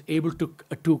China was able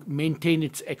to maintain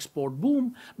its export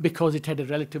boom because it had a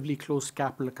relatively close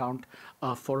capital account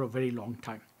for a very long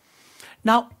time.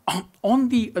 Now, on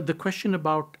the question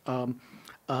about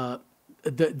the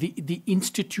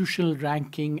institutional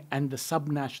ranking and the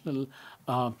subnational,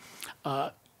 I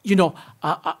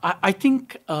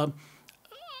think.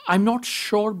 I'm not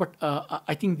sure, but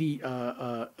I think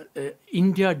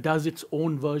India does its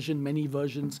own version, many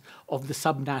versions of the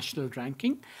subnational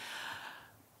ranking.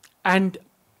 And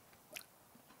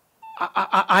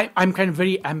I'm kind of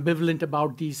very ambivalent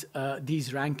about these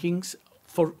rankings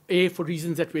for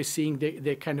reasons that we're seeing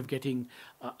they're kind of getting,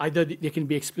 either they can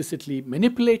be explicitly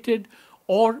manipulated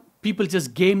or people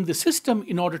just game the system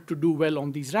in order to do well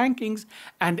on these rankings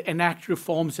and enact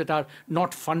reforms that are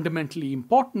not fundamentally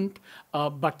important,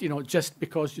 but just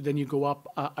because then you go up.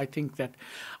 I think that,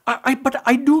 but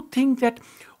I do think that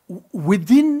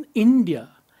within India,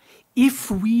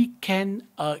 if we can,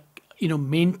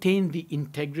 maintain the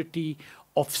integrity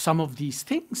of some of these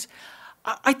things,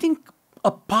 I think a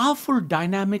powerful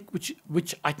dynamic which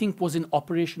I think was in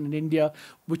operation in India,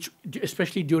 which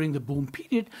especially during the boom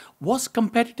period, was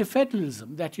competitive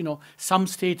federalism, that some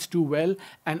states do well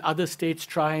and other states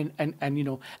try and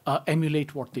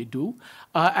emulate what they do,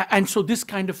 and so this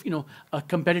kind of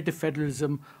competitive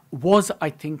federalism was, I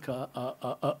think,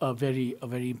 a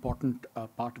very important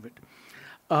part of it.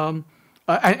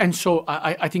 And so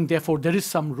I think therefore there is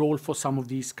some role for some of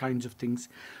these kinds of things.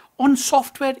 On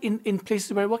software in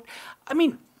places where I worked, I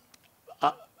mean,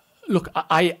 look,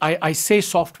 I say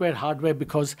software, hardware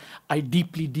because I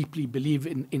deeply believe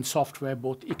in software,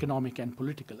 both economic and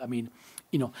political. I mean,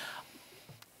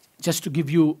 just to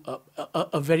give you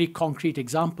a very concrete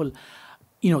example,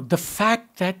 the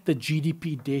fact that the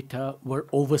GDP data were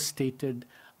overstated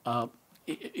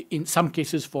in some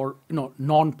cases for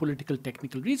non-political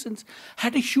technical reasons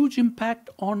had a huge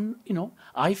impact on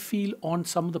I feel on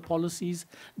some of the policies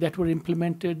that were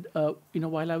implemented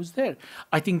while I was there.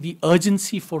 I think the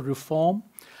urgency for reform,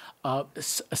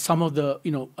 some of the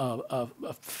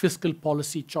fiscal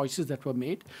policy choices that were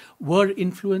made were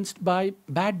influenced by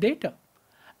bad data.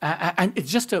 And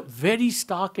it's just a very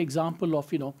stark example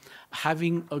of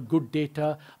having a good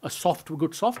data,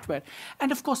 good software,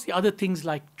 and of course the other things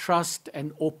like trust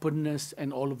and openness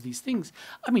and all of these things.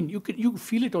 I mean, you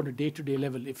feel it on a day-to-day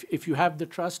level. If you have the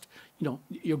trust,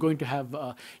 you're going to have.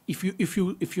 If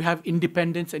you have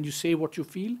independence and you say what you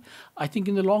feel, I think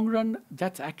in the long run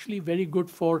that's actually very good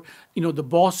for the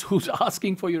boss who's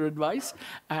asking for your advice.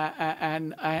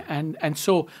 And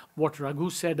so what Raghu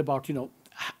said about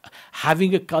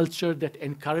having a culture that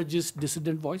encourages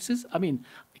dissident voices, I mean,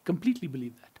 I completely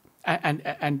believe that.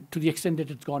 And to the extent that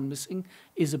it's gone missing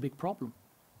is a big problem.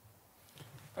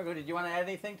 Raghu, did you want to add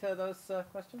anything to those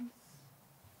questions?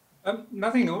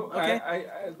 Nothing, no. Okay.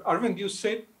 Arvind, you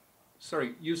said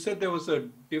there was a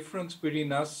difference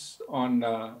between us on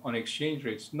exchange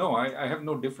rates. No, I have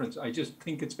no difference. I just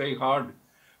think it's very hard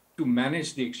to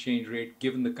manage the exchange rate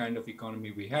given the kind of economy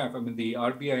we have. I mean, the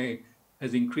RBI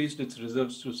has increased its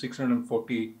reserves to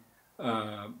 640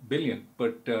 billion,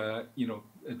 but there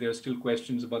are still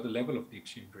questions about the level of the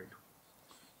exchange rate.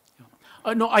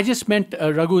 No, I just meant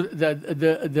Raghu,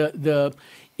 the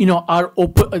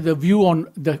view on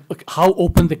how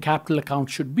open the capital account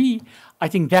should be. I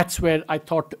think that's where I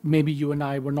thought maybe you and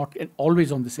I were not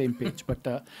always on the same page.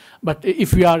 But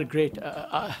if we are, great.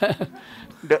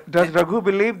 Does Raghu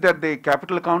believe that the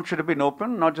capital account should have been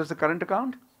open, not just the current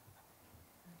account?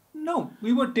 No,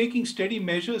 we were taking steady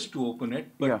measures to open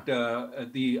it, but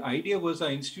the idea was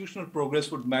our institutional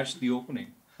progress would match the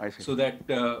opening. I see. So that,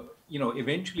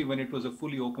 eventually when it was a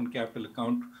fully open capital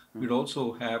account, we'd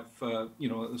also have,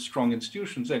 strong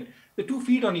institutions. And the two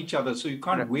feed on each other, so you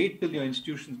can't wait till your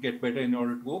institutions get better in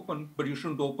order to open, but you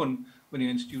shouldn't open when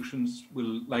your institutions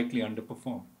will likely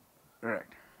underperform. Right.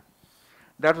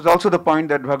 That was also the point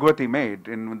that Bhagwati made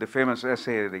in the famous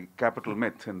essay, The Capital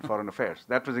Myth in Foreign Affairs.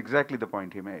 That was exactly the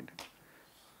point he made.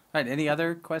 All right, any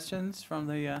other questions from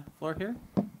the floor here?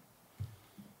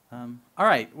 All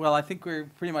right, well, I think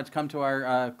we've pretty much come to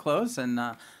our close, and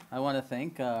I want to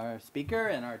thank our speaker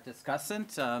and our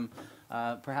discussant.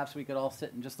 Perhaps we could all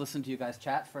sit and just listen to you guys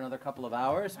chat for another couple of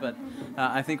hours, but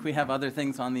I think we have other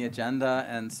things on the agenda,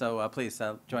 and so please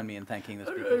join me in thanking the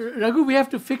speakers. Raghu, we have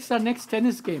to fix our next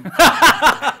tennis game.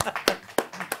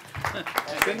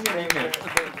 Send me an email.